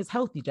such a thing as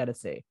healthy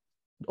jealousy?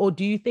 Or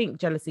do you think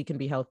jealousy can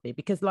be healthy?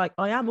 Because like,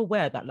 I am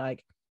aware that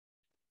like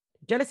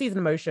jealousy is an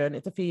emotion,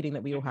 it's a feeling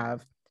that we all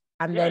have.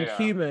 And then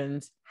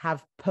humans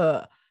have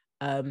sort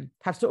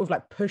of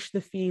like pushed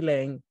the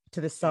feeling to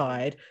the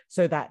side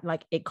so that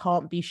like it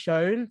can't be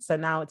shown. So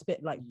now it's a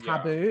bit like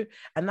taboo.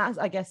 And that's,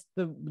 I guess,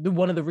 the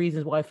one of the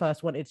reasons why I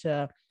first wanted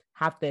to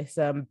have this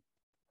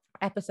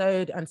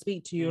episode and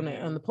speak to you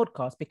on the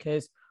podcast,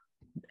 because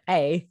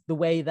the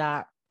way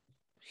that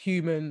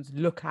humans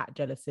look at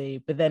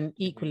jealousy, but then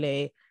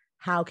equally,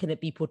 how can it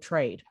be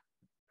portrayed?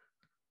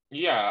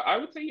 Yeah, I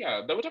would say,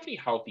 there were definitely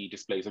healthy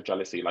displays of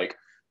jealousy. Like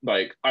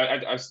well,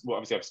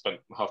 obviously I've spent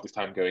half this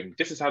time going,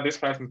 this is how this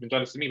person's been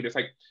jealous of me. But it's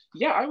like,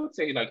 I would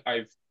say like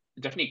I've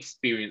definitely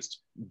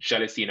experienced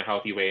jealousy in a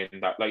healthy way, in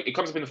that like it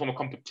comes up in the form of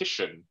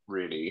competition,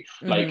 really.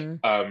 Like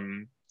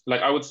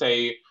I would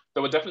say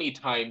there were definitely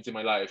times in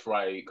my life where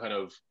I kind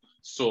of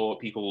saw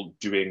people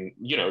doing,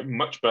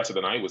 much better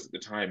than I was at the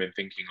time, and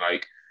thinking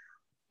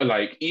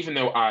like even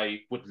though I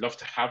would love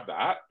to have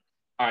that,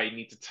 I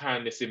need to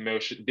turn this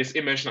emotion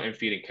that I'm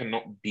feeling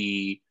cannot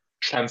be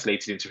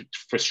translated into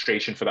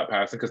frustration for that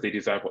person because they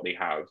deserve what they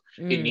have.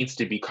 It needs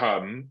to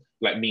become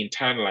like me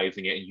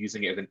internalizing it and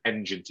using it as an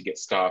engine to get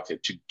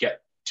started, to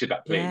get to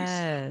that place.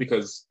 Yes.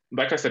 Because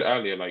like I said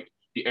earlier, like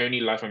the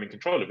only life I'm in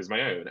control of is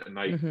my own. And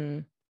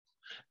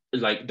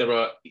like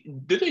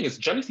the thing is,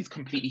 jealousy is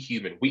completely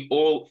human. We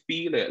all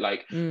feel it.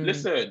 Like,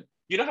 listen,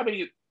 you know how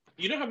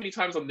many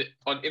times on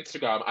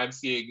Instagram I'm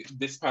seeing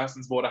this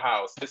person's bought a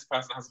house, this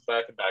person has a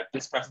Birkin bag,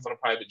 this person's on a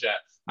private jet,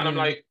 and I'm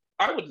like,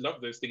 I would love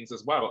those things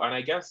as well. And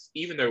I guess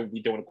even though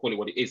we don't want to call it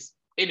what it is,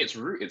 in its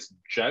root, it's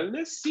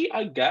jealousy,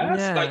 I guess.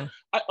 Yeah.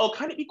 Like, or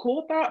can it be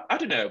called that? I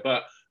don't know,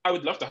 but I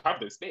would love to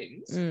have those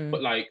things,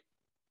 but like,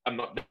 I'm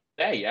not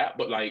there yet.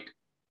 But like,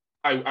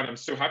 I'm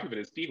so happy for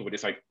those people. But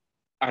it's like,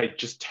 I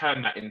just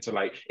turn that into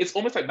like, it's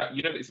almost like that,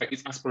 it's like,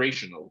 it's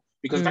aspirational,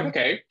 because like,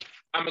 okay,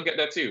 I'm gonna get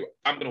there too.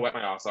 I'm gonna work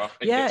my ass off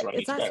and get to where I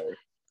need to go.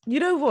 You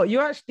know what?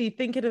 You're actually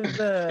thinking of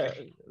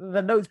the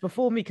notes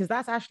before me, because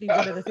that's actually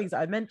one of the things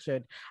that I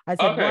mentioned. I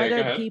said, why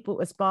don't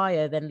people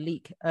aspire then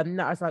leak?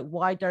 No, I was like,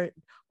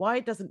 why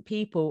doesn't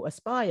people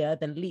aspire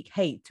then leak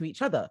hate to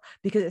each other?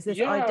 Because it's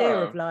this idea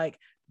of like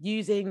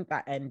using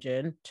that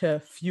engine to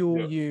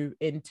fuel you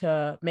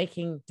into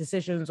making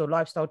decisions or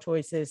lifestyle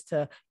choices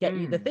to get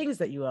you the things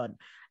that you want.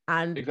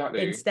 And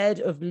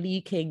instead of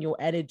leaking your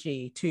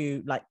energy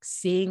to like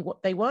seeing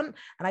what they want.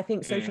 And I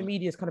think social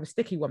media is kind of a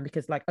sticky one,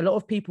 because like a lot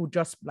of people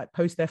just like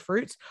post their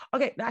fruits.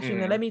 Okay, actually,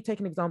 now let me take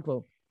an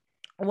example.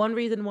 One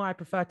reason why I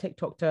prefer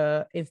TikTok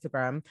to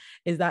Instagram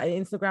is that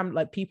in Instagram,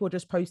 like people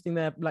just posting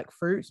their like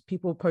fruits,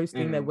 people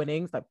posting their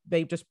winnings, like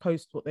they just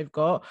post what they've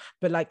got.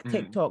 But like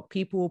TikTok,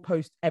 people will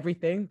post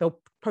everything. They'll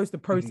post the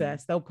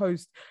process. They'll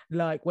post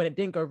like when it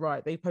didn't go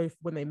right. They post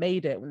when they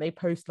made it. When they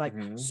post like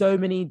so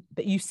many,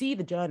 that you see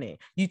the journey.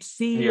 You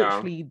see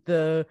literally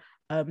the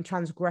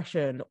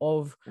transgression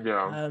of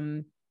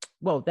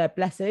well, their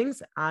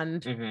blessings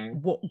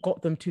and what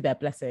got them to their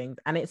blessings.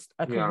 And it's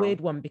like a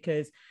weird one,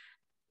 because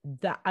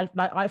that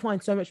I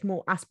find so much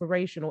more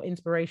aspiration or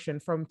inspiration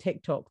from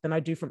TikTok than I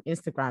do from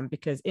Instagram,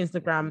 because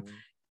Instagram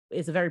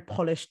is a very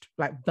polished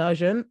like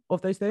version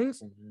of those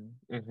things.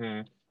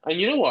 And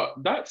you know what?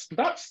 That's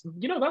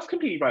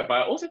completely right. But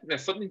I also think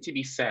there's something to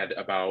be said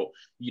about,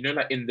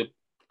 like in the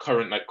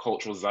current like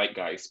cultural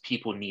zeitgeist,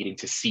 people needing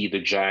to see the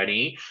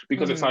journey,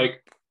 because it's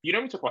like, we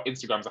talk about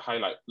Instagram's a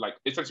highlight, like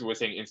essentially we're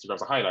saying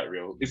Instagram's a highlight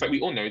reel. It's like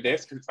we all know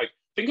this, because it's like,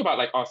 think about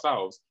like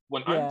ourselves.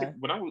 When I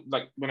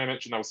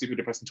mentioned I was super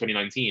depressed in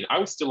 2019, I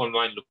was still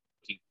online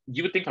looking.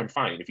 You would think I'm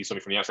fine if you saw me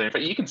from the outside. In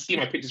fact, you can see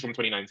my pictures from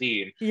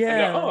 2019.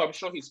 Yeah. And I'm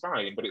sure he's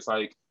fine. But it's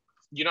like,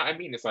 you know what I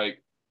mean? It's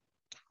like,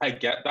 I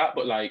get that,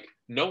 but like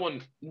no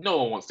one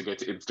wants to go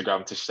to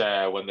Instagram to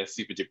share when they're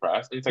super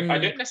depressed. And it's like, I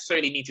don't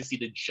necessarily need to see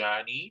the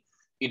journey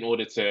in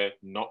order to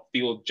not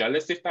feel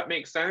jealous, if that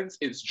makes sense.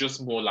 It's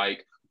just more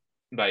like,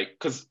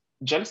 because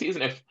jealousy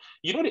isn't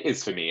you know what it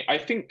is for me? I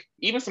think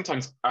even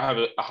sometimes I have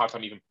a hard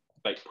time even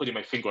like putting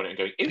my finger on it and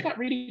going, is that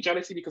really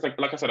jealousy? Because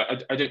like I said,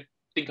 I don't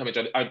think I'm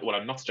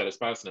I'm not a jealous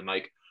person, and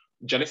like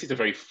jealousy is a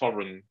very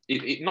foreign,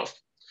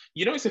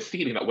 it's a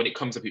feeling that when it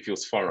comes up it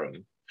feels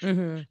foreign. You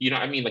know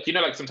what I mean? Like,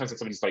 like sometimes when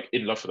somebody's like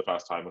in love for the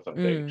first time or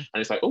something, and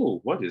it's like, oh,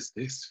 what is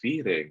this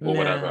feeling or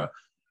whatever.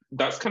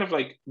 That's kind of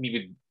like me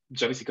with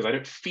jealousy, because I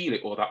don't feel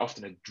it all that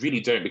often. I really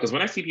don't, because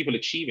when I see people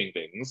achieving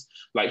things,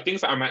 like things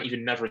that I might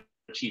even never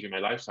achieve in my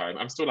lifetime,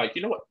 I'm still like,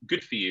 you know what,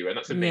 good for you, and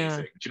that's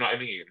amazing. Do you know what I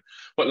mean?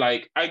 But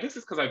like, I guess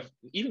it's because I've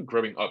even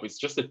growing up, it's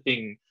just a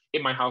thing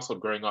in my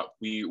household. Growing up,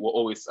 we were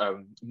always I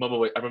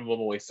remember mom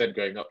always said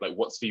growing up, like,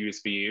 what's for you is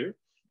for you.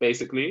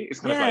 Basically,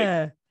 it's kind of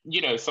like,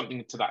 you know,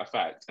 something to that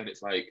effect. And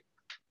it's like,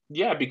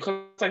 yeah,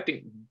 because I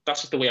think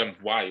that's just the way I'm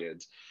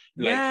wired.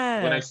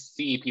 Like when I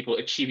see people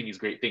achieving these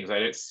great things,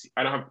 I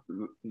don't have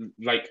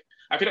like,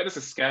 I feel like there's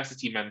a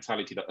scarcity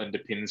mentality that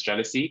underpins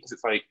jealousy, because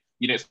it's like,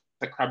 you know, it's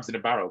like crabs in a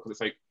barrel, because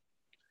it's like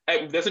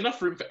there's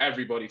enough room for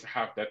everybody to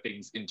have their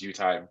things in due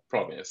time,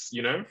 promise,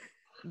 you know?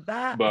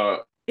 That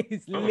but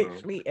is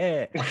literally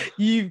it.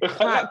 You've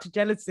cracked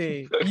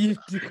jealousy. You've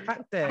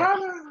cracked it.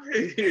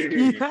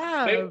 You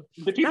have.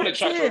 The people in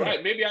chat are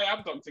right. Maybe I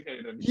am Dr.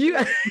 Kanan.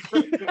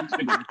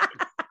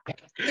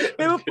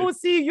 They will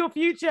foresee your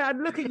future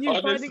and look at you.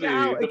 Honestly, finding it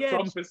out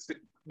again.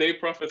 They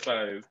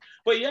prophesize.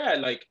 But yeah,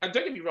 like, and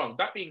don't get me wrong,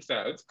 that being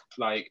said,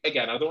 like,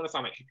 again, I don't want to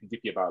sound like hippy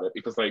dippy about it,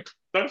 because like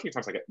there are a few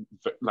times I get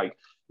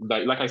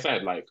like I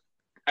said, like,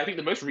 I think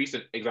the most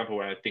recent example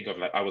where I think of,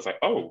 like, I was like,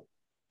 oh,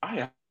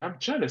 I'm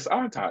jealous,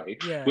 aren't I?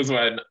 Yeah. Was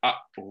when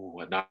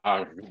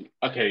I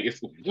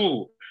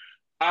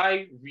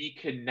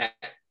reconnect.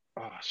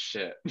 Oh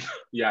shit.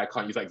 Yeah, I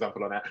can't use that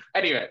example on that.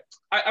 Anyway,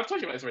 I've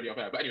told you about this already off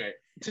air, but anyway,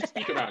 to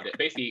speak around it,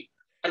 basically,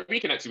 I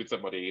reconnected with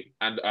somebody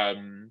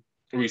and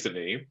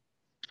recently,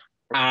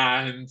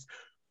 and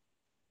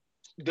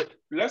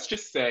let's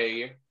just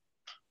say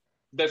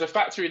there's a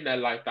factor in their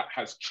life that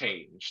has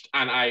changed,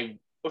 and I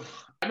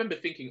remember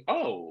thinking,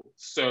 oh,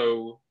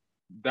 so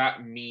does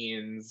that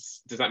mean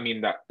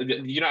that,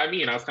 you know what I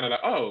mean? I was kind of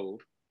like, oh,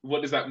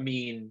 what does that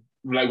mean?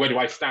 Like, where do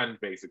I stand,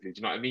 basically? Do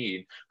you know what I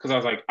mean? Because I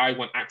was like, I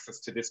want access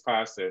to this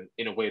person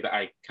in a way that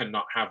I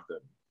cannot have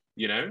them,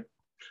 you know?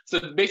 So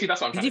basically,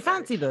 that's what I'm trying to say. Did you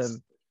fancy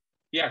them?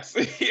 Yes.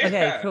 Yeah.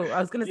 Okay, cool. I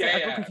was going to say,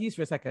 I got confused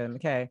for a second.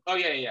 Okay. Oh,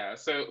 yeah.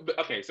 So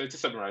to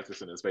summarize,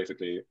 listeners,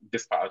 basically,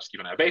 this part I'll just keep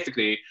an eye.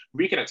 Basically,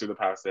 reconnect with the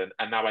person,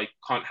 and now I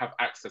can't have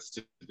access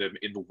to them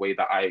in the way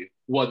that I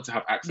want to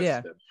have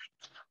access to them.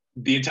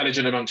 The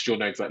intelligent amongst you will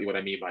know exactly what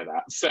I mean by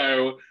that.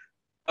 So,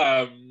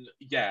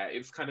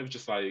 it's kind of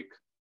just like,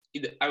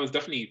 I was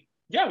definitely,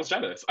 I was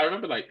jealous. I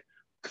remember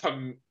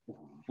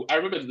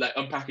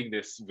unpacking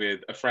this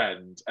with a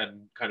friend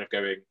and kind of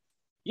going,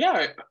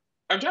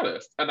 I'm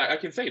jealous. And I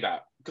can say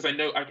that because I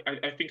know,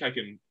 I think I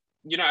can,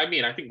 you know what I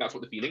mean? I think that's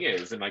what the feeling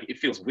is. And like, it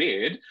feels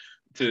weird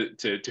to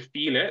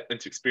feel it and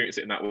to experience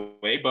it in that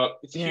way, but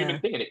it's a human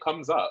thing and it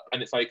comes up.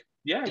 And it's like,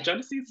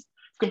 jealousy is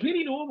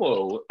completely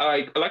normal.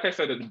 Like I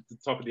said at the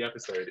top of the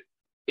episode,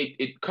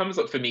 it comes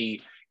up for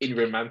me in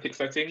romantic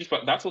settings,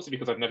 but that's also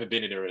because I've never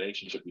been in a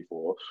relationship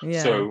before.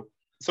 So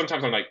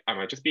sometimes I'm like, am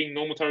I just being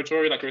normal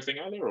territory like I was saying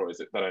earlier, or is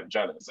it that I'm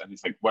jealous? And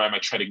it's like, where am I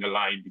treading the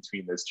line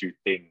between those two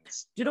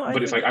things? Do you know what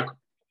but it's like, I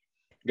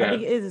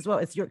think it is as well.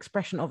 It's your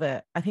expression of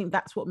it. I think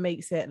that's what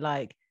makes it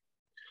like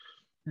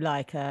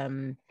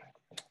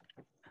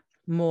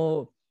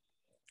more,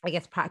 I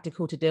guess,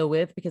 practical to deal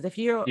with, because if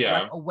you're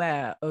like,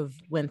 aware of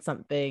when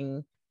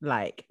something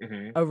like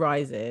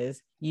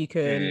arises, you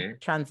can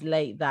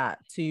translate that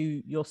to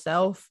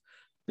yourself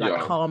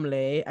like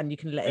calmly, and you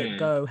can let it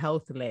go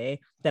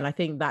healthily. Then I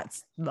think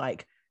that's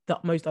like the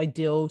most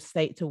ideal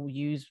state to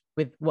use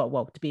with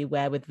to be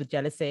aware with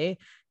jealousy.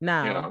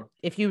 Now,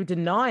 if you're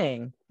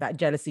denying that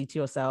jealousy to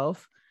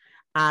yourself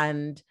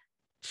and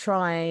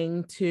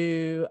trying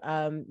to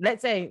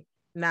let's say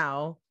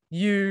now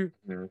you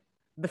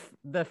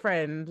the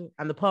friend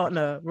and the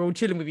partner were all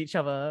chilling with each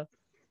other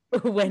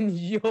when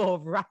you're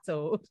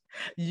rattled,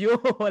 you're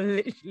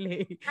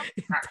literally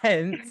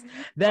intense,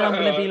 then I'm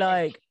gonna be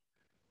like,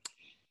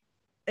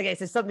 okay,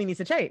 so something needs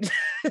to change.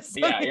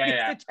 Something needs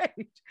to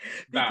change.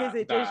 Because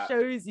it just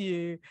shows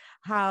you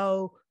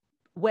how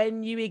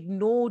when you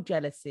ignore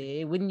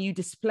jealousy, when you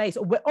displace,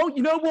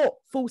 you know what?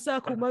 Full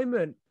circle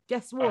moment.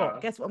 Guess what?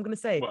 Guess what I'm gonna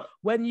say? What?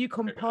 When you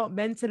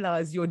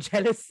compartmentalize your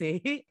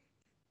jealousy,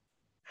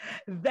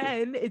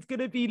 then it's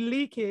gonna be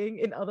leaking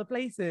in other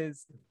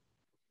places.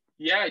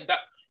 Yeah,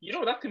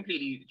 that's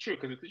completely true.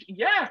 Because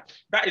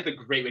that is a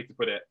great way to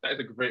put it.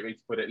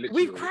 Literally.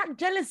 We've cracked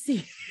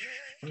jealousy.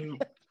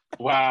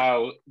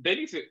 Wow. They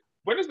need to.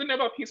 When is the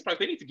Nobel Peace Prize?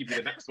 They need to give you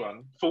the next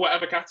one for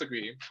whatever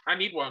category. I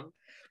need one.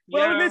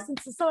 Well, listen,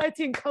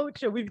 society and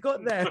culture. We've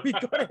got there. We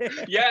got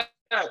it. Yeah.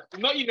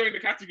 Not you knowing the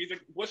categories.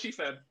 Like what she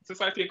said.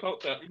 Society and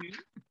culture.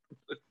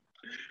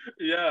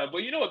 Yeah,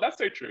 but you know what? That's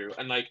so true,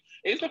 and like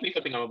it's definitely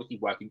something I'm obviously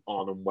working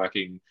on and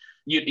working.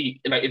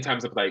 Like in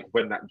terms of like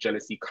when that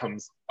jealousy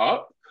comes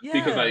up,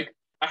 because like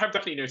I have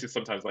definitely noticed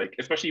sometimes, like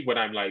especially when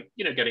I'm like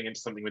getting into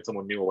something with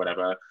someone new or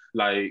whatever.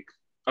 Like,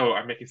 oh,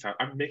 I'm making it sound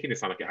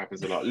like it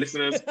happens a lot,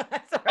 listeners.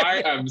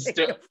 I am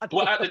still,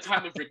 well, at the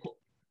time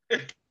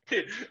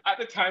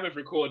of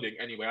recording,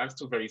 anyway, I'm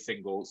still very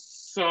single.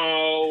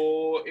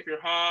 So if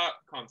you're hot,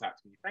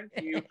 contact me. Thank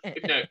you.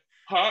 If no,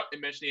 hot,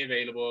 emotionally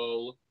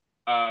available.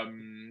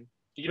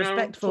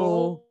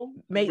 Respectful,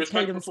 make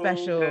Tatum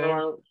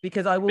special,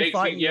 because I will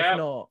fight you if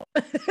not.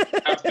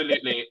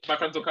 Absolutely, my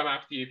friends will come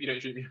after you if you don't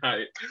treat me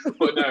right.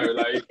 But no,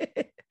 like,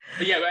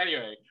 but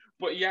anyway,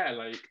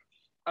 like,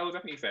 I will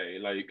definitely say,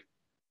 like,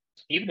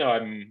 even though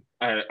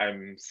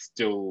I'm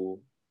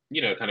still,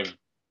 kind of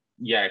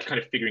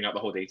figuring out the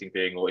whole dating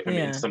thing, or if I'm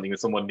into something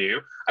with someone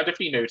new, I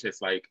definitely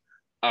notice like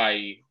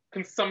I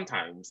Because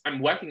sometimes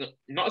I'm working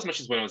not as much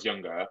as when I was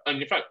younger.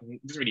 And in fact,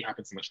 it doesn't really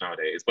happen so much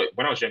nowadays. But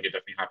when I was younger, it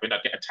definitely happened.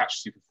 I'd get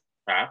attached super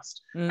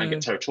fast and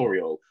get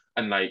territorial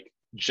and like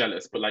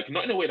jealous, but like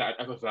not in a way that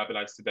I'd ever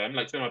verbalize to them.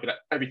 Like to them, I'd be like,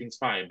 everything's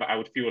fine. But I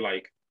would feel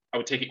like I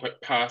would take it quite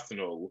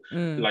personal.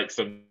 Like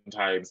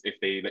sometimes if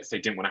they, let's say,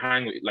 didn't want to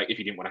hang with, like if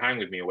you didn't want to hang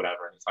with me or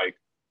whatever, and it's like,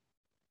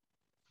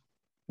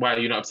 why are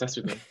you not obsessed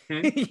with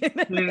me?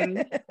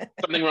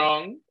 Something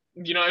wrong?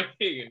 You know what I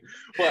mean?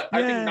 But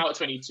I think now at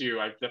 22,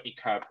 I've definitely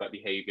curbed that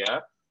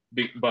behavior.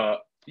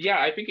 But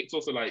yeah, I think it's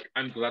also like,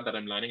 I'm glad that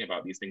I'm learning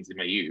about these things in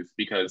my youth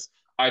because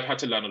I've had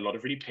to learn a lot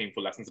of really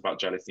painful lessons about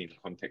jealousy in the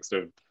context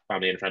of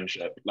family and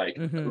friendship, like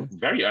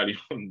very early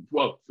on,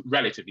 well,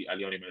 relatively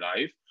early on in my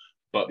life.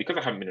 But because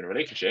I haven't been in a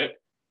relationship,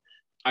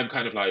 I'm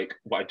kind of like,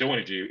 what I don't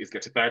want to do is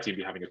get to 30 and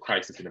be having a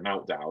crisis and a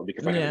meltdown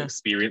because I haven't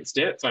experienced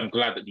it. So I'm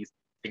glad that these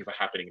things are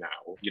happening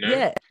now, you know?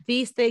 Yeah,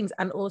 these things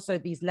and also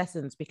these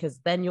lessons, because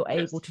then you're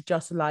able to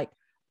just like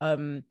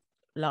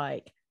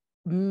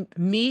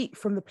meet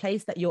from the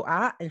place that you're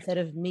at instead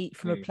of meet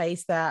from a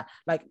place that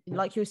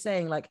like you were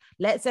saying, like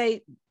let's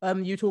say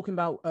you were talking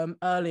about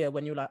earlier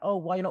when you're like, oh,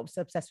 why you're not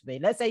so obsessed with me?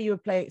 Let's say you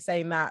were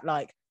saying that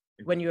like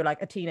when you were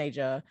like a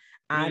teenager,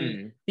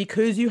 and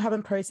because you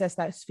haven't processed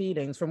those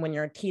feelings from when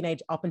you're a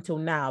teenager up until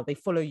now, they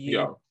follow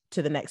you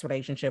to the next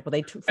relationship, or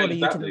they follow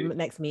you to the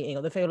next meeting,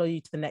 or they follow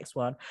you to the next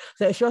one.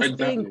 So it's just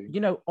being,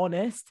 you know,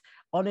 honest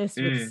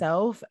with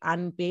self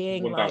and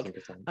being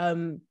 1000%.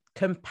 Like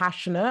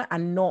compassionate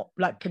and not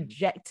like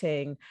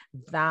projecting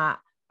that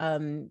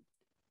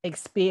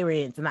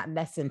experience and that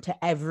lesson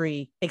to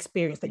every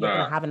experience that you're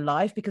going to have in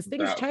life, because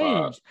things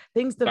change,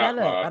 things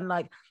develop, and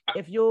like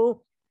if you're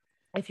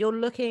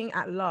looking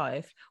at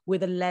life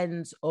with a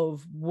lens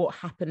of what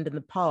happened in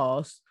the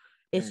past,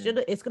 it's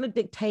going to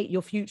dictate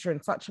your future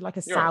in such like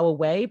a sour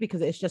way,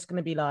 because it's just going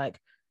to be like,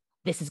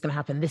 this is going to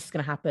happen, this is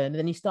going to happen, and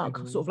then you start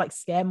sort of like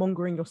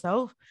scaremongering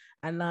yourself.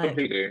 And like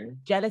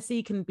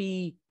jealousy can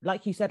be,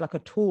 like you said, like a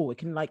tool. It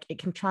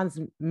can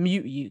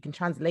transmute you, it can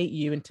translate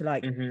you into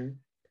like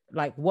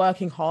like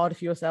working hard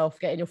for yourself,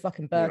 getting your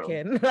fucking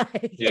Birkin.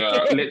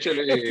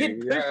 Literally, it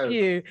can push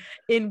you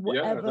in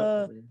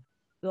whatever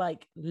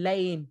like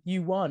lane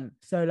you want.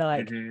 So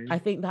like I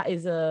think that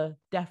is a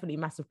definitely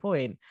massive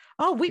point.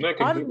 I'm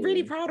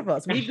really proud of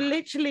us. We've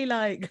literally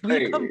like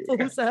we've come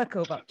full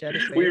circle about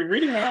jealousy. We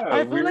really have.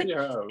 I feel like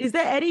is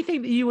there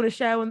anything that you want to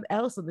share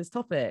else on this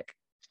topic?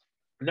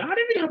 No, I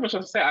didn't really have much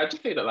to say. I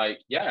just think that like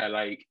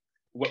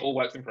we're all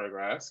works in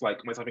progress,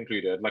 like myself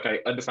included. Like I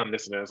understand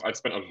listeners, I've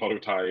spent a lot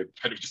of time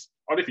kind of just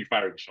honestly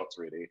firing shots,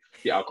 really,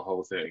 the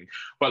alcohol thing.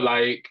 But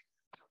like,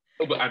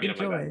 but I mean, I'm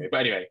like that anyway. But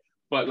anyway,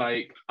 but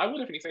like, I will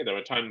definitely say there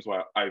are times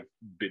where I've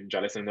been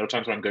jealous, and there are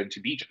times where I'm going to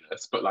be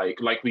jealous. But like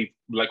we've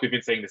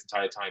been saying this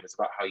entire time, it's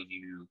about how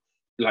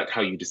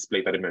you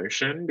display that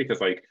emotion. Because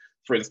like,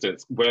 for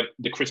instance, when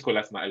the critical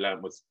lesson that I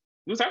learned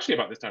it was actually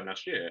about this time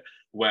last year,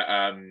 where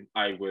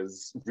I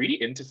was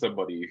really into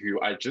somebody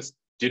who I just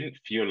didn't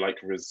feel like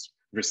was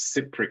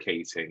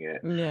reciprocating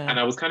it. And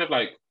I was kind of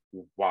like,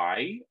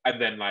 why?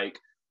 And then like,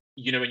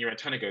 you know, when your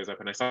antenna goes up,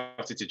 and I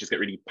started to just get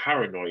really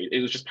paranoid.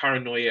 It was just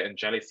paranoia and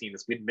jealousy and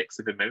this weird mix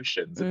of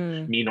emotions,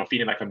 and me not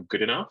feeling like I'm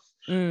good enough.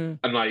 And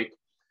like,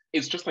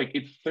 it's just like,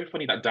 it's so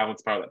funny, that downward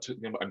spiral that took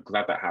me. I'm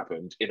glad that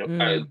happened. You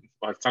know,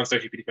 I sound so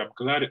stupid. I'm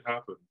glad it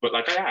happened, but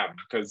like I am,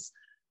 because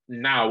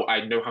now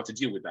I know how to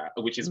deal with that,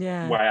 which is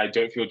why I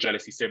don't feel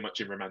jealousy so much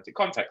in romantic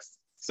context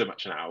so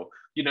much now,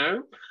 you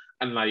know?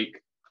 And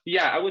like,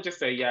 yeah, I would just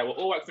say, we're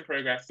all works in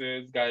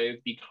progresses, guys.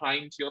 Be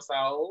kind to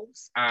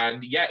yourselves.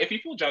 And yeah, if you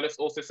feel jealous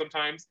also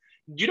sometimes,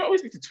 you don't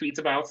always need to tweet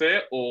about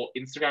it or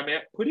Instagram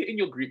it. Put it in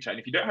your group chat. And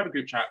if you don't have a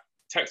group chat,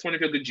 text one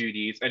of your good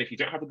Judies. And if you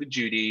don't have a good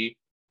Judy,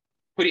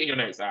 put it in your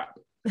notes app.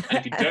 And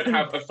if you don't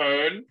have a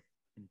phone,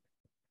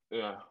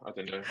 I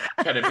don't know,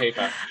 pen and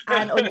paper.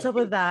 And on top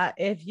of that,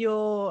 if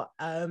you're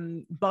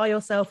by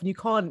yourself and you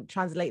can't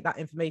translate that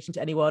information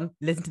to anyone,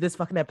 listen to this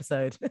fucking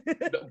episode.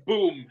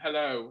 Boom,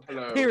 hello.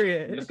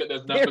 Period. Let's get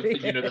those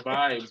numbers, you know the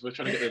vibes. We're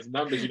trying to get those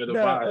numbers, you know the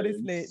vibes.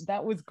 Honestly,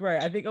 that was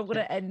great. I think I'm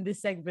gonna end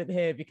this segment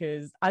here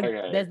because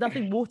there's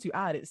nothing more to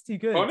add. It's too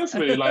good.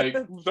 Honestly, like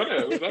we've done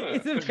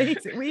it.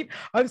 It's amazing.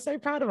 I'm so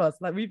proud of us.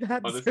 Like we've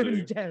had so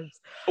many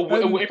gems. In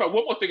fact,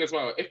 one more thing as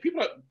well. If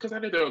people because I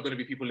know there are going to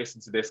be people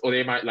listening to this, or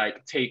they might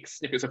like take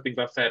snippets of things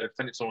I've said and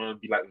send it to someone and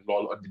be like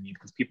lol underneath,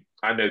 because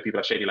I know people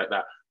are shady like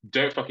that.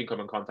 Don't fucking come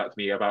and contact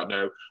me about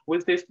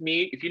was this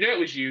me? If you know it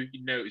was you,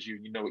 you know it was you,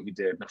 you know what you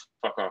did. Now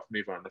fuck off,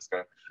 move on, let's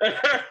go.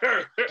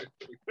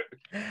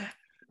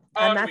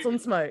 And that's on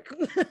Smoke.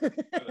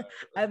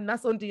 And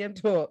that's on DM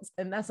Talks.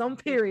 And that's on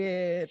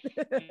Period.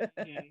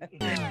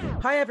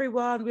 Hi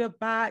everyone, we are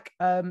back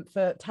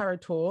for Tarot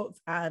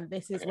Talks, and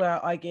this is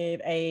where I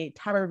give a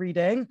tarot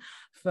reading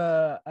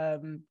for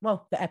the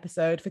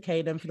episode for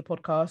Kaden for the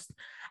podcast.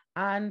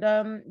 And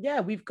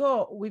we've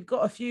got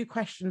a few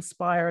questions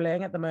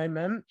spiraling at the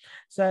moment.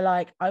 So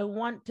like I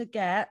want to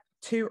get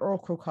 2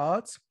 oracle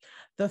cards.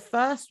 The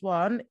first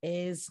one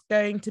is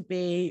going to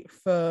be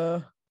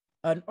for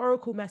an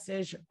oracle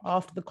message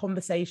after the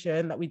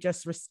conversation that we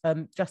just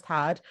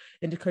had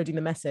in decoding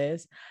the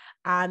messes.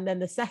 And then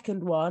the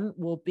second one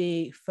will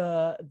be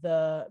for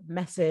the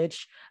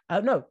message,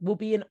 will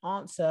be an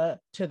answer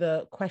to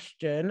the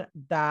question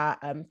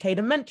that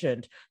Kaden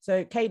mentioned.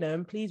 So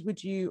Kaden, please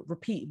would you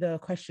repeat the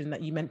question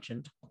that you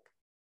mentioned?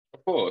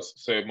 Of course.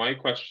 So my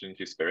question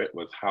to Spirit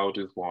was, how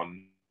does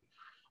one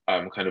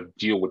kind of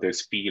deal with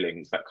those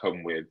feelings that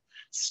come with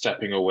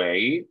stepping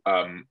away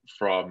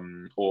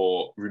from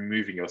or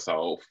removing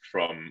yourself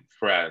from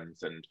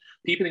friends and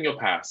people in your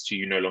past who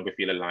you no longer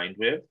feel aligned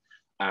with,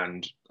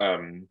 and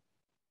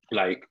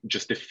like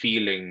just the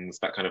feelings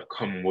that kind of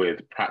come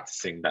with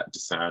practicing that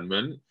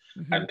discernment,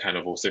 and kind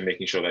of also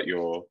making sure that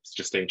you're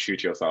just staying true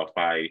to yourself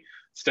by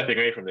stepping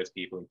away from those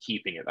people and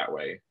keeping it that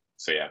way.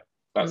 So yeah,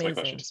 that's Amazing.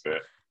 My question to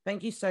Spirit.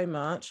 Thank you so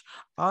much.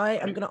 I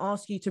am going to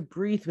ask you to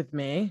breathe with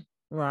me,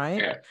 right?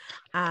 Yeah.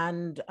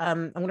 And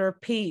I'm going to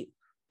repeat.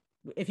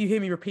 If you hear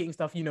me repeating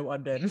stuff, you know what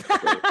I'm doing.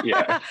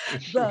 Yeah.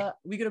 But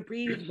we're going to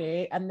breathe with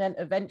me, and then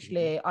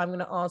eventually I'm going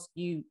to ask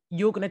you,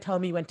 you're going to tell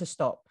me when to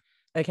stop.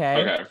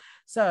 Okay.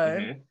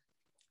 So,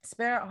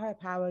 Spirit, higher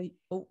power.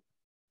 Oh,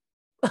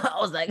 I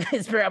was like,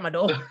 Spirit at my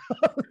door.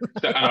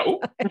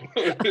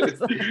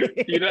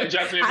 You know,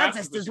 Jasmine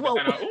ancestors, whoa.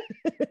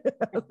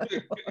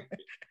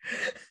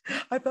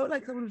 I felt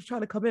like someone was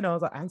trying to come in. I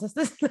was like,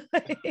 ancestors.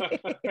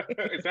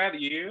 Is that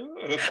you?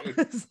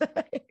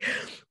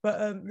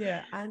 But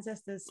yeah,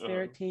 ancestors,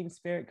 spirit team,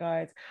 spirit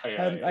guides.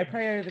 I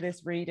pray over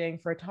this reading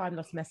for a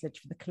timeless message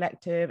for the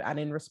collective, and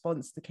in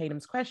response to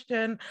Kaden's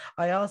question,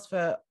 I ask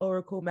for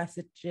oracle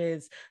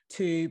messages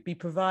to be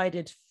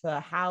provided for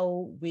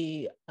how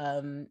we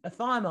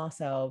affirm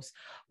ourselves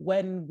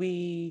when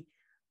we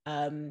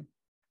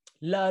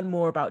learn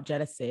more about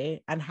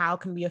jealousy, and how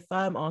can we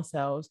affirm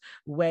ourselves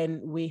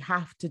when we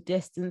have to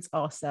distance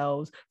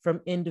ourselves from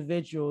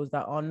individuals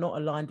that are not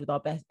aligned with our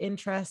best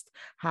interest.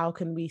 How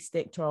can we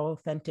stick to our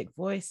authentic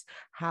voice,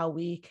 how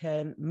we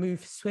can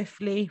move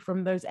swiftly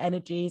from those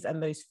energies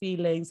and those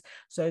feelings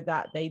so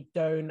that they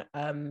don't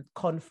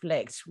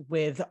conflict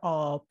with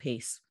our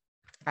peace.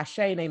 Ashe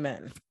and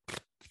amen.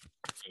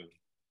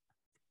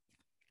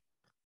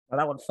 Well,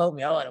 that one fold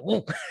me. I want to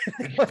whoop.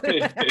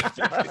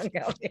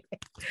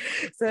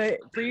 So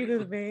breathe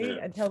with me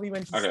and tell me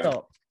when to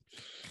stop.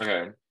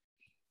 Okay.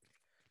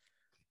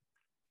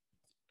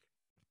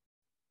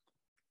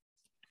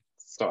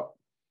 Stop.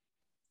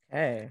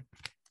 Okay.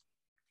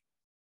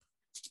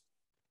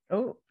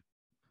 Oh.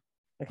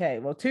 Okay.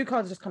 Well, 2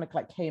 cards just kind of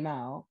like came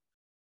out.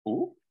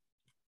 Ooh.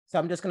 So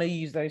I'm just going to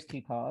use those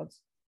 2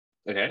 cards.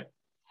 Okay.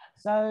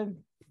 So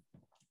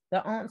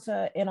the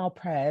answer in our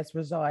prayers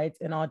resides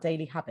in our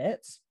daily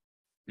habits.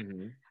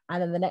 And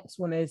then the next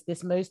one is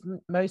this most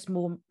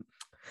more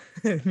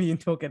me and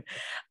talking.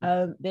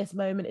 This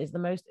moment is the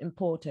most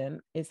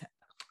important.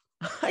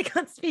 I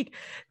can't speak.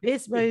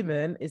 This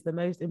moment is the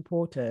most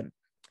important.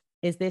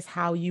 Is this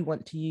how you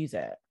want to use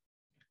it?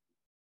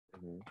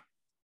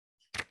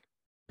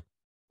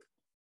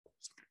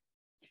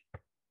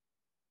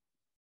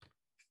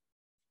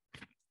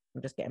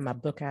 I'm just getting my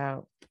book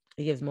out.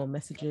 It gives more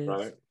messages.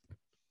 Right.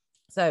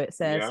 So it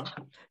says,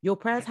 your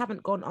prayers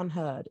haven't gone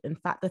unheard. In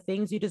fact, the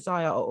things you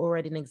desire are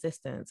already in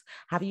existence.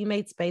 Have you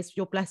made space for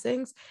your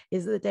blessings?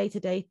 Is it the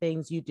day-to-day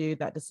things you do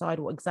that decide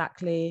when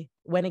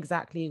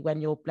exactly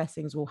your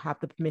blessings will have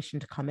the permission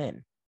to come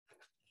in?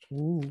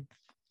 Ooh.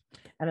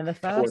 And then the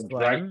first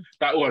one...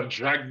 That one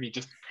dragged me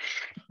just...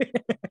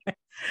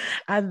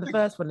 And the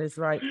first one is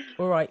right.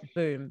 All right,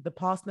 boom. The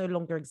past no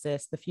longer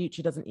exists. The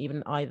future doesn't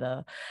even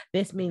either.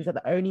 This means that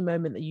the only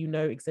moment that you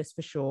know exists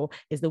for sure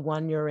is the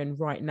one you're in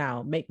right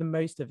now. Make the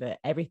most of it.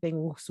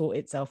 Everything will sort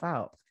itself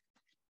out.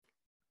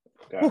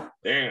 God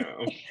damn.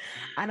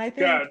 And I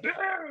think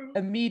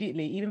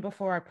immediately, even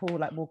before I pull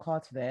like more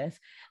cards for this,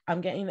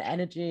 I'm getting the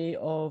energy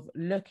of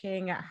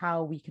looking at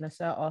how we can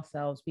assert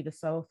ourselves, be the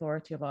sole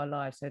authority of our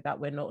lives, so that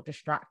we're not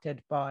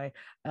distracted by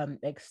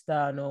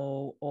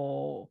external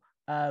or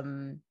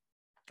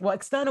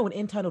external and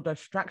internal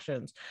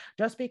distractions.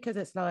 Just because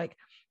it's like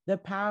the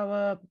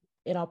power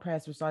in our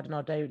prayers reside in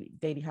our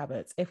daily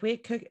habits. If we're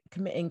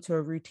committing to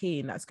a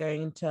routine that's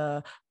going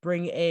to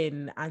bring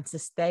in and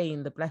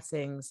sustain the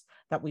blessings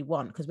that we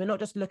want, because we're not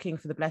just looking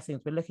for the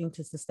blessings, we're looking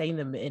to sustain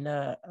them in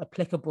a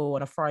applicable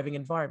and a thriving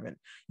environment,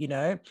 you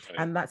know.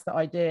 And that's the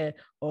idea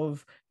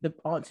of the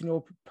answering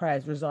your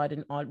prayers reside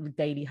in our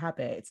daily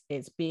habits.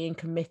 It's being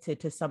committed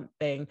to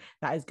something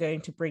that is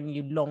going to bring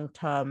you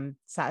long-term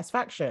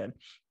satisfaction.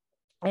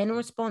 In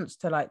response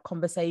to like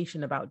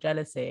conversation about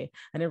jealousy,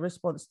 and in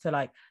response to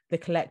like the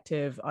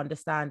collective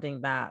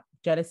understanding that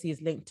jealousy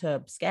is linked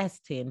to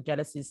scarcity, and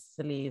jealousy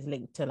is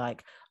linked to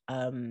like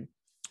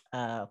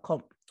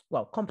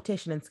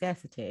competition and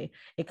scarcity,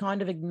 it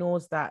kind of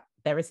ignores that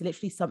there is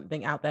literally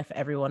something out there for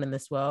everyone in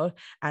this world,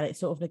 and it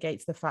sort of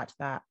negates the fact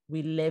that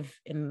we live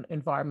in an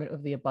environment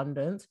of the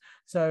abundance.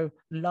 So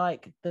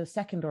like the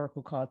second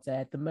oracle card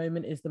said, the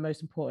moment is the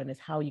most important, is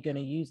how you're going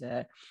to use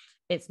it.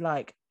 It's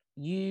like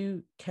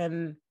you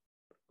can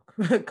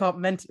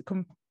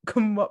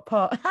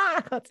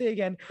I can't see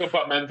again.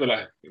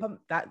 Compartmentalize.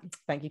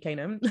 Thank you,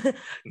 Kanan.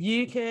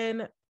 You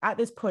can, at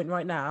this point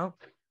right now,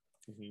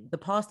 the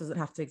past doesn't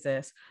have to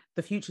exist,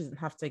 the future doesn't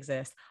have to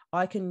exist.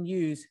 I can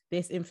use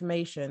this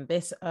information,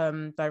 this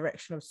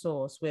direction of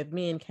source with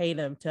me and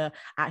Caleb to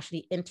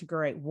actually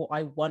integrate what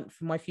I want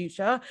for my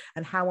future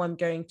and how I'm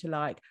going to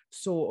like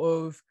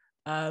sort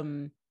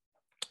of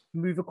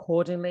move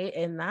accordingly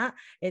in that.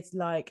 It's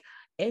like,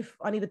 if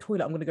I need the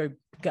toilet, I'm going to go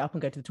get up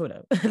and go to the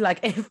toilet. Like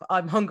if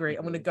I'm hungry,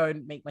 I'm going to go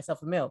and make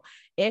myself a meal.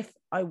 If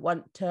I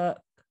want to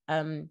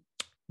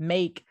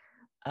make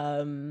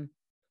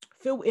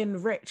feel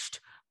enriched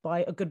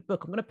by a good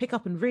book, I'm going to pick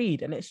up and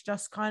read. And it's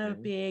just kind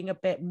of being a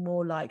bit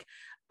more like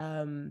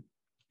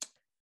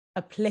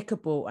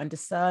applicable and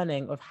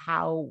discerning of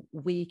how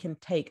we can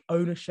take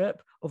ownership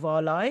of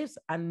our lives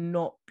and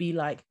not be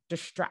like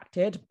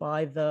distracted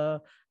by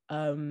the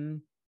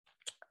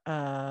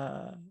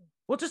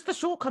just the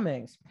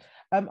shortcomings.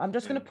 I'm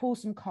just going to pull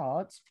some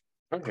cards.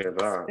 Okay,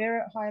 that.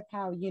 Spirit, higher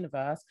power,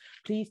 universe.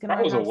 Please, can that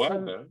I was have a word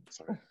some... though.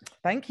 Sorry.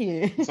 Thank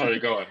you. Sorry,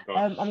 go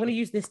on. I'm going to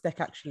use this deck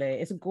actually.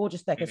 It's a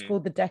gorgeous deck. It's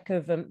called the deck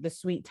of the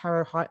Sweet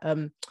Tarot,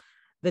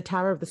 the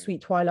Tarot of the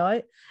Sweet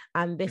Twilight.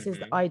 And this is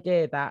the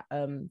idea that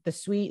the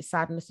sweet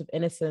sadness of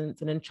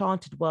innocence, an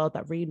enchanted world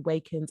that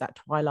reawakens at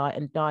twilight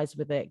and dies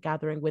with it,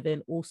 gathering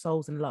within all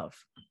souls in love.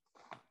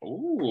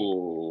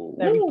 Ooh.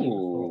 Very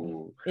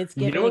beautiful. It's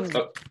giving...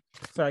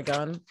 Sorry, go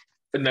on.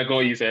 No, go,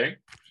 what are you saying?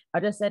 I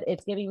just said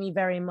it's giving me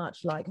very much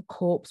like a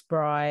Corpse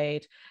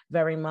Bride,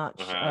 very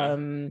much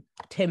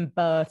Tim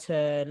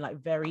Burton,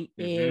 like very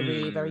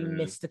eerie, very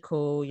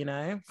mystical, you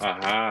know?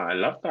 I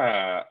love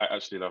that. I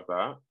actually love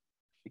that.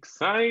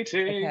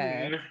 Exciting.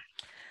 Okay.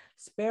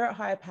 Spirit,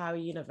 higher power,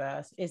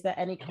 universe. Is there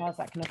any cards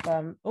that can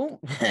affirm? Oh,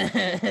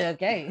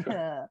 okay.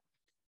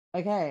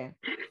 Okay.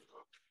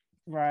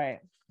 Right.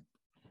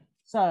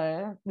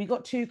 So we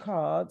got 2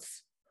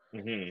 cards.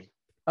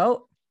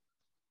 Oh,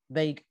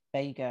 there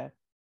you go.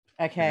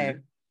 Okay.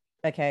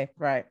 Okay,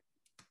 right.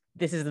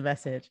 This is the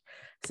message.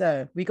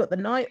 So we got the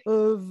Knight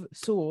of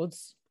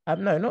Swords.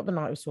 No, not the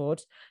Knight of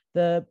Swords.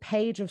 The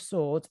Page of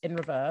Swords in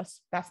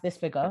reverse. That's this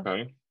figure.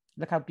 Okay.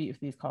 Look how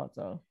beautiful these cards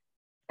are.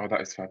 Oh,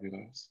 that is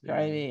fabulous. You know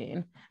what I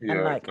mean? Yeah,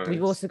 and like nice.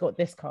 we've also got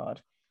this card.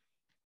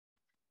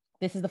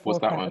 This is the Four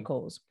of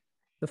Pentacles.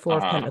 The Four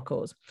of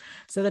Pentacles.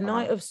 So the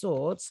Knight of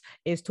Swords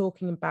is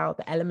talking about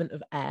the element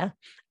of air,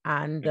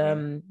 and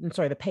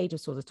the Page of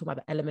Swords is talking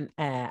about the element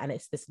air, and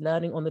it's this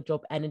learning on the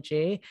job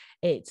energy.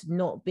 It's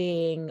not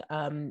being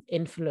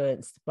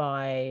influenced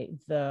by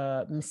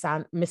the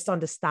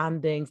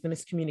misunderstandings, the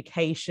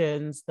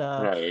miscommunications,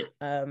 the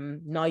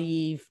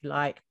naive,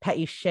 like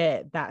petty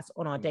shit that's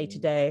on our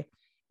day-to-day.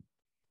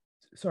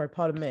 Sorry,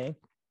 pardon me.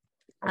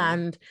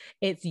 And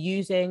it's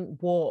using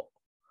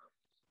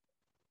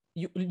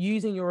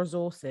using your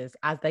resources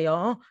as they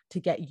are to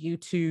get you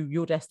to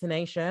your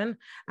destination.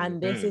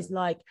 And this is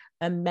like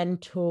a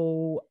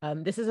mental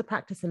this is a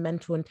practice in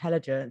mental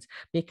intelligence,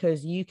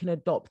 because you can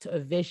adopt a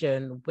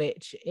vision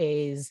which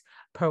is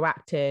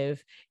proactive,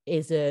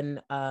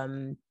 isn't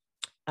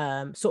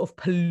sort of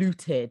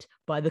polluted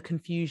by the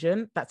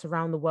confusion that's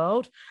around the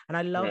world. And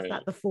I love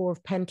that the Four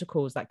of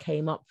Pentacles that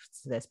came up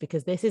to this,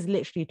 because this is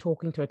literally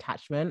talking to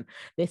attachment.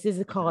 This is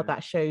a card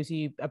that shows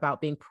you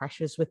about being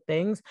precious with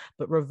things,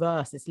 but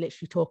reverse, it's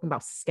literally talking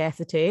about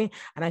scarcity.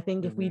 And I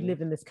think if we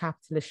live in this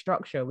capitalist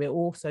structure, we're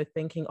also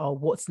thinking, oh,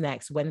 what's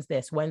next? When's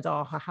this? When's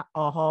our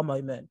aha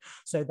moment?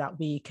 So that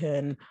we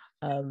can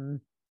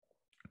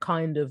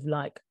kind of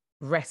like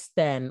rest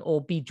then, or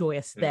be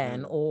joyous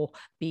then, or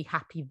be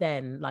happy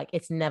then. Like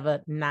it's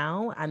never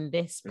now. And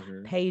this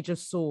Page of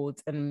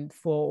Swords and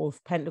Four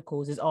of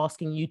Pentacles is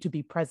asking you to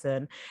be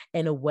present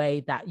in a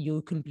way that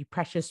you can be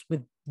precious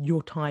with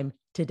your time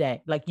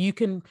today. Like you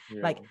can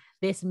like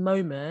this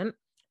moment,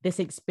 this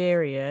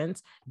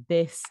experience,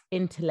 this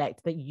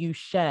intellect that you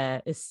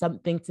share is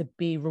something to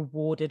be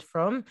rewarded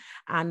from,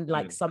 and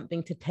like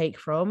something to take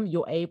from.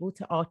 You're able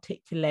to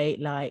articulate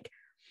like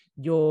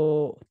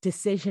your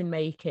decision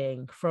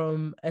making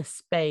from a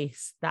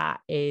space that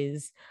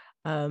is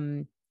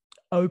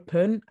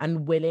open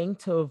and willing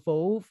to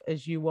evolve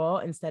as you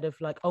are, instead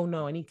of like, oh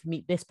no, I need to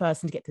meet this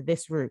person to get to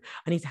this route,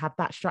 I need to have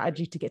that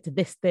strategy to get to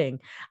this thing.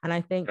 And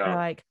I think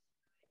like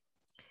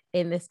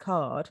in this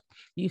card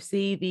you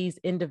see these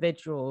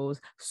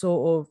individuals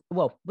sort of,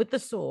 well, with the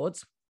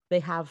swords they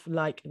have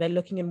like, they're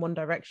looking in one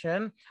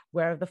direction,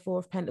 where the Four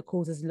of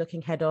Pentacles is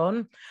looking head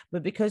on.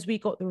 But because we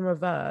got them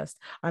reversed,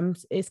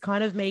 it's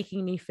kind of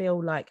making me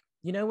feel like,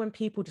 you know, when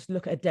people just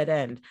look at a dead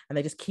end and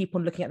they just keep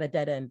on looking at the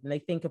dead end and they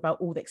think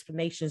about all the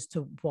explanations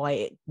to why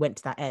it went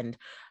to that end,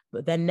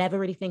 but they're never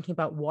really thinking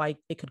about why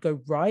it could go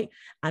right,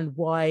 and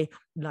why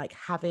like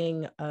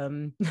having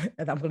and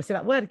I'm going to say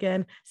that word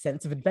again,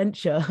 sense of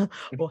adventure,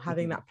 or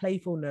having that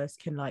playfulness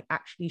can like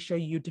actually show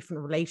you a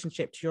different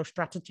relationship to your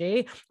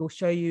strategy, or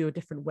show you a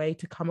different way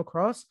to come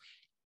across.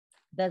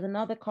 There's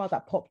another card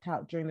that popped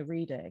out during the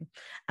reading,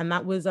 and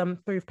that was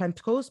Three of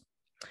Pentacles.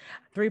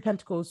 Three of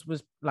Pentacles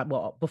was like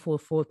what before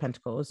Four of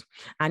Pentacles,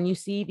 and you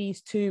see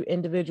these two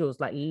individuals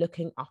like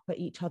looking up at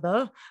each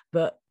other,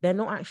 but they're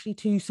not actually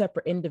two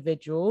separate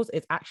individuals.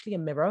 It's actually a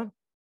mirror.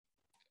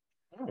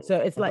 So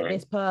it's like Okay.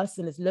 this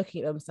person is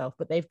looking at themselves,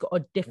 but they've got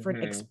a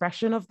different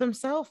expression of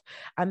themselves.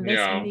 And this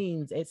Yeah.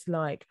 means it's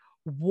like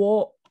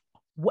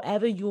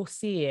whatever you're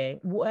seeing,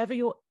 whatever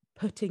you're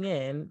putting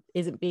in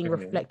isn't being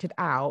reflected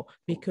out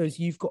because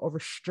you've got a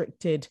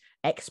restricted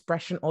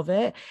expression of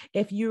it.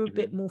 If you're a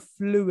bit more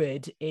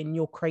fluid in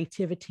your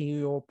creativity,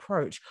 your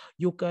approach,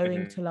 you're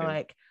going to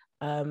like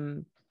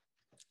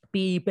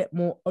be a bit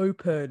more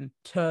open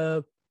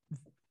to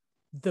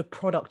the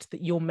product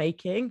that you're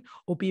making,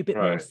 or be a bit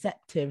more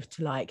receptive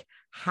to like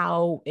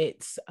how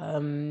it's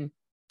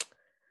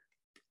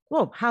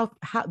well, how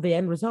the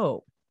end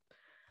result.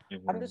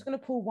 I'm just going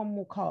to pull one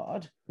more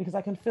card because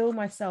I can feel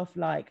myself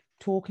like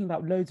talking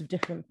about loads of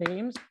different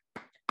themes.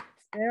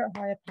 Spirit,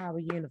 higher power,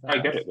 universe. I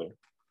get it though.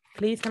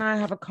 Please, can I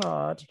have a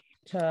card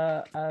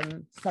to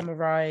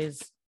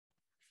summarize?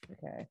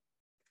 Okay,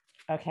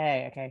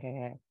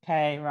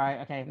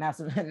 right. Okay, now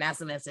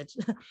some message.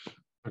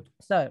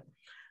 So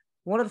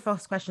one of the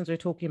first questions we're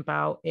talking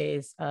about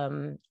is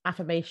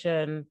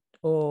affirmation,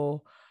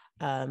 or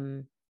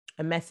a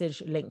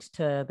message linked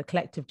to the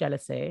collective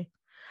jealousy.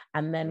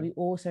 And then we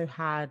also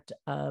had,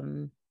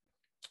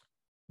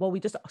 we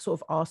just sort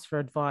of asked for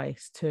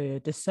advice to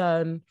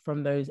discern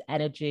from those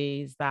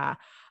energies that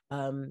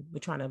we're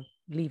trying to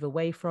leave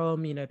away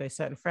from, you know, those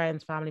certain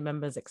friends, family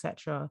members,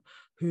 etc.,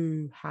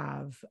 who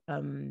have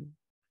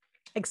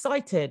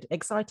excited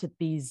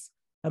these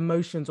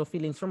emotions or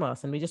feelings from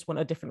us, and we just want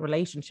a different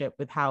relationship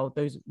with how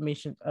those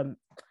emotions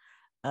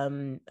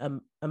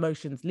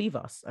leave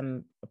us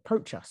and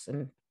approach us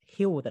and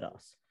heal within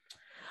us.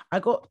 I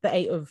got the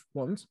Eight of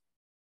Wands,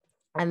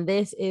 and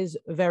this is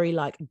very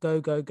like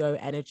go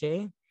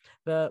energy,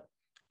 but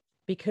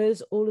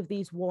because all of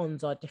these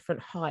wands are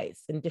different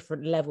heights and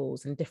different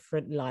levels and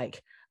different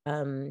like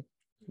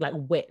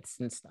widths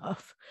and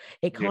stuff,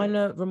 it kind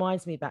of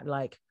reminds me that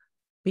like,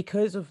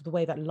 because of the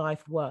way that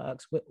life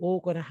works, we're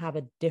all going to have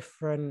a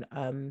different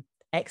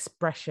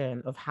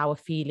expression of how a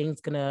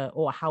feeling's gonna,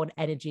 or how an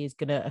energy is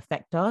gonna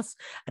affect us,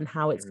 and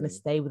how it's gonna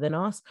stay within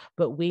us.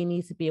 But we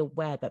need to be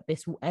aware that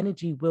this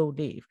energy will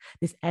leave.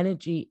 This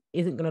energy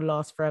isn't gonna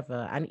last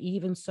forever. And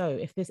even so,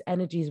 if this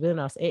energy is within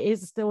us, it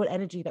is still an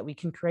energy that we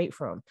can create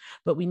from.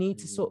 But we need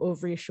to sort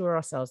of reassure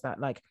ourselves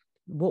that like,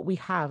 what we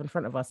have in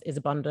front of us is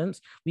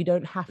abundance. We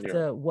don't have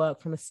to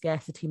work from a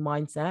scarcity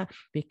mindset,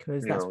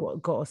 because that's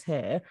what got us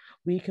here.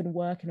 We can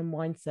work in a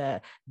mindset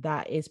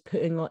that is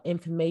putting our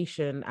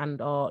information and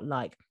our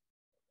like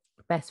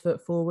best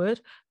foot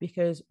forward,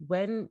 because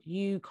when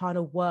you kind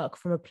of work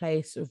from a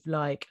place of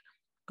like,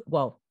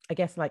 well, I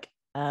guess like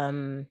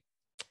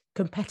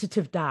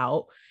competitive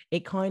doubt,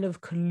 it kind of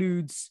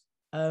colludes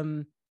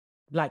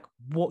like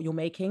what you're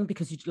making,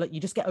 because you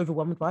just get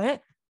overwhelmed by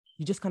it.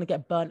 You just kind of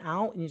get burnt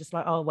out, and you're just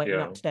like, oh wait,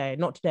 not today.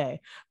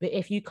 But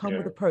if you come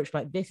with approach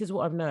like, this is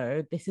what I've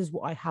known, this is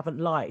what I haven't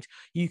liked,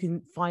 you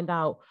can find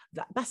out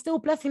that that's still a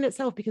blessing in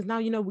itself, because now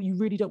you know what you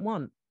really don't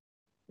want.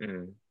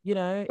 You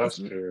know, that's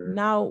true.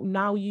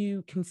 Now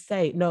you can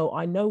say, no,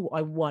 I know what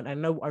I want, I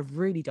know what I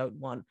really don't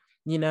want,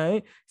 you know.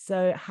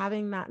 So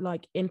having that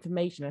like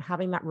information and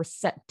having that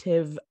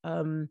receptive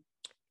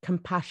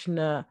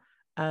compassionate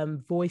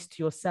voice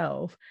to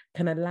yourself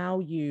can allow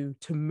you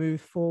to move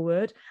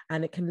forward,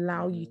 and it can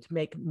allow you to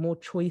make more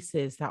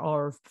choices that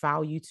are of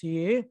value to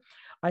you.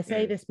 I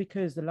say this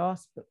because the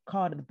last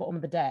card at the bottom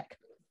of the deck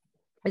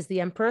is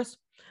the Empress,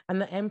 and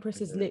the Empress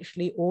is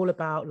literally all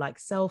about like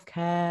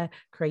self-care,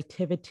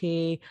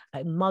 creativity,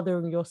 like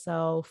mothering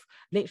yourself,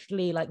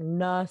 literally like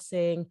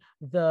nursing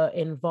the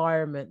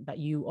environment that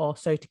you are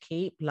so to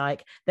keep.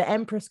 Like the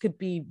Empress could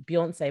be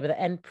Beyonce, but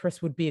the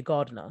Empress would be a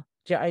gardener.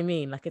 Do you know what I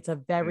mean? Like it's a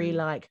very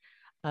like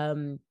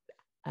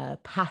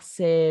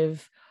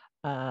passive,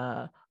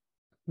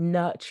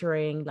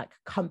 nurturing, like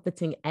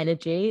comforting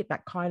energy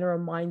that kind of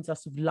reminds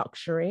us of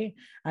luxury,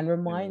 and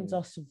reminds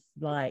us of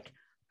like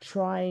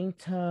trying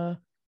to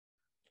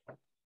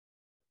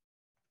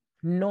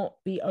not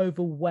be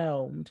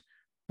overwhelmed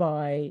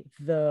by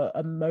the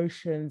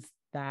emotions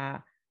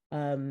that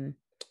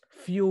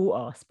fuel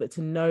us, but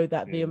to know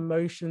that the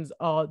emotions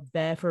are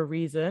there for a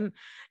reason.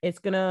 You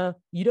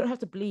don't have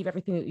to believe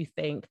everything that you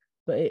think,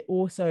 but it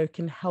also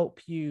can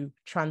help you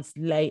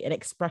translate an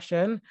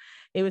expression.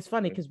 It was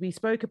funny because we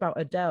spoke about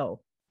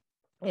Adele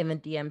in the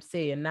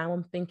DMC, and now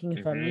I'm thinking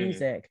of her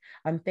music.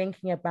 I'm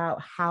thinking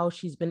about how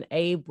she's been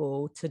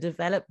able to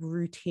develop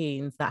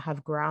routines that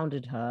have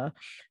grounded her,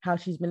 how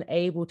she's been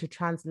able to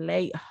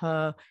translate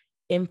her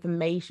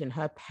information,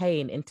 her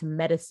pain, into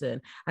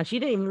medicine. And she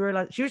didn't even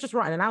realize she was just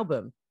writing an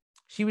album.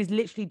 She was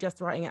literally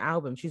just writing an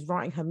album. She's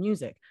writing her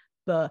music.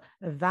 But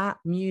that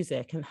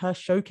music and her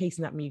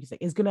showcasing that music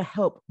is going to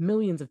help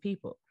millions of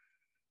people.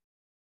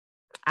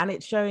 And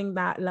it's showing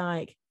that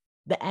like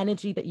the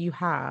energy that you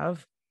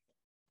have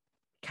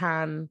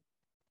can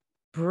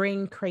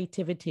bring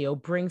creativity or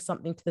bring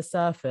something to the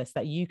surface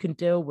that you can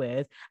deal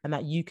with and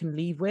that you can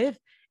leave with.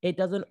 It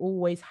doesn't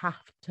always have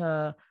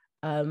to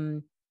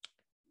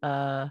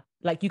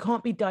like, you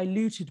can't be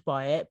diluted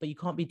by it, but you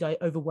can't be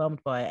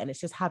overwhelmed by it, and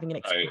it's just having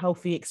an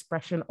healthy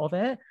expression of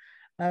it.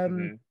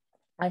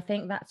 I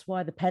think that's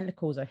why the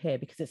Pentacles are here,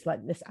 because it's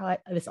like this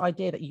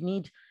idea that you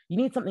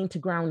need something to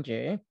ground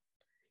you.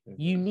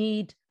 You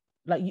need,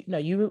 like,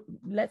 you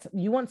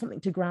want something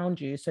to ground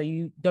you so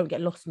you don't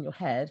get lost in your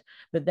head.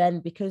 But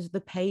then, because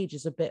the page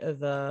is a bit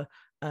of a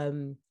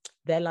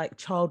they're like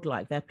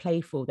childlike, they're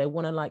playful, they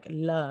want to like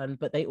learn,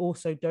 but they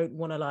also don't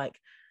want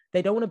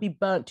to be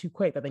burnt too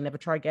quick that they never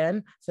try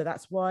again. So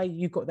that's why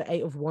you've got the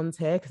 8 of Wands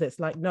here, because it's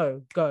like,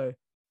 no, go,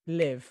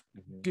 live,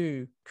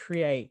 do,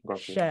 create,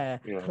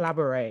 share,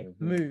 collaborate,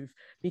 move,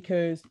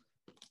 because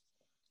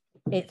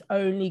it's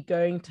only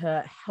going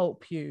to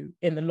help you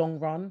in the long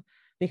run.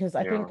 Because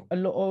I think a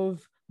lot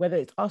of, whether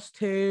it's us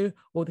two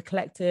or the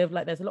collective,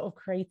 like, there's a lot of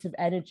creative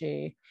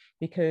energy,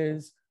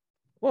 because,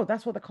 well,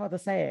 that's what the cards are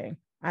saying.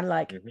 And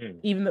like,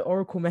 even the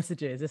oracle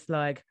messages, it's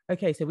like,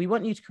 okay, so we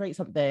want you to create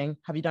something.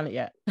 Have you done it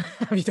yet?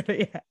 Have you done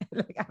it yet?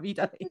 Like, have you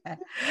done it yet?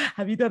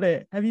 Have you done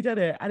it? Have you done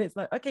it? And it's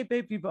like, okay,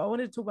 baby, but I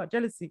wanted to talk about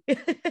jealousy.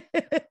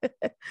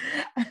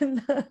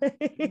 And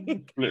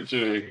like,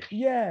 literally.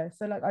 Yeah.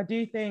 So like, I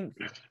do think,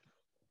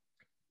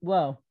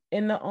 well,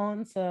 in the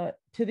answer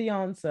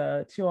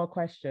to our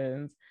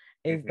questions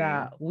is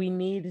that we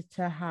need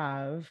to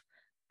have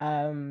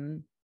a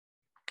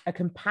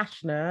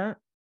compassionate,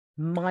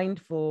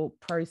 mindful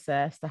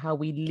process to how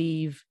we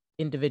leave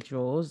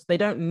individuals. They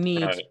don't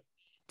need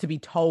to be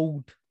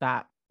told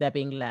that they're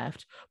being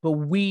left, but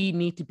we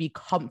need to be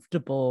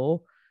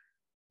comfortable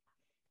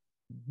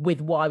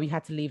with why we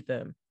had to leave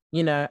them,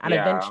 and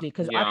eventually,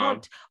 because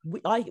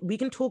we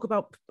can talk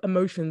about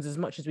emotions as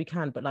much as we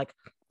can, but like,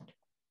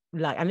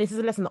 and this is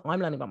a lesson that I'm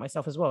learning about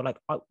myself as well. Like,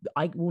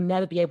 I will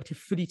never be able to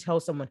fully tell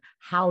someone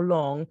how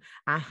long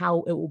and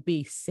how it will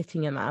be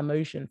sitting in that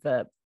emotion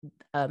for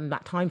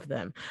that time for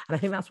them. And I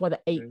think that's why the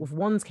 8 of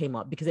Wands came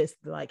up, because it's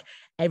like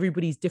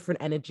everybody's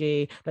different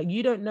energy. Like,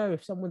 you don't know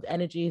if someone's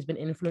energy has been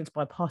influenced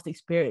by past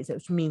experience,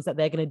 which means that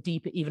they're going to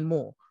deep it even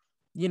more.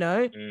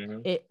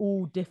 It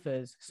all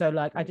differs. So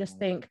like, I just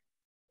think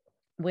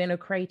we're in a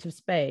creative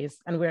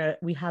space and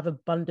we have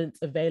abundance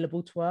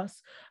available to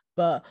us,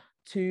 but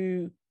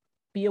to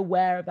be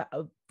aware of that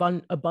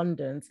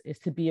abundance is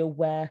to be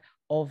aware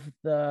of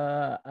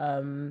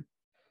the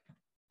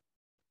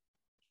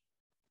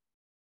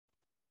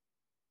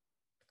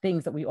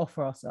things that we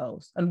offer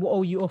ourselves. And what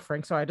are you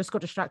offering? Sorry, I just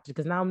got distracted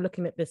because now I'm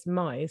looking at this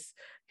mice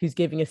who's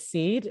giving a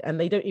seed, and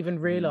they don't even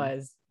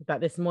realize that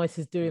this mice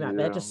is doing that.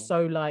 They're just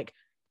so like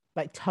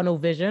tunnel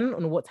vision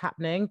on what's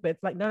happening, but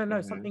it's like,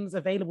 no, something's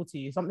available to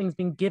you, something's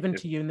been given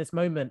to you in this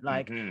moment.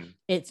 Like,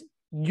 it's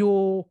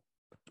your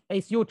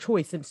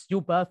choice, it's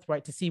your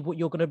birthright to see what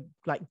you're gonna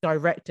like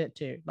direct it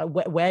to. Like,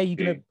 where are you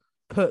gonna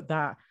put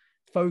that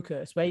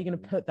focus? Where are you gonna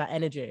put that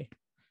energy?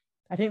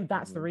 I think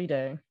that's the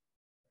reading.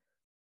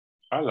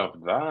 I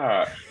love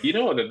that. You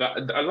know what?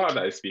 That a lot of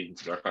that is speaking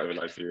to me. I can't even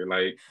lie to you.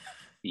 Like,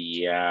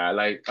 yeah,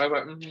 like I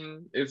was like,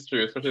 it's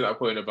true. Especially that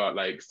point about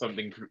like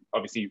something,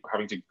 obviously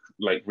having to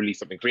like release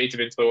something creative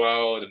into the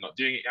world and not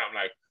doing it. I'm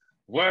like,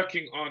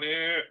 working on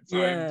it,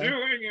 so I'm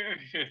doing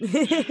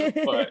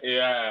it. But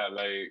yeah,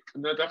 like,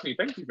 no, definitely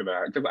thank you for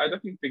that, because I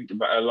definitely think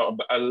that a lot of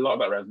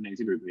that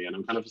resonated with me, and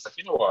I'm kind of just like,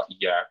 you know what?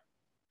 Yeah,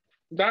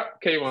 that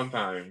came on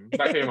time.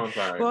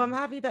 Well, I'm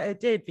happy that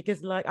it did,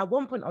 because like at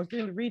one point I was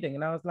doing the reading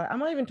and I was like,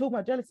 am I even talking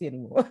about jealousy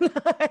anymore?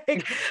 But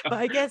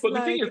I guess but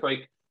the thing is,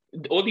 like,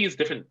 all these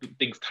different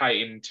things tie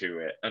into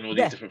it, and all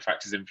these different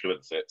factors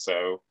influence it.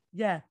 So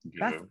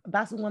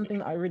that's one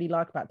thing I really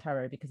like about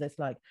tarot, because it's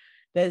like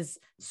there's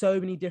so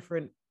many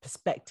different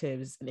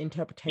perspectives and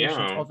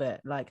interpretations of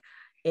it. Like,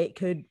 it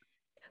could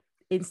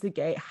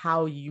instigate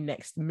how you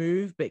next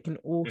move, but it can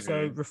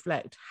also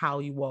reflect how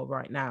you are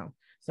right now.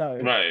 So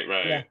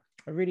right.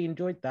 I really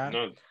enjoyed that.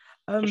 No,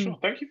 for sure.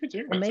 Thank you for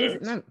doing that. Amazing.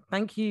 No,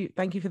 thank you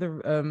for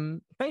the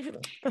thank you.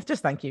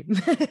 Thank you.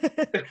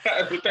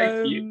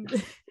 Thank you.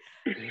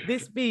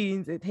 This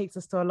means it takes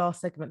us to our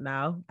last segment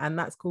now, and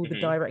that's called the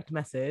direct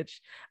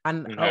message.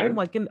 And oh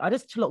my goodness, I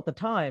just clocked the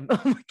time.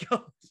 Oh my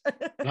gosh.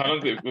 How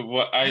long is it?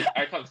 What,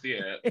 I can't see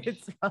it.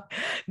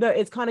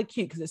 It's kind of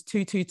cute because it's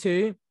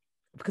 222.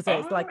 Because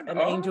it's like an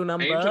angel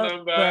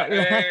number, but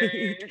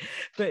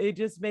it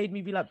just made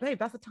me be like, babe,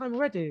 that's the time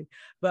already.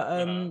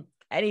 But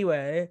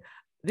anyway,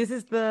 this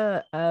is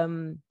the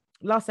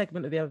last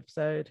segment of the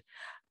episode.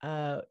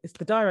 It's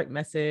the direct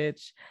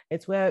message.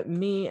 It's where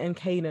me and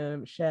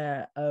Kanam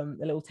share a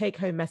little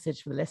take-home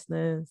message for the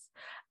listeners.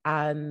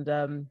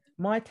 And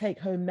my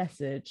take-home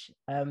message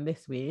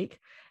this week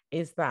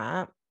is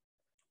that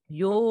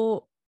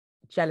your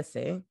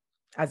jealousy,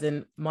 as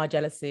in my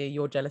jealousy,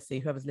 your jealousy,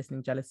 whoever's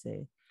listening,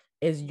 jealousy,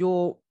 is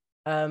your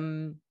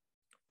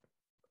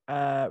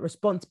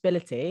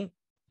responsibility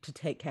to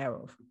take care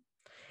of.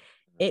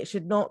 It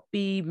should not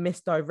be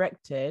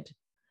misdirected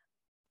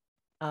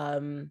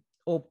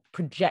or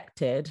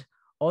projected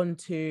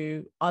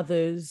onto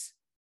others'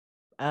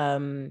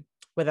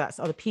 whether that's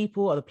other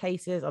people, other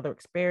places, other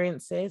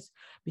experiences,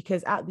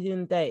 because at the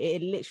end of the day,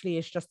 it literally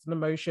is just an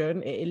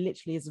emotion. It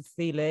literally is a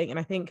feeling. And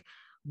I think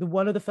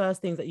one of the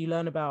first things that you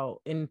learn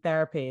about in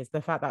therapy is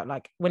the fact that,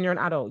 like, when you're an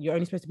adult, you're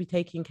only supposed to be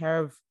taking care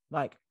of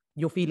like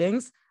your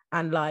feelings.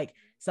 And like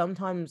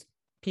sometimes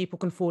people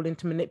can fall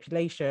into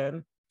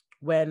manipulation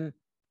when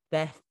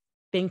they're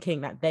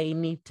thinking that they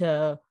need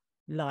to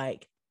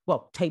like,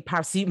 well, take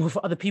paracetamol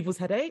for other people's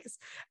headaches.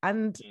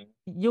 And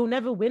you'll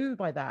never win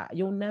by that.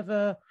 You'll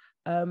never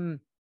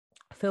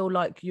feel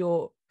like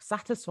you're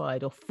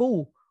satisfied or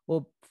full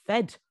or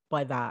fed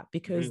by that,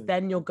 because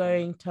then you're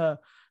going to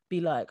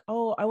be like,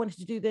 oh, I wanted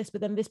to do this,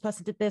 but then this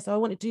person did this. I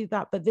want to do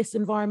that, but this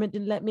environment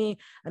didn't let me.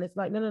 And it's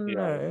like,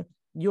 no.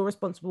 You're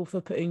responsible for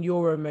putting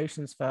your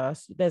emotions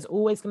first. There's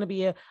always going to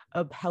be a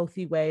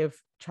healthy way of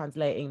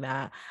translating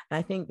that. And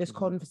I think this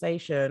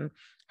conversation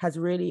has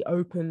really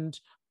opened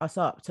us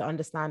up to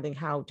understanding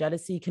how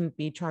jealousy can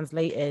be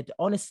translated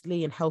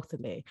honestly and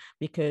healthily,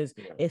 because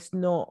it's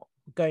not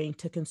going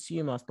to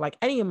consume us like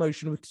any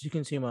emotion would to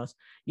consume us,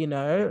 you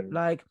know.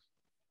 Like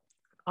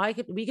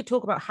we could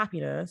talk about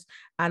happiness,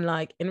 and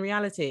like in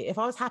reality, if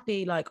I was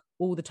happy like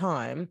all the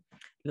time,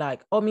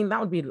 like, I mean, that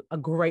would be a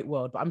great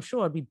world, but I'm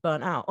sure I'd be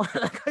burnt out.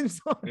 Like I'm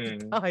so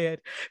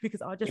tired,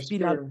 because I'll just be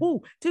like,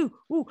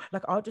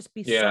 like I'll just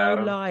be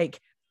so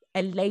like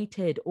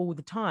elated all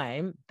the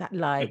time that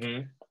like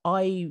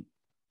I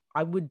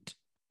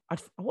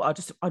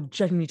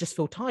genuinely just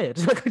feel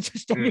tired. Like I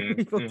just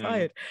genuinely feel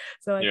tired.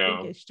 So I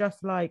think it's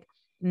just like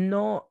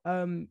not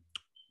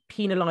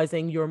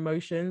penalizing your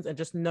emotions, and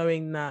just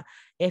knowing that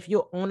if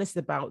you're honest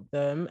about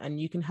them and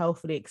you can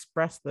healthily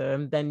express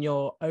them, then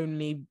you're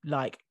only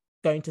like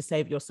going to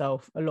save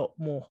yourself a lot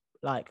more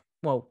like,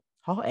 well,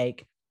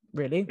 heartache,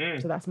 really.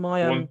 So that's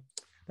my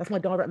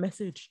direct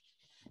message.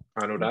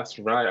 I know that's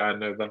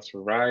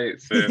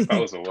right. Sis,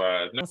 that was a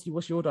word.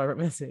 What's your direct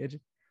message?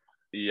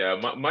 Yeah,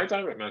 my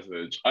direct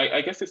message, I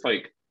guess it's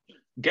like,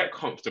 get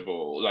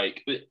comfortable.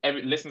 Like,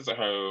 every listeners at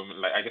home,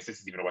 like, I guess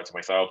this is even a word to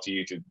myself, to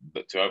you, to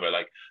whoever,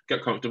 like,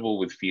 get comfortable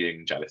with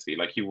feeling jealousy,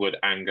 like you would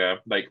anger.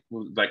 Like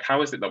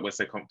how is it that we're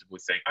so comfortable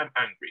with saying, I'm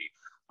angry,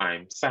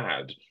 I'm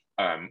sad?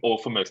 Or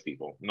for most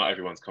people, not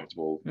everyone's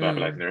comfortable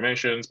verbalizing their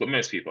emotions, but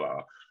most people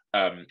are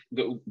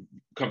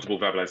comfortable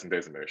verbalizing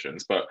those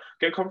emotions. But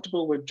get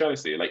comfortable with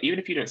jealousy. Like, even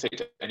if you don't say it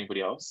to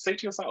anybody else, say it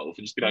to yourself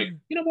and just be like,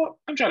 you know what,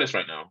 I'm jealous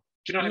right now.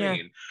 Do you know what I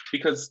mean?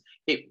 Because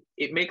it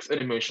makes an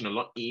emotion a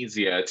lot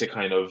easier to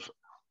kind of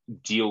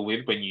deal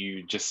with when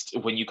you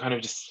kind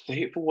of just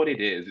say it for what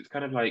it is. It's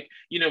kind of like,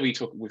 you know, we've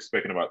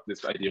spoken about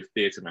this idea of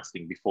theatre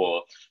masking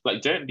before.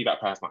 Like, don't be that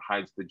person that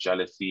hides the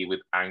jealousy with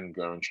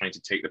anger and trying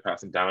to take the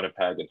person down a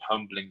peg and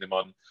humbling them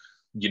on,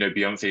 you know,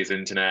 Beyonce's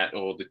internet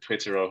or the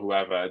Twitter or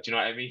whoever. Do you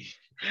know what I mean?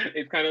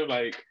 It's kind of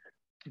like,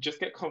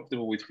 just get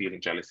comfortable with feeling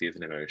jealousy as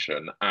an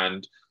emotion.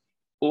 And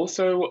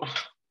also,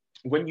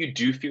 when you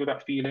do feel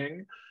that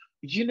feeling,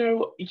 you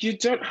know, you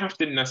don't have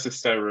to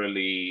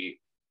necessarily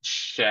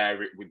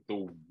share it with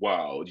the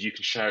world. You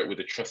can share it with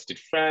a trusted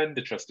friend,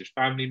 a trusted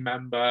family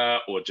member,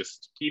 or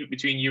just keep it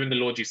between you and the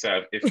Lord you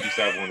serve, if you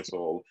serve one at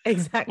all.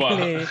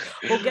 Exactly.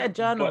 Or get a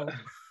journal.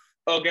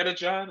 Or get a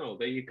journal.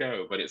 There you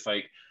go. But it's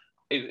like,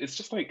 it's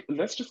just like,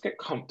 let's just get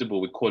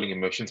comfortable with calling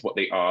emotions what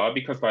they are,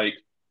 because like,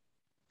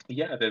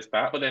 yeah, there's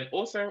that. But then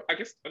also, I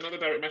guess another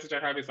direct message I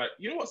have is like,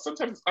 you know what?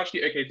 Sometimes it's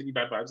actually okay to be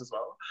bad vibes as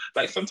well.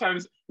 Like,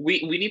 sometimes we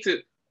need to.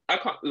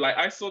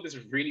 I saw this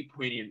really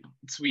poignant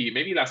tweet,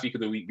 maybe last week or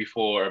the week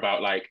before,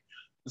 about like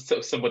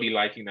somebody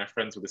liking their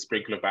friends with a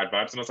sprinkle of bad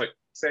vibes, and I was like,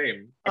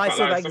 same. I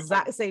saw the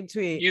exact same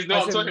tweet. You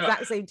know, I saw the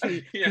exact same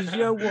tweet, because you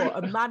know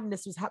what, a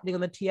madness was happening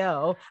on the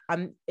TL,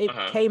 and it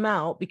came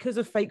out because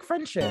of fake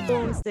friendship.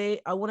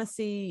 Honestly, I want to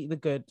see the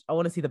good. I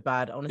want to see the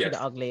bad. I want to see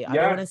the ugly. I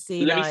don't want to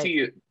see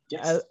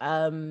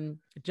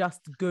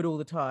just good all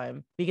the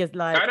time, because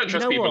like, I don't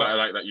trust people that are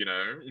like that, you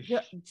know.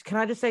 Can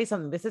I just say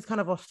something? This is kind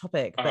of off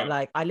topic, but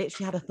like, I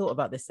literally had a thought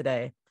about this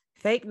today.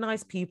 Fake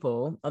nice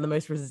people are the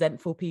most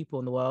resentful people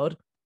in the world.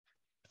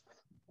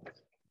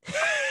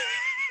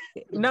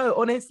 No,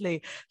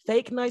 honestly,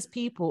 fake nice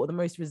people are the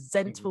most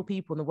resentful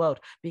people in the world,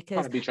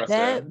 because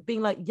they're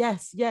being like,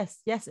 yes, you're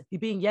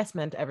being yes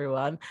men to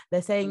everyone.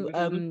 They're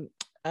saying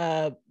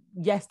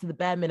yes to the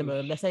bare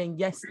minimum. They're saying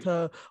yes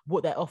to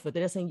what they're offered.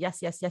 They're just saying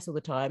yes all the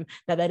time,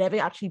 that they're never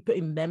actually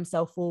putting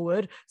themselves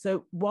forward.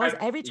 So whilst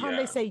every time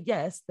they say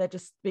yes, they're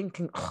just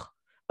thinking,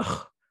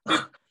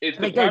 it's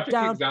they go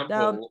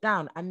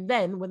down, and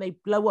then when they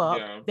blow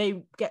up,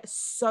 they get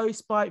so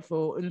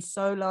spiteful and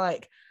so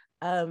like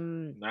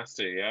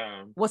nasty.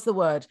 What's the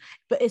word?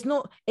 But it's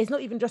not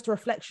even just a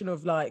reflection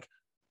of like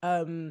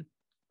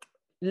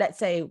let's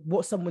say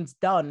what someone's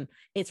done.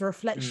 It's a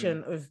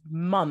reflection of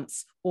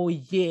months or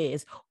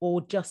years, or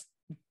just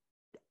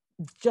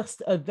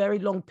a very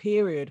long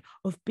period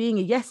of being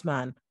a yes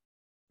man.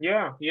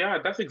 Yeah,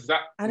 that's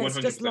exact. And it's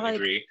just like,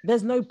 agree.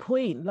 There's no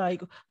point.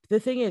 Like, the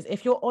thing is,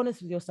 if you're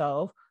honest with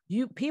yourself,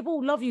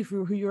 people love you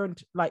for who you're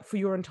like for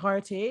your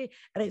entirety,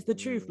 and it's the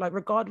truth, like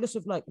regardless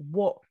of like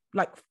what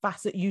like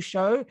facet you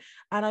show.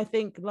 And I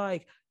think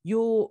like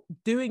you're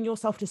doing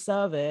yourself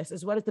disservice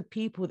as well as the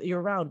people that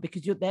you're around,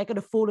 because they're going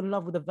to fall in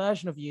love with a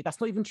version of you that's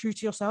not even true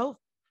to yourself.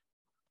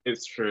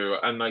 It's true.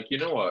 And like, you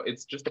know what?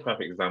 It's just a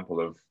perfect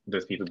example of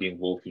those people being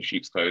wolf in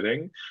sheep's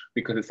clothing,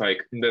 because it's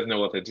like there's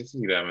no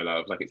authenticity there, my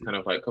love. Like it's kind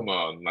of like, come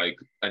on, like,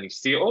 and you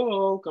see,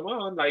 oh, come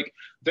on, like,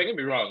 don't get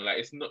me wrong, like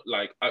it's not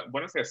like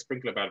when I say a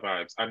sprinkle of bad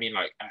vibes, I mean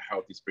like a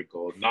healthy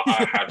sprinkle, not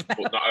a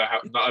handful,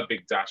 not a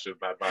big dash of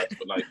bad vibes,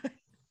 but like,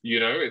 you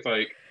know, it's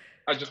like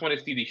I just want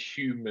to see the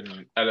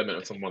human element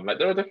of someone. Like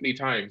there are definitely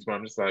times where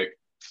I'm just like,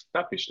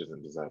 that bitch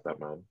doesn't deserve that,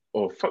 man.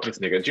 Or fuck this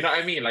nigga. Do you know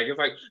what I mean? Like it's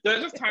like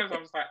there's just times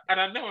I'm just like,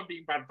 and I know I'm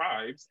being bad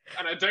vibes,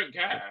 and I don't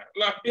care.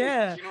 Like,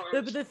 Yeah, you know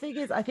but the thing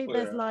is, I think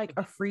there's yeah. like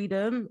a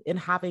freedom in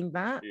having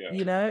that. Yeah.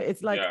 You know,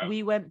 it's like Yeah.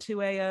 we went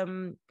to a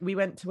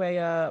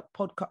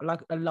podcast,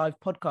 like a live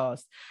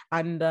podcast,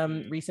 and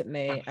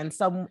recently, and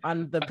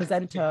the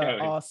presenter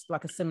Yeah. asked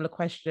like a similar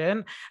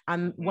question,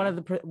 and one of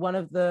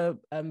the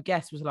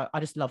guests was like, I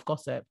just love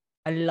gossip.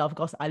 I love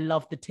gossip. I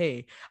love the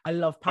tea. I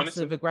love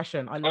passive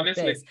aggression. I love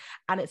this.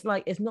 And it's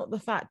like, it's not the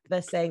fact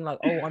they're saying like,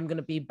 oh, I'm going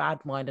to be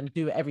bad mind and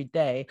do it every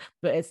day,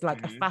 but it's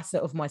like a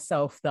facet of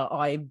myself that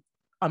I'm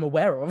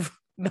aware of.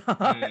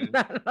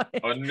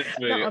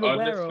 Honestly, I'm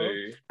aware of.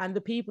 And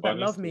the people that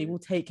love me will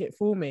take it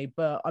for me,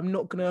 but I'm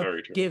not going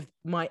to give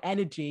my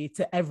energy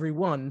to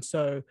everyone.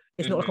 So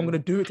it's not like I'm going to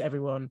do it to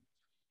everyone.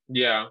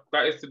 Yeah,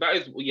 that is,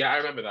 yeah, I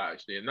remember that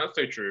actually. And that's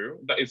so true.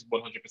 That is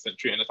 100%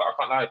 true. And it's like, I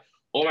can't lie.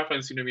 All my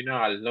friends who know me know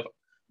I love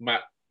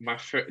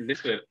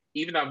listen,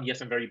 even though I'm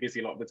very busy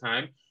a lot of the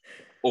time,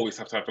 always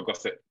have time for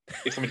gossip.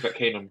 If somebody that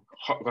came and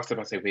hot gossip,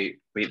 I say, wait,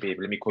 babe,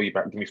 let me call you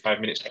back. Give me 5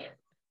 minutes.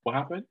 What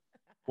happened?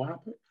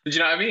 Did you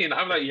know what I mean?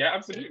 I'm like, yeah,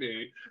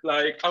 absolutely.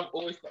 Like, I'm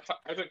always,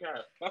 I don't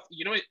care. That's,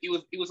 you know,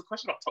 it was a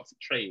question about toxic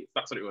traits.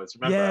 That's what it was.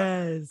 Remember?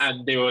 Yes.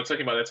 And they were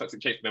talking about their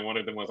toxic traits, and then one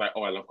of them was like,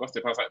 oh, I love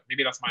gossip. I was like,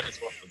 maybe that's mine as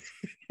well.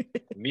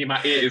 Me, my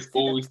ear is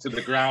always to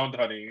the ground,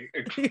 honey.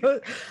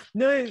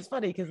 No, it's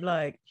funny because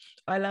like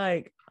I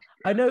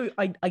know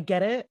I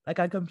get it. Like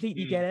I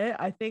completely get it.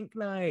 I think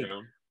like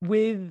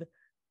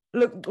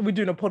look, we're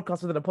doing a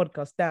podcast within a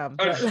podcast, damn.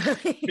 But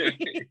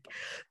like,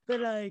 but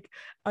like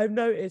I've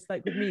noticed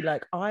like with me,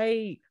 like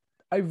I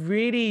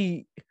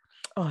really,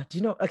 oh, do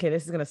you know? Okay,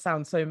 this is gonna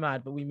sound so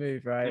mad, but we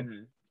move, right?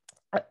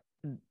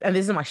 And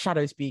this is my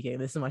shadow speaking.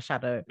 This is my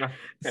shadow.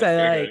 So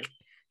like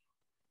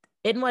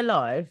in my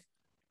life,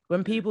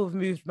 when people have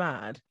moved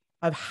mad,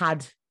 I've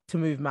had to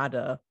move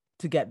madder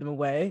to get them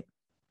away.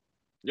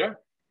 Yeah,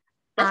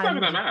 that's not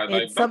even that mad.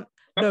 Like,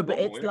 but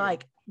it's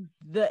like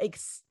the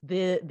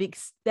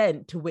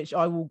extent to which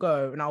I will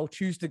go, and I'll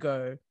choose to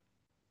go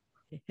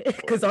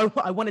because I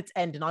want it to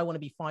end, and I want to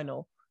be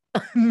final.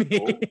 And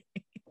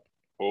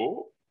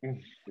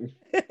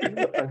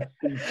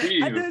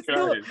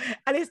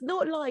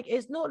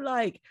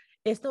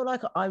it's not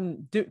like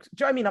I'm do you know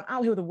what I mean? I'm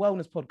out here with a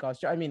wellness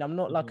podcast. Do you know what I mean? I'm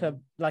not like a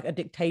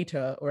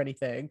dictator or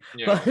anything.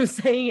 But I'm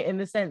saying it in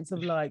the sense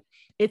of like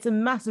it's a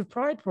massive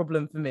pride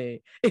problem for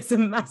me. It's a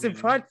massive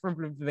pride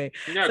problem for me.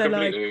 Yeah, so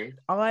completely.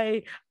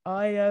 like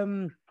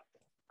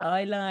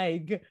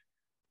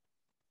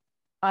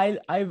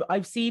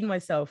I've seen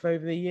myself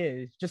over the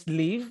years just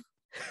leave.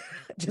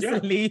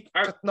 Leave,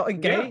 just not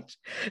engage.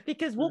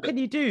 Because what can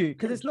you do?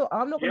 Because it's not,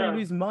 I'm not going to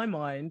lose my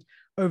mind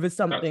over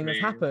something that's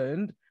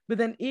happened. But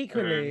then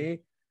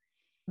equally,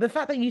 the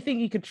fact that you think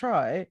you could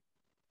try.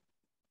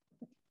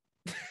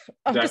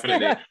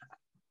 Definitely,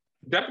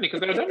 because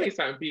there are definitely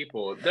certain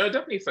people. There are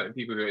definitely certain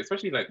people who,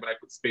 especially like when I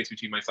put space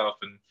between myself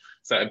and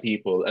certain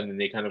people, and then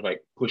they kind of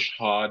like push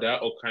harder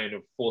or kind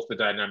of force the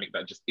dynamic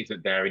that just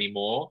isn't there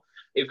anymore.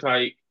 It's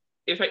like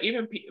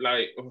even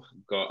like, oh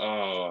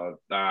god,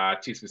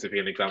 too specific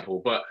an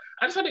example, but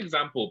I just had an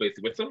example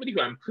basically with somebody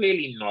who I'm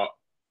clearly not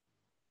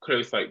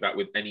close like that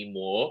with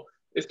anymore.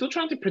 It's still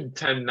trying to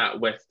pretend that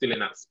we're still in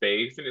that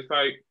space, and it's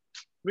like,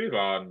 move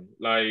on,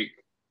 like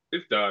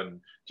it's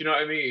done. Do you know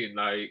what I mean?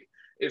 Like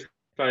it's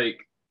like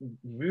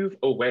move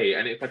away,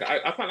 and it's like I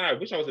can't lie, I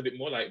wish I was a bit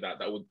more like that.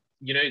 That would,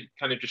 you know,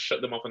 kind of just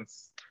shut them off and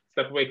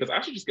step away, because I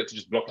actually just get to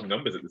just block the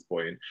numbers at this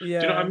point. Yeah.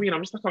 Do you know what I mean?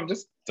 I'm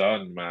just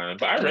done, man.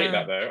 But I rate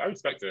that though. I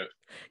respect it.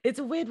 It's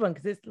a weird one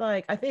because it's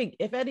like, I think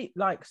if any,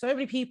 like so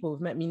many people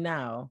have met me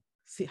now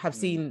have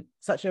seen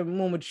such a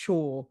more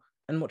mature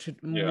and much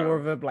more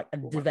of a like a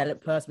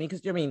developed person,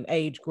 because you know what I mean,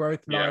 age,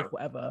 growth, life,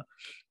 whatever.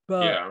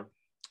 But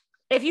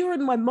if you were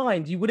in my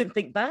mind, you wouldn't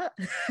think that.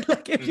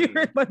 Like if you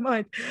were in my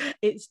mind,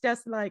 it's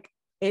just like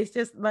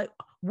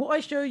what I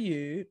show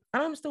you,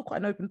 and I'm still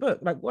quite an open book.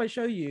 Like what I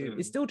show you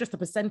is still just a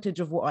percentage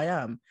of what I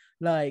am.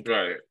 Like,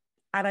 right.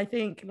 And I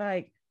think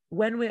like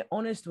when we're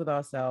honest with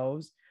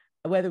ourselves,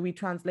 whether we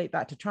translate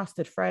that to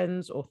trusted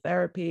friends or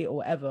therapy or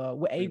whatever,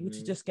 we're able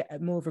to just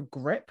get more of a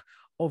grip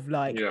of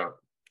like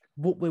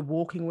what we're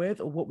walking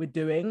with or what we're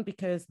doing,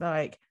 because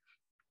like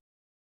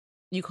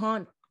you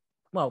can't,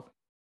 well,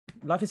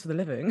 life is for the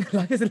living.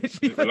 Life is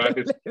literally for the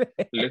living.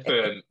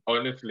 Listen,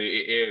 honestly,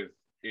 it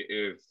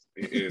is.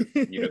 It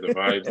is. You know the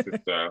vibes,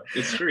 sister.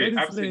 It's true. It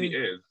absolutely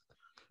Honestly. is.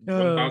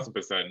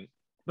 1000%.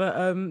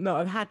 But no,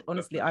 I've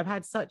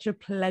had such a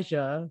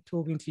pleasure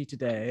talking to you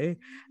today.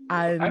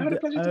 I had And a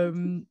pleasure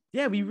to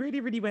yeah, we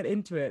really went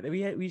into it.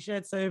 We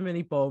shared so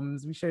many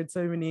bombs. We showed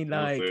so many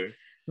like also.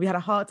 we had a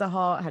heart to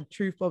heart, had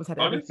truth bombs, had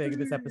everything in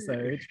this Honestly.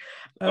 episode.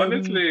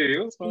 Honestly, it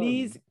was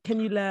Please, fun.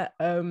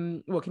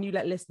 can you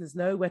let listeners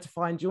know where to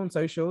find you on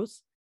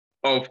socials?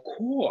 Of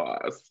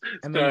course.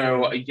 So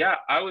Amazing. yeah,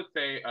 I would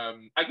say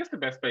I guess the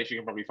best place you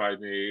can probably find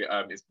me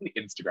is probably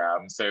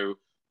Instagram. So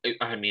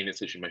I mean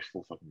it's literally my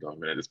full fucking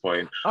government at this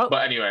point. Oh,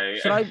 But anyway,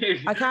 should I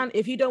can,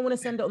 if you don't want to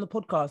send it on the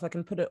podcast, I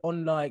can put it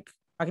on like,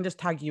 I can just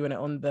tag you in it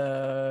on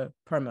the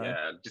promo.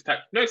 yeah, just tag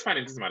no, it's fine,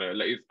 it doesn't matter.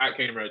 Like it's at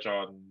Kane Roach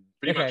on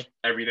pretty Okay. much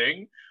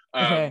everything.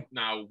 Okay.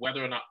 Now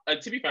whether or not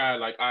to be fair,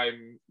 like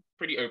I'm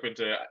pretty open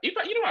to in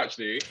fact, you know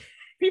actually,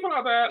 people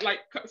out there like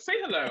say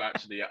hello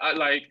actually.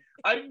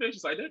 I've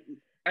noticed I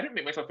don't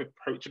make myself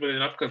approachable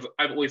enough because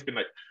I've always been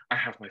like, I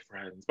have my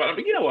friends. But I'm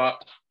like, you know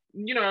what?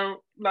 You know,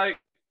 like,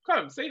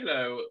 come, say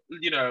hello,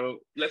 you know,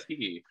 let's be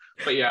here.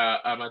 But yeah,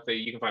 I'd say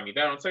you can find me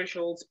there on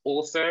socials.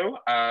 Also,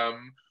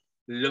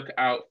 look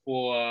out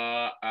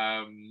for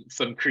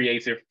some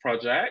creative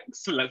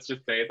projects. Let's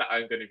just say that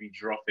I'm going to be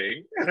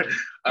dropping.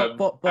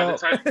 Bop. By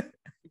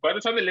the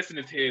time the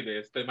listeners hear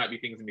this, there might be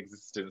things in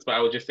existence. But I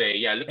will just say,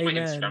 yeah, look at my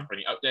Instagram Amen. for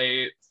any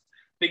updates.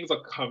 Things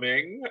are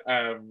coming.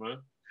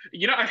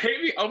 You know, I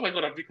hate me. Oh my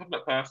god, I've become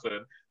that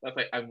person that's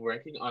like, I'm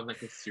working on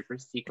like a super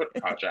secret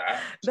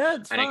project,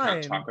 That's and I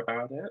can't fine. talk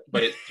about it,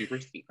 but it's super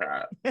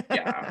secret.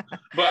 Yeah,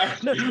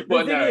 but No, the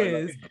but thing no,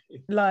 is,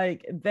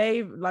 like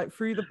they've like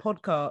through the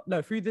podcast,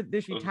 no, through the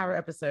literally like, tarot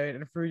episode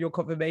and through your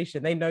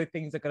confirmation, they know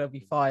things are gonna be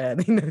fire.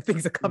 They know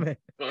things are coming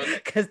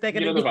because they're you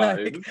gonna know the be like,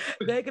 vibes.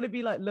 they're gonna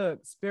be like,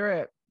 look,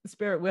 spirit,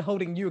 we're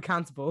holding you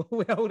accountable.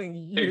 We're holding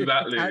you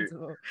Exactly,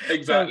 accountable.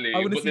 exactly. So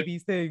I want to But see the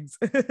these things.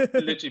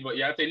 literally, but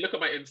yeah, they look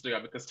at my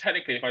Instagram because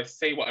technically, if I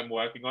say what I'm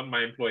working on,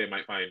 my employer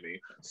might find me.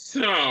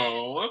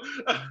 So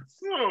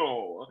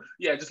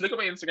yeah, just look at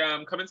my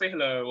Instagram, come and say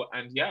hello,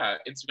 and yeah,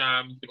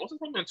 Instagram. You can also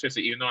find me on Twitter,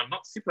 even though I'm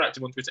not super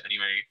active on Twitter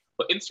anyway.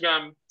 But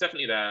Instagram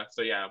definitely there.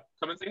 So yeah,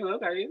 come and say hello,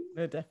 guys.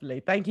 No,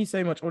 definitely. Thank you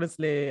so much,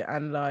 honestly.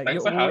 And like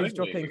Thanks you're for always having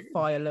dropping me.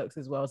 fire looks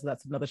as well. So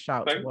that's another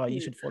shout to Thank why you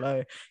you. should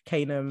follow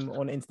Kanam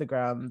on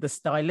Instagram. The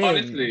styling,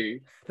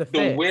 Honestly, the the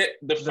fits, wit,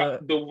 the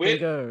there you wit.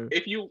 go.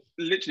 If you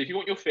literally, if you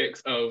want your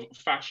fix of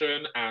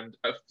fashion and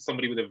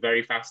somebody with a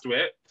very fast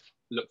wit,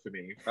 look for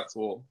me. That's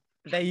all.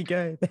 There you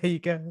go. There you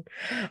go.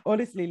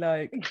 Honestly,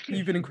 like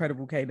you've been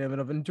incredible, Kanam,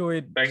 and I've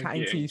enjoyed Thank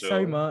chatting you, to you so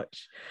Angel.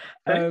 much.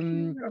 Thank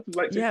you. I'd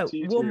like to Yeah, to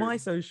you what are too. my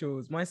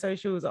socials? My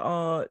socials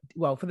are,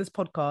 well, for this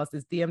podcast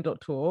is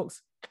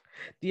dm.talks.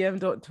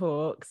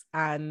 dm.talks,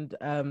 and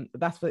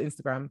that's for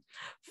Instagram.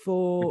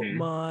 For Mm-hmm.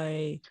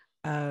 my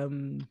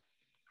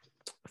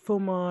for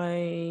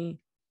my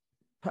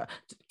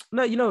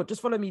no, you know,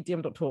 just follow me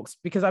dm.talks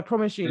because I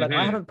promise you, like, I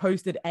Mm-hmm. haven't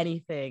posted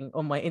anything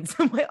on my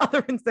my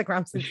other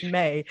Instagram since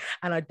May,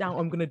 and I doubt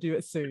I'm gonna do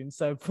it soon.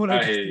 So follow I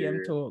just hear DM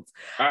you. talks.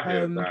 I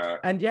hear that.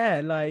 And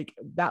yeah, like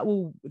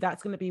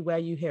that's gonna be where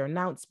you hear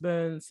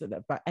announcements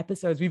about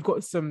episodes. We've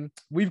got some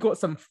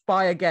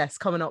fire guests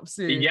coming up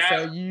soon. Yeah.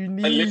 So you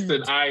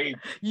Listen,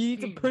 you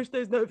need to push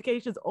those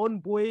notifications on,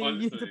 boy. You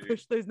need to honestly,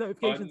 push those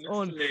notifications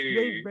on. You ain't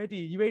honestly, ready.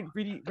 You ain't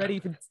really ready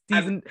for and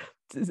season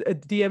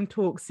DM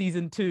Talk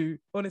season 2.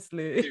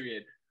 Honestly,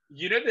 period.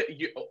 You know that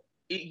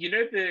you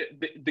know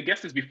the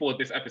guest is before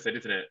this episode,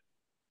 isn't it?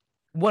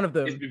 one of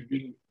It's them.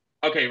 been,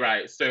 okay,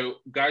 right. So,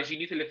 guys, you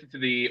need to listen to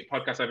the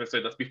podcast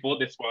episode that's before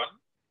this one.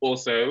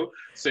 Also,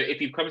 so if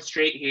you come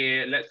straight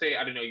here, let's say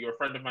I don't know, you're a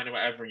friend of mine or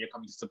whatever, and you're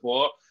coming to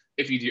support.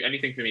 If you do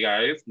anything for me,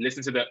 guys,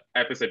 listen to the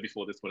episode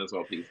before this one as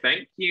well, please.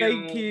 Thank you.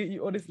 Thank you.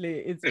 You honestly,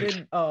 it's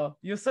been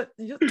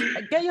you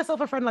get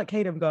yourself a friend like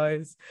Kadam,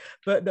 guys.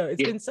 But no,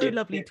 it's been so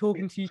lovely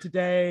talking to you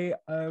today.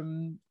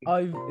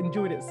 I've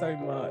enjoyed it so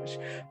much.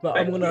 But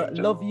I'm Thank gonna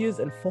you, love yous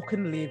and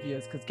fucking leave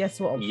yous because guess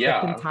what? I'm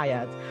yeah. fucking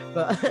tired.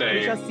 But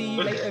we shall Same. see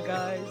you later,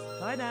 guys.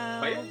 Bye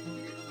now. Bye.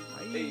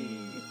 Bye. Hey.